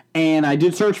Ideas, and I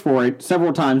did search for it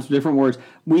several times, different words.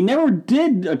 We never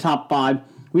did a top 5.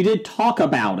 We did talk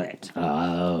about it.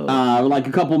 Like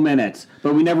a couple minutes,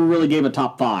 but we never really gave a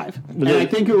top 5. And I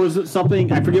think it was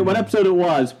something, I forget what episode it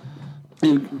was.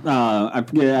 I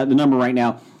forget the number right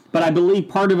now. But I believe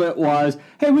part of it was,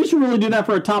 hey, we should really do that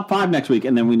for a top 5 next week,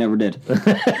 and then we never did.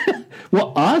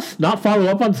 Well, us not follow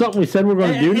up on something we said we're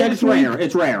going to do next week? Rare.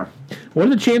 It's rare. What are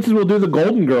the chances we'll do the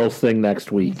Golden Girls thing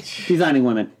next week? Designing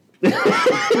women. Yeah,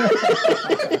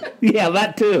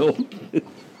 that too.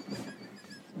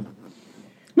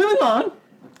 Moving on.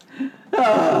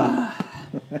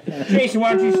 Jason,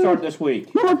 why don't you start this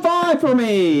week? Number 5 for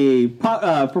me.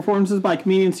 Performances by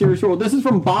comedian series role. This is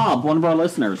from Bob, one of our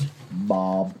listeners.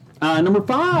 Bob. Number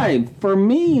 5 for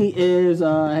me is,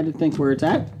 I had to think where it's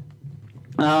at.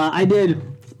 I did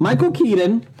Michael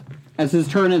Keaton as his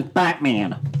turn as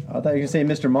Batman. I thought you were going to say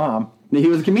Mr. Mom. He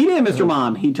was a comedian, Mr.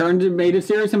 Mom. He made it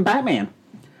serious in Batman.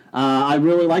 I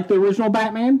really liked the original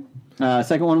Batman.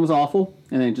 Second one was awful,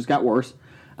 and then it just got worse.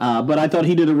 But I thought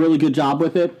he did a really good job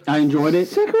with it. I enjoyed it.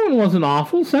 Second one wasn't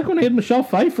awful. Second one had Michelle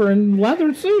Pfeiffer in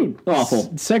leather suit.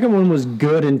 Awful. Second one was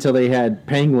good until they had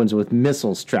penguins with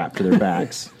missiles strapped to their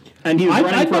backs. And he was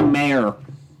running for mayor.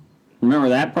 Remember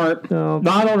that part? No,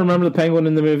 I don't remember the penguin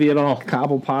in the movie at all.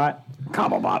 Cobblepot.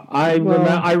 Cobblepot.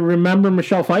 I remember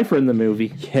Michelle Pfeiffer in the movie.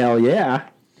 Hell yeah.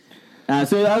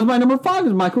 So that was my number 5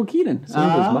 is Michael Keaton. So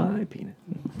was my penis.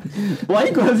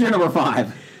 Blake, what was your number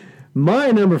 5?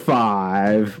 My number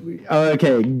 5.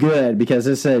 Okay, good, because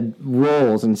it said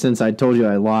roles, and since I told you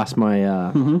I lost my,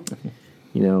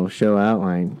 show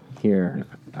outline here,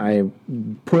 I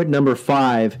put number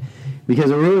 5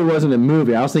 because it really wasn't a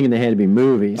movie. I was thinking they had to be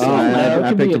movies, so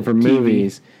I picked them for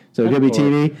movies. So it could be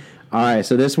TV. All right,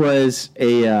 so this was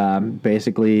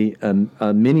basically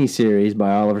a mini series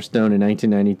by Oliver Stone in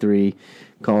 1993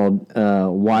 called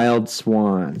Wild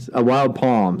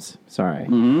Palms. Sorry.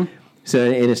 Mm-hmm. So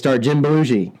and it starred Jim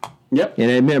Belushi. Yep.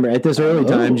 And I remember at this early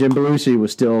time, Jim Belushi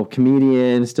was still a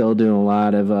comedian, still doing a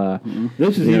lot of.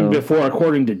 This is even before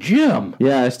According to Jim.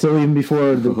 Yeah, still even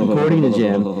before According to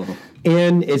Jim.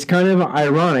 And it's kind of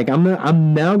ironic.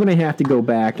 I'm now going to have to go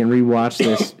back and rewatch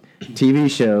this TV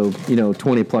show,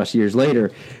 20 plus years later,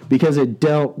 because it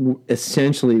dealt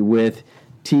essentially with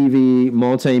TV,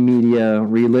 multimedia,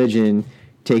 religion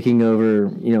taking over,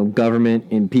 government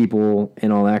and people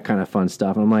and all that kind of fun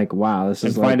stuff. And I'm like, wow, this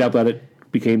is. And find out that it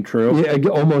became true. Yeah,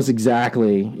 almost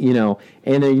exactly. And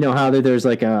then, how there's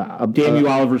like a damn you,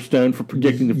 Oliver Stone, for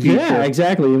predicting the future. Yeah,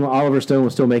 exactly. Oliver Stone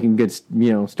was still making good.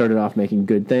 Started off making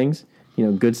good things.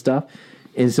 Good stuff.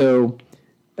 And so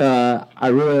I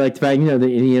really like the fact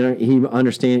that he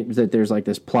understands that there's like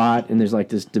this plot and there's like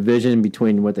this division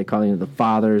between what they call the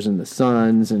fathers and the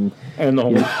sons and the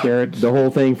Holy Spirit, the whole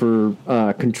thing for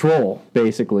control,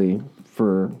 basically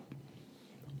for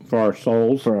our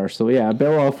souls, yeah, but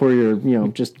well for your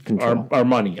just control our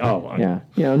money. Oh, yeah,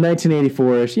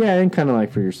 1984ish, yeah, and kind of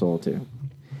like for your soul too.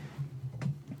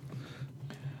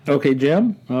 Okay,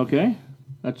 Jim. Okay,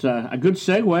 that's a good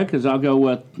segue because I'll go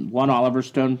with one Oliver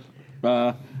Stone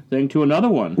thing to another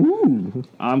one. Ooh.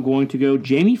 I'm going to go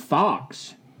Jamie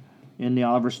Foxx in the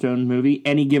Oliver Stone movie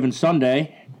Any Given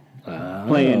Sunday,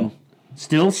 playing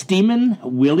Still Steamin'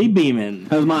 Willie Beeman.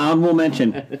 That was my honorable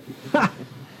mention.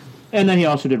 And then he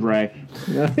also did Ray.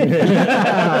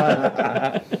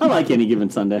 I like Any Given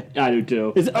Sunday. I do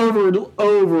too. It's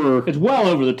over. It's well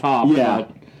over the top. Yeah.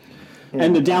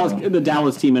 And the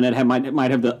Dallas team in it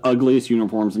might have the ugliest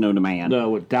uniforms known to man.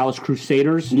 The Dallas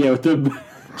Crusaders. Yeah, with the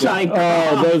giant.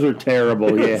 Oh, those are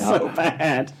terrible. Yeah, so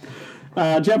bad.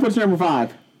 Jeff, what's your number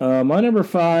 5? My number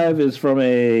 5 is from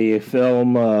a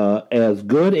film As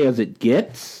Good as It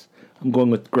Gets. I'm going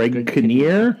with Greg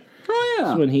Kinnear. Oh yeah.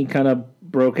 That's when he kind of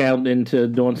broke out into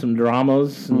doing some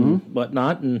dramas and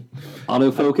whatnot. And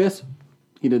Autofocus.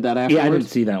 He did that afterwards. yeah, I didn't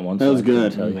see that one. That was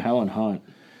good. Helen Hunt.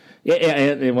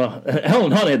 Yeah, well,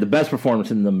 Helen Hunt had the best performance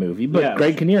in the movie, but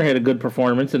Greg Kinnear had a good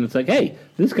performance, and it's like, hey,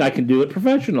 this guy can do it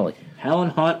professionally.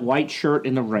 Helen Hunt, white shirt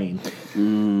in the rain.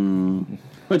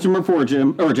 What's your number 4,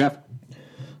 Jim or Jeff?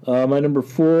 My number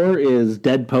 4 is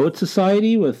Dead Poet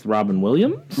Society with Robin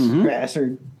Williams.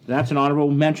 Bastard. That's an honorable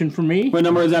mention for me. What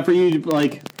number is that for you,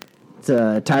 Blake?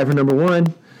 It's tied for number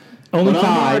one. Only Put on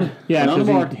tied. board. Yeah, Put on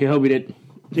because board. he hobied it.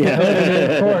 Yeah.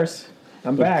 Of course.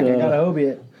 I'm back. I got a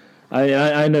Hobiet.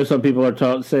 I know some people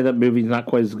are say that movie's not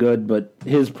quite as good, but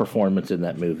his performance in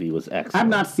that movie was excellent. I've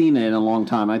not seen it in a long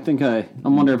time. I think I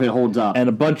wonder if it holds up. And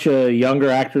a bunch of younger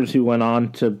actors who went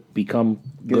on to become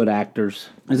good actors.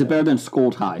 Is it better than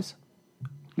School Ties?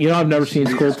 You know, I've never seen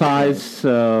School Ties,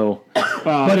 so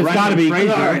but it's got to be.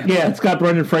 Yeah, it's got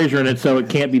Brendan Fraser in it, so it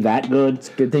can't be that good.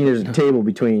 Good thing there's a table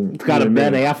between. It's got a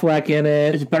Ben Affleck in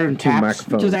it. Is it better than Two Taps?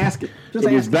 microphones. Just ask it. Just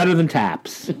It is ask better than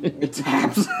Taps. it.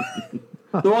 Taps.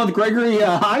 The one with Gregory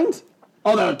Hines?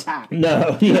 Oh, no, Tap.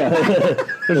 No, yeah.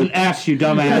 There's an S, you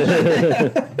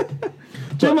dumbass.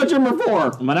 Jim, what's your number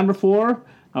 4? My number 4,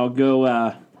 I'll go.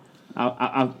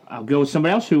 I'll go with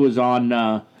somebody else who was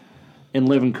on In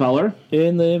Living Color.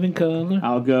 In Living Color.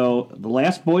 I'll go The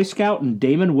Last Boy Scout and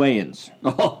Damon Wayans.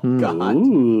 Oh, God.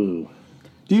 Ooh.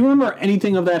 Do you remember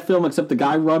anything of that film except the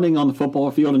guy running on the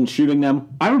football field and shooting them?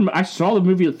 I saw the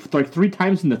movie like 3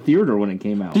 times in the theater when it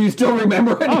came out. Do you still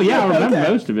remember it? Oh yeah, I remember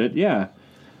Okay. most of it. Yeah.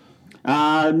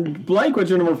 Blake, what's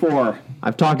your number 4?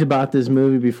 I've talked about this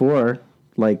movie before,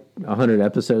 like 100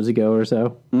 episodes ago or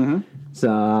so. Mm-hmm.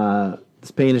 It's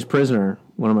Spanish Prisoner,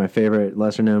 one of my favorite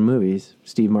lesser-known movies.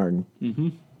 Steve Martin.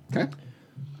 Okay.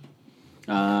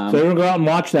 So everyone go out and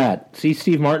watch that. See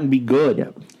Steve Martin be good.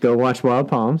 Yep. Go watch Wild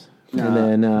Palms, and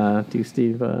then do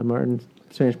Steve Martin's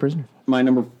Spanish Prisoner. My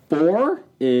number 4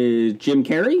 is Jim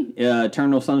Carrey,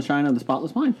 Eternal Sunshine of the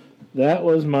Spotless Mind. That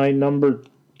was my number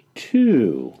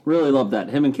 2. Really love that.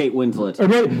 Him and Kate Winslet. Or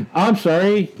maybe, I'm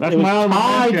sorry. That's it was my honorable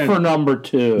tied mention. for number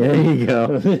 2. There you go.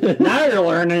 Now you're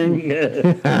learning.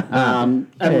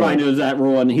 Everybody knows that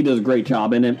rule, and he does a great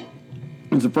job in it.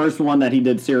 It's the first one that he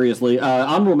did seriously.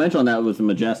 Honorable mention on that was The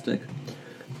Majestic.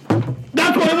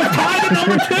 That's what I was tied at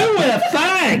number 2 with.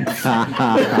 Thanks.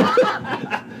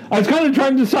 I was kind of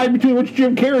trying to decide between which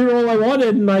Jim Carrey role I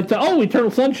wanted, and I thought, oh,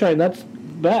 Eternal Sunshine. That's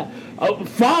that. Oh,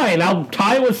 fine. I'll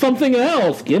tie it with something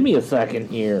else. Give me a second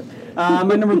here. My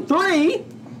number 3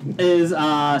 is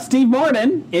Steve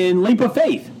Martin in Leap of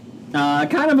Faith.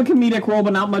 Kind of a comedic role,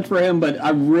 but not much for him. But I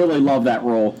really love that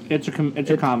role. It's a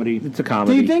comedy. It's a Do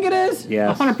comedy. you think it is?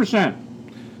 Yes. 100%.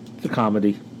 It's a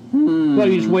comedy. Well,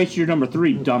 you just wasted your number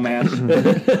 3, dumbass.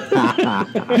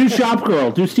 Do Shop Girl.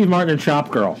 Do Steve Martin and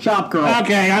Shop Girl. Shop Girl.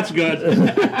 Okay, that's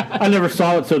good. I never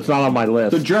saw it, so it's not on my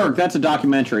list. The Jerk. That's a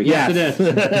documentary. Yes. It is.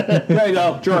 There you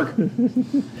go. Jerk.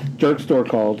 Jerk Store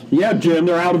called. Yeah, Jim.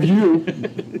 They're out of you.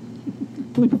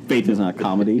 Leap of Faith is not a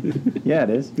comedy. Yeah, it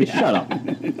is. Shut up.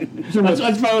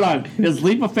 Let's vote on. Is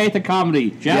Leap of Faith a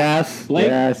comedy? Jeff? Yes. Blake?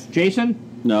 Yes. Jason?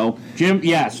 No. Jim?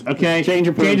 Yes. Okay. Change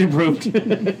approved. Change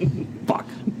approved. Fuck.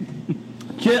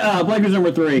 Blake was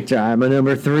number 3. My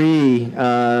number 3,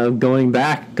 going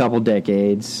back a couple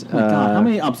decades. Oh, God, how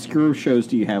many obscure shows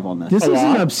do you have on this? This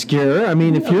isn't obscure. I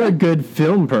mean, if you're a good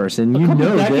film person, you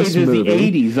know Decades this is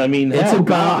movie. the 80s. I mean, It's hell,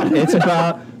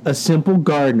 about a simple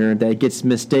gardener that gets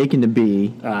mistaken to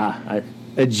be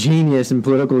a genius and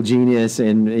political genius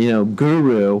and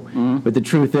guru. But the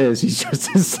truth is, he's just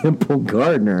a simple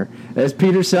gardener. As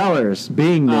Peter Sellers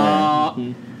being there.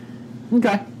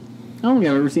 Okay. I don't think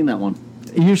I've ever seen that one.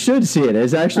 You should see it.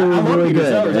 It's actually I love really Peter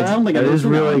good. Sellers. I don't think I've It ever is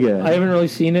seen that really one. good. I haven't really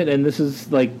seen it, and this is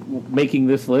like making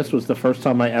this list was the first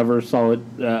time I ever saw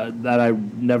it. That I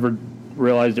never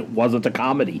realized it wasn't a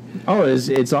comedy. Oh,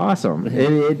 it's awesome.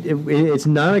 It's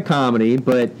not a comedy,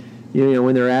 but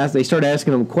when they start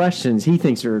asking him questions, he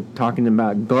thinks they're talking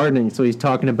about gardening, so he's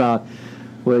talking about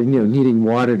needing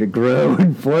water to grow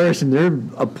and flourish, and they're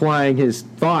applying his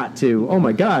thought to, oh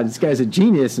my God, this guy's a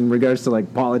genius in regards to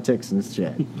like politics and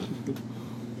shit.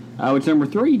 What's number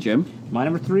 3, Jim? My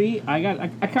number 3, I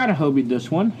kind of hobied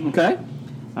this one. Okay.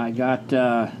 I got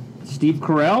Steve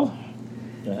Carell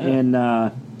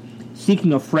in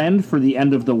Seeking a Friend for the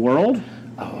End of the World.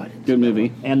 Oh, Good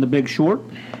movie. And The Big Short.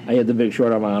 I had The Big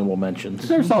Short on my honorable mentions.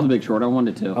 I never saw The Big Short. I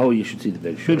wanted to. Oh, you should see The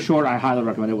Big Short. Big Short, I highly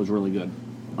recommend. It was really good.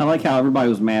 I like how everybody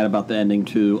was mad about the ending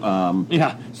to.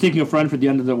 Yeah, Seeking a Friend for the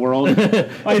End of the World.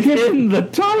 It's in the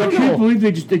title. I can't believe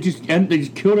they just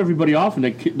killed everybody off and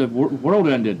the world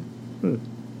ended.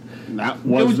 That It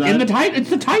was in the title. It's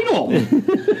the title.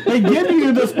 They give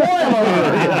you the spoiler.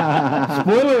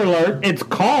 Spoiler alert! It's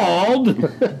called.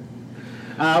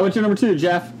 What's your number 2,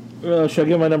 Jeff? Should I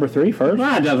give my number 3 first?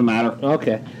 Nah, it doesn't matter.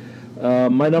 Okay.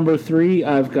 My number 3,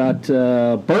 I've got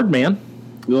Birdman.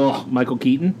 Ugh. Michael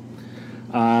Keaton.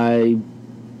 I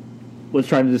was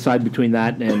trying to decide between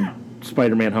that and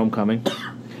Spider-Man: Homecoming,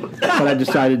 but I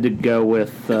decided to go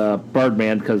with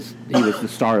Birdman because he was the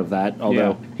star of that.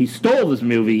 Although he stole this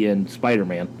movie in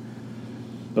Spider-Man.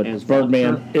 But As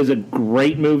Birdman Vulture. is a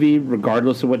great movie,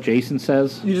 regardless of what Jason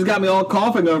says. You just got me all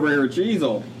coughing over here,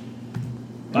 Cheezel.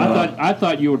 I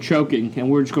thought you were choking, and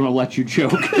we're just going to let you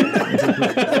choke.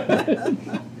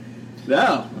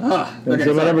 No. Okay,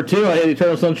 So my sorry. number 2, I had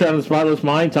Eternal Sunshine of the Spotless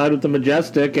Mind tied with The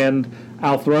Majestic, and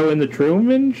I'll throw in The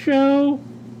Truman Show.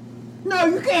 No,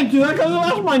 you can't do that because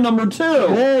that's my number 2.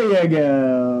 There you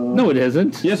go. No, it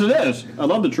isn't. Yes, it is. I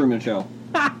love the Truman Show.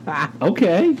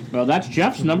 Okay. Well, that's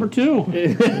Jeff's number 2. Well,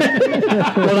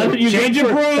 that's what you get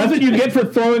for, that's what you get for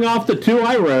throwing off the 2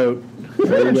 I wrote.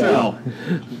 Truman Show.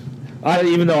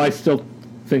 Even though I still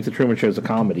think The Truman Show is a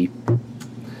comedy.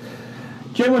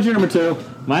 Jim, what's your number 2?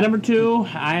 My number 2,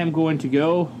 I am going to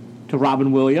go to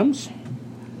Robin Williams.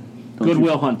 Good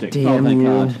Will Hunting. Damn Thank you.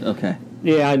 God. Okay.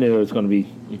 Yeah, I knew it was going to be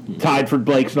tied for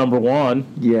Blake's number 1.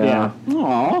 Yeah.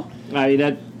 Aw. I mean,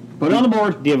 that Put it on the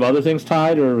board. Do you have other things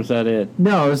tied, or was that it?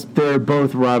 No, they're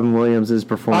both Robin Williams' I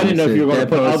performances. didn't know if you were going to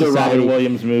put Dead Poets other Society Robin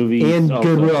Williams movies. and also.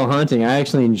 Good Will Hunting. I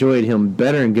actually enjoyed him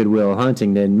better in Good Will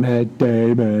Hunting than Matt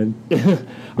Damon. He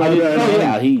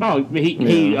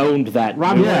owned that.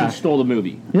 Robin Yeah. Williams stole the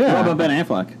movie. What Yeah. about Ben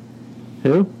Affleck?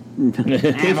 Who?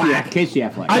 Casey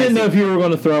Affleck. I didn't know if you were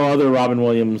going to throw other Robin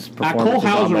Williams performances Cole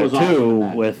Hauser on there was awesome too, in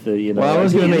that. with the Well, I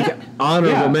was going to make an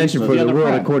honorable Yeah, mention he's for the The other World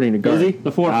friend. According to Garth.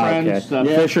 The Four Friends.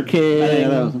 Okay. Fisher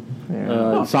King,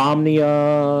 Insomnia,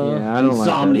 Yeah, I don't like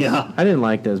Insomnia. those. I didn't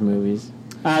like those movies.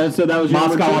 So that was your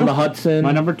Moscow number on 2? the Hudson.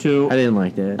 My number 2. I didn't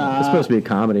like that. It's supposed to be a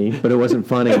comedy, but it wasn't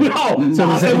funny. No, it was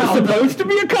supposed to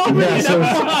be a comedy. Yeah, so-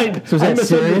 Never mind. so is that I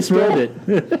serious, misunderstood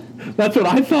it. That's what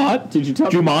I thought. Did you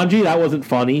tell Jumanji? That wasn't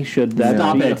funny. Should that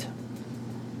Stop be? it.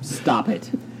 Stop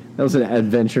it. That was an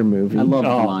adventure movie. I love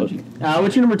Oh. Jumanji.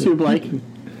 What's your number 2, Blake?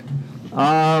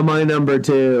 My number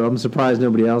 2. I'm surprised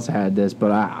nobody else had this,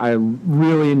 but I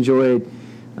really enjoyed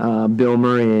Bill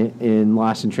Murray in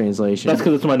Lost in Translation. That's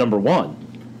because it's my number 1.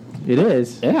 It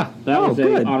is. Yeah. That was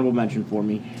good. an honorable mention for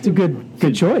me. It's a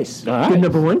good choice. All right. Good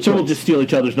number 1 So choice. we'll just steal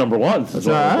each other's number 1s. It's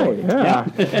all right.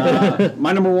 Yeah.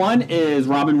 My number 1 is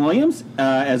Robin Williams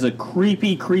as a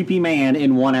creepy, creepy man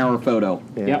in 1 Hour Photo.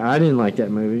 Yeah, Yep. I didn't like that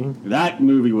movie. That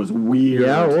movie was weird.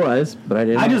 Yeah, it was, but I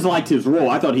didn't. I just liked his role.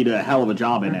 I thought he did a hell of a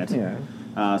job in it.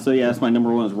 Yeah. So yeah, that's my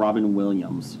number 1 is Robin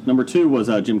Williams. Number 2 was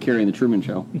Jim Carrey in The Truman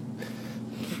Show.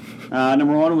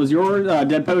 Number 1 was yours,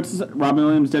 Robin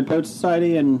Williams' Dead Poets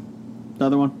Society, and the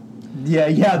other one.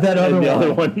 Yeah, that And the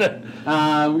other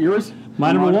one. Yours?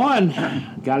 My number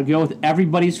 1, got to go with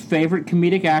everybody's favorite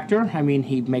comedic actor. I mean,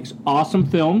 he makes awesome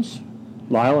films.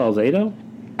 Lyle Alzado?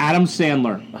 Adam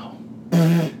Sandler.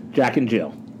 Jack and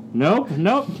Jill. Nope,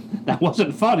 that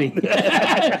wasn't funny.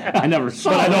 I never saw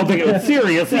But I it. don't think it was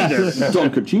serious either. Don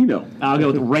Cucino. I'll go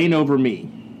with Reign Over Me.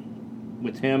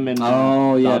 With him and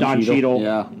Oh, yeah. Don Cheadle.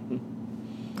 Yeah.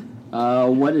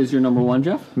 What is your number 1,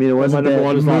 Jeff? I mean, it My wasn't number that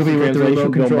 1 is Lost movie in with the Translation,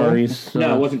 remote Bill control. Murray's.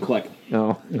 No, it wasn't Click.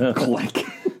 No. Click.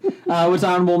 What's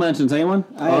honorable mentions? Anyone?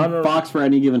 I had Fox for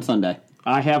Any Given Sunday.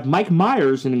 I have Mike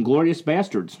Myers in Inglourious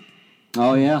Bastards.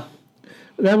 Oh, yeah.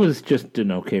 That was just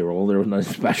an okay role. There was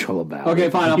nothing special about Okay,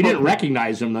 it. fine. I'll You put didn't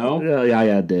recognize him, though. Yeah,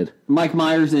 I did. Mike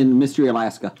Myers in Mystery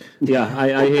Alaska. Yeah, I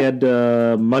had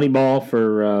Moneyball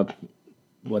for,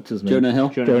 what's his name? Jonah Hill.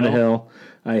 Jonah Hill.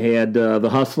 I had The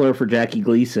Hustler for Jackie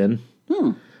Gleason.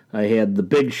 I had The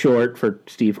Big Short for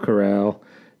Steve Carell.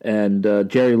 And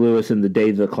Jerry Lewis in The Day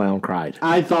the Clown Cried.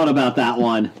 I thought about that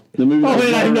one. The movie. Oh,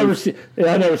 man, I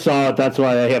never saw it. That's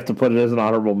why I have to put it as an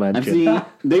honorable mention.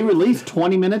 They released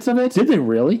 20 minutes of it. Did they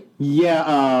really?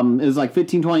 Yeah, it was like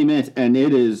 15, 20 minutes, and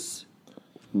it is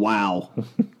wow.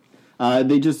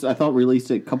 They just, I thought, released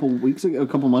it a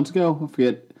couple months ago. I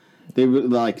forget. They were,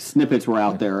 like, snippets were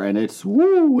out there, and it's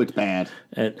bad.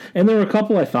 And there were a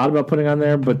couple I thought about putting on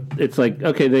there, but it's like,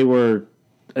 okay, they were,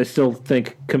 I still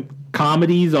think,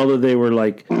 comedies, although they were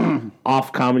like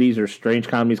off comedies or strange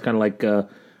comedies, kind of like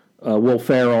Will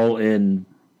Ferrell in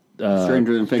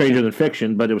Stranger Than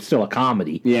Fiction. but it was still a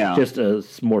comedy. Yeah. Just a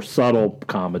more subtle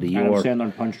comedy. Adam or Sandler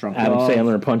and Punch Drunk Adam Love.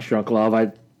 Sandler and Punch Drunk Love.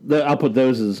 I'll put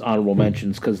those as honorable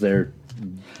mentions because they're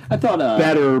I thought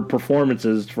better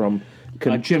performances from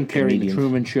Jim Carrey, The comedians.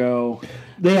 Truman Show.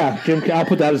 Yeah, I'll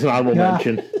put that as an honorable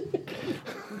mention.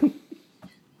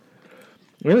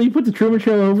 Really, you put The Truman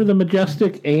Show over The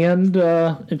Majestic and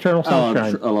Eternal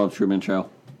Sunshine. I love Truman Show.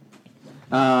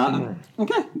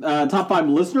 Okay, top 5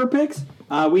 listener picks.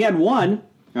 We had one.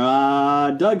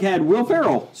 Doug had Will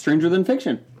Ferrell, Stranger Than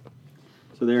Fiction.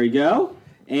 So there you go.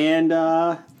 And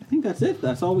I think that's it.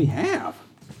 That's all we have.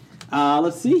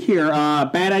 Let's see here.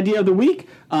 Bad idea of the week.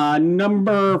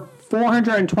 Number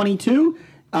 422.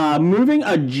 Moving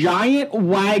a giant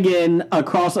wagon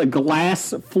across a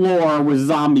glass floor with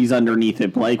zombies underneath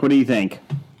it. Blake, what do you think?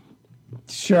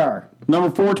 Sure. Number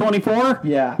 424?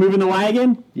 Yeah. Moving the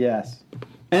wagon? Yes.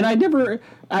 And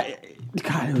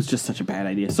God, it was just such a bad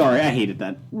idea. Sorry, I hated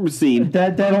that scene.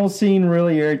 That whole scene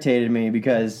really irritated me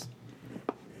because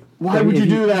Why would you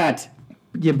do that?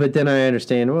 Yeah, but then I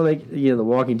understand. Well, The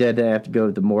Walking Dead, they have to go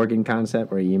with the Morgan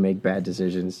concept where you make bad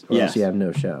decisions or Yes. else you have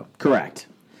no show. Correct.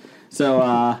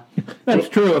 So, That's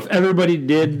true. If everybody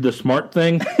did the smart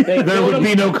thing, there would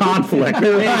be no conflict.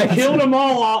 They killed them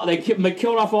all out. They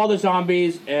killed off all the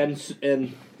zombies, and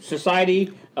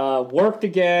society worked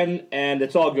again, and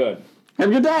it's all good. have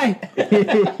a good day.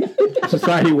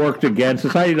 Society worked again.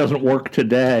 Society doesn't work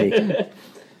today.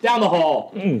 Down the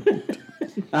hall.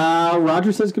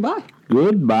 Roger says goodbye.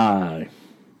 Goodbye.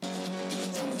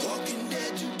 Walking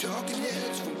Dead to Talking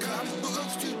Heads, from comic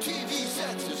books to TV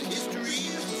sets. There's a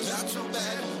history, it's not so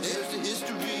bad. There's the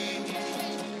history.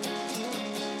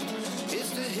 It's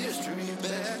the history of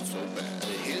bad, so bad. The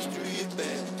history of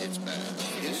bad, it's bad. The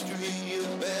history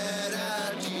of bad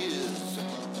ideas.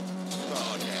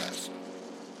 Podcast.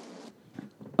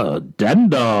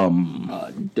 Addendum.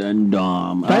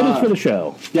 Dundum. Titles for the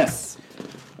show. Yes.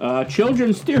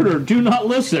 Children's theater, do not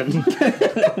listen.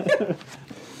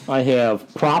 I have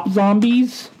prop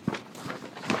zombies.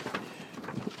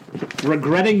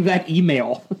 Regretting that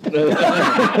email.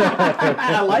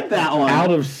 I like that one.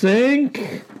 Out of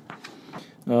sync.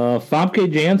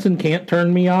 Famke Janssen can't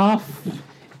turn me off.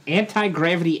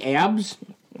 Anti-gravity abs.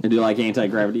 I do like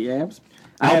anti-gravity abs.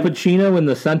 Al Pacino in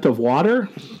The Scent of Water.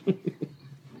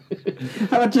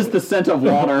 How about just the scent of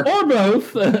water? Or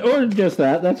both. Or just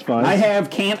that. That's fine. I have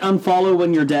can't unfollow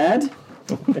when you're dead.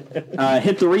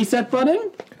 Hit the reset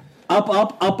button. Up,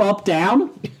 up, up, up,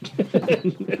 down.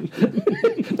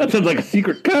 That sounds like a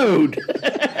secret code.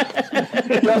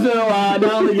 You also not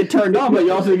only get turned on, but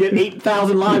you also get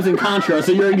 8,000 lives in Contra,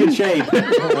 so you're in good shape.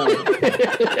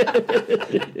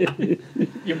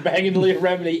 You're banging Leah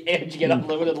Remedy and you get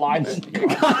unlimited lives.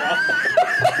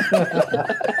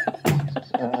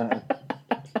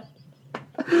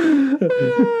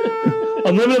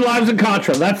 Unlimited Lives in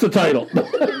Contra. That's the title.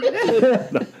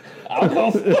 I'll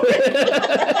go for it.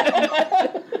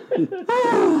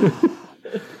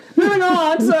 Moving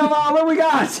on, so what we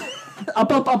got?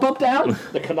 Up, up, up, up, down.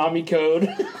 The Konami code.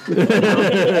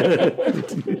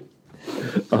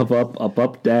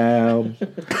 Up, down.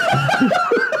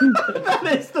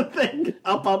 That is the thing.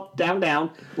 Up, up, down,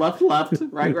 down. Left, left.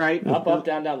 Right, right. Up,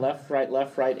 down, left, right,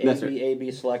 A, That's B, A,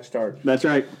 B, select, start. That's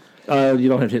right. You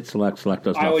don't have to hit select. Select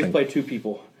does nothing. I always play two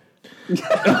people. You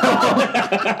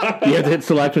have to hit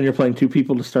select when you're playing two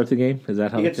people to start the game? Is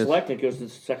that how You it get is? select and it goes to the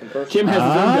second person. Jim has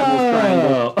his own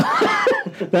devil's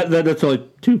triangle. That's only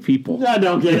two people. No,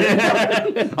 don't get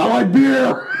it. I like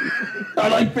beer. I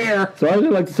like beer. So I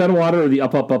either like the Scent of Water or the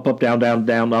up, down, down,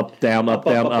 down, up, down, up,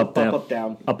 down, up, down,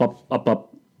 down. up,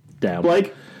 down.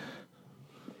 Blake?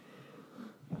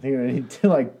 I think I need to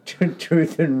like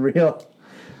Truth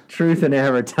and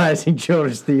Advertising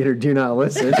Children's Theater, do not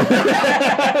listen.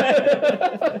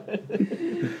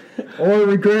 Or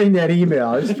regretting that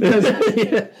email. Just because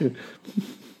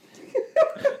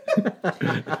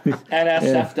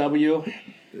NSFW.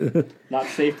 Not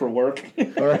safe for work.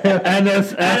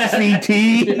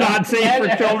 NSFCT, not safe for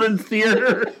children's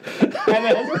theater.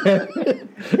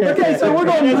 Okay, so we're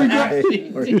going to regret.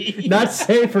 not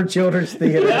safe for children's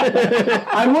theater.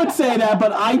 I would say that,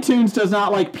 but iTunes does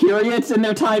not like periods in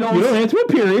their titles. You don't have to put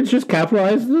periods, just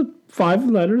capitalize the 5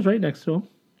 letters right next to them.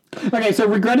 Okay, so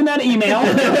regretting that email.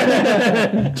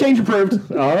 Change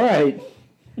approved. All right.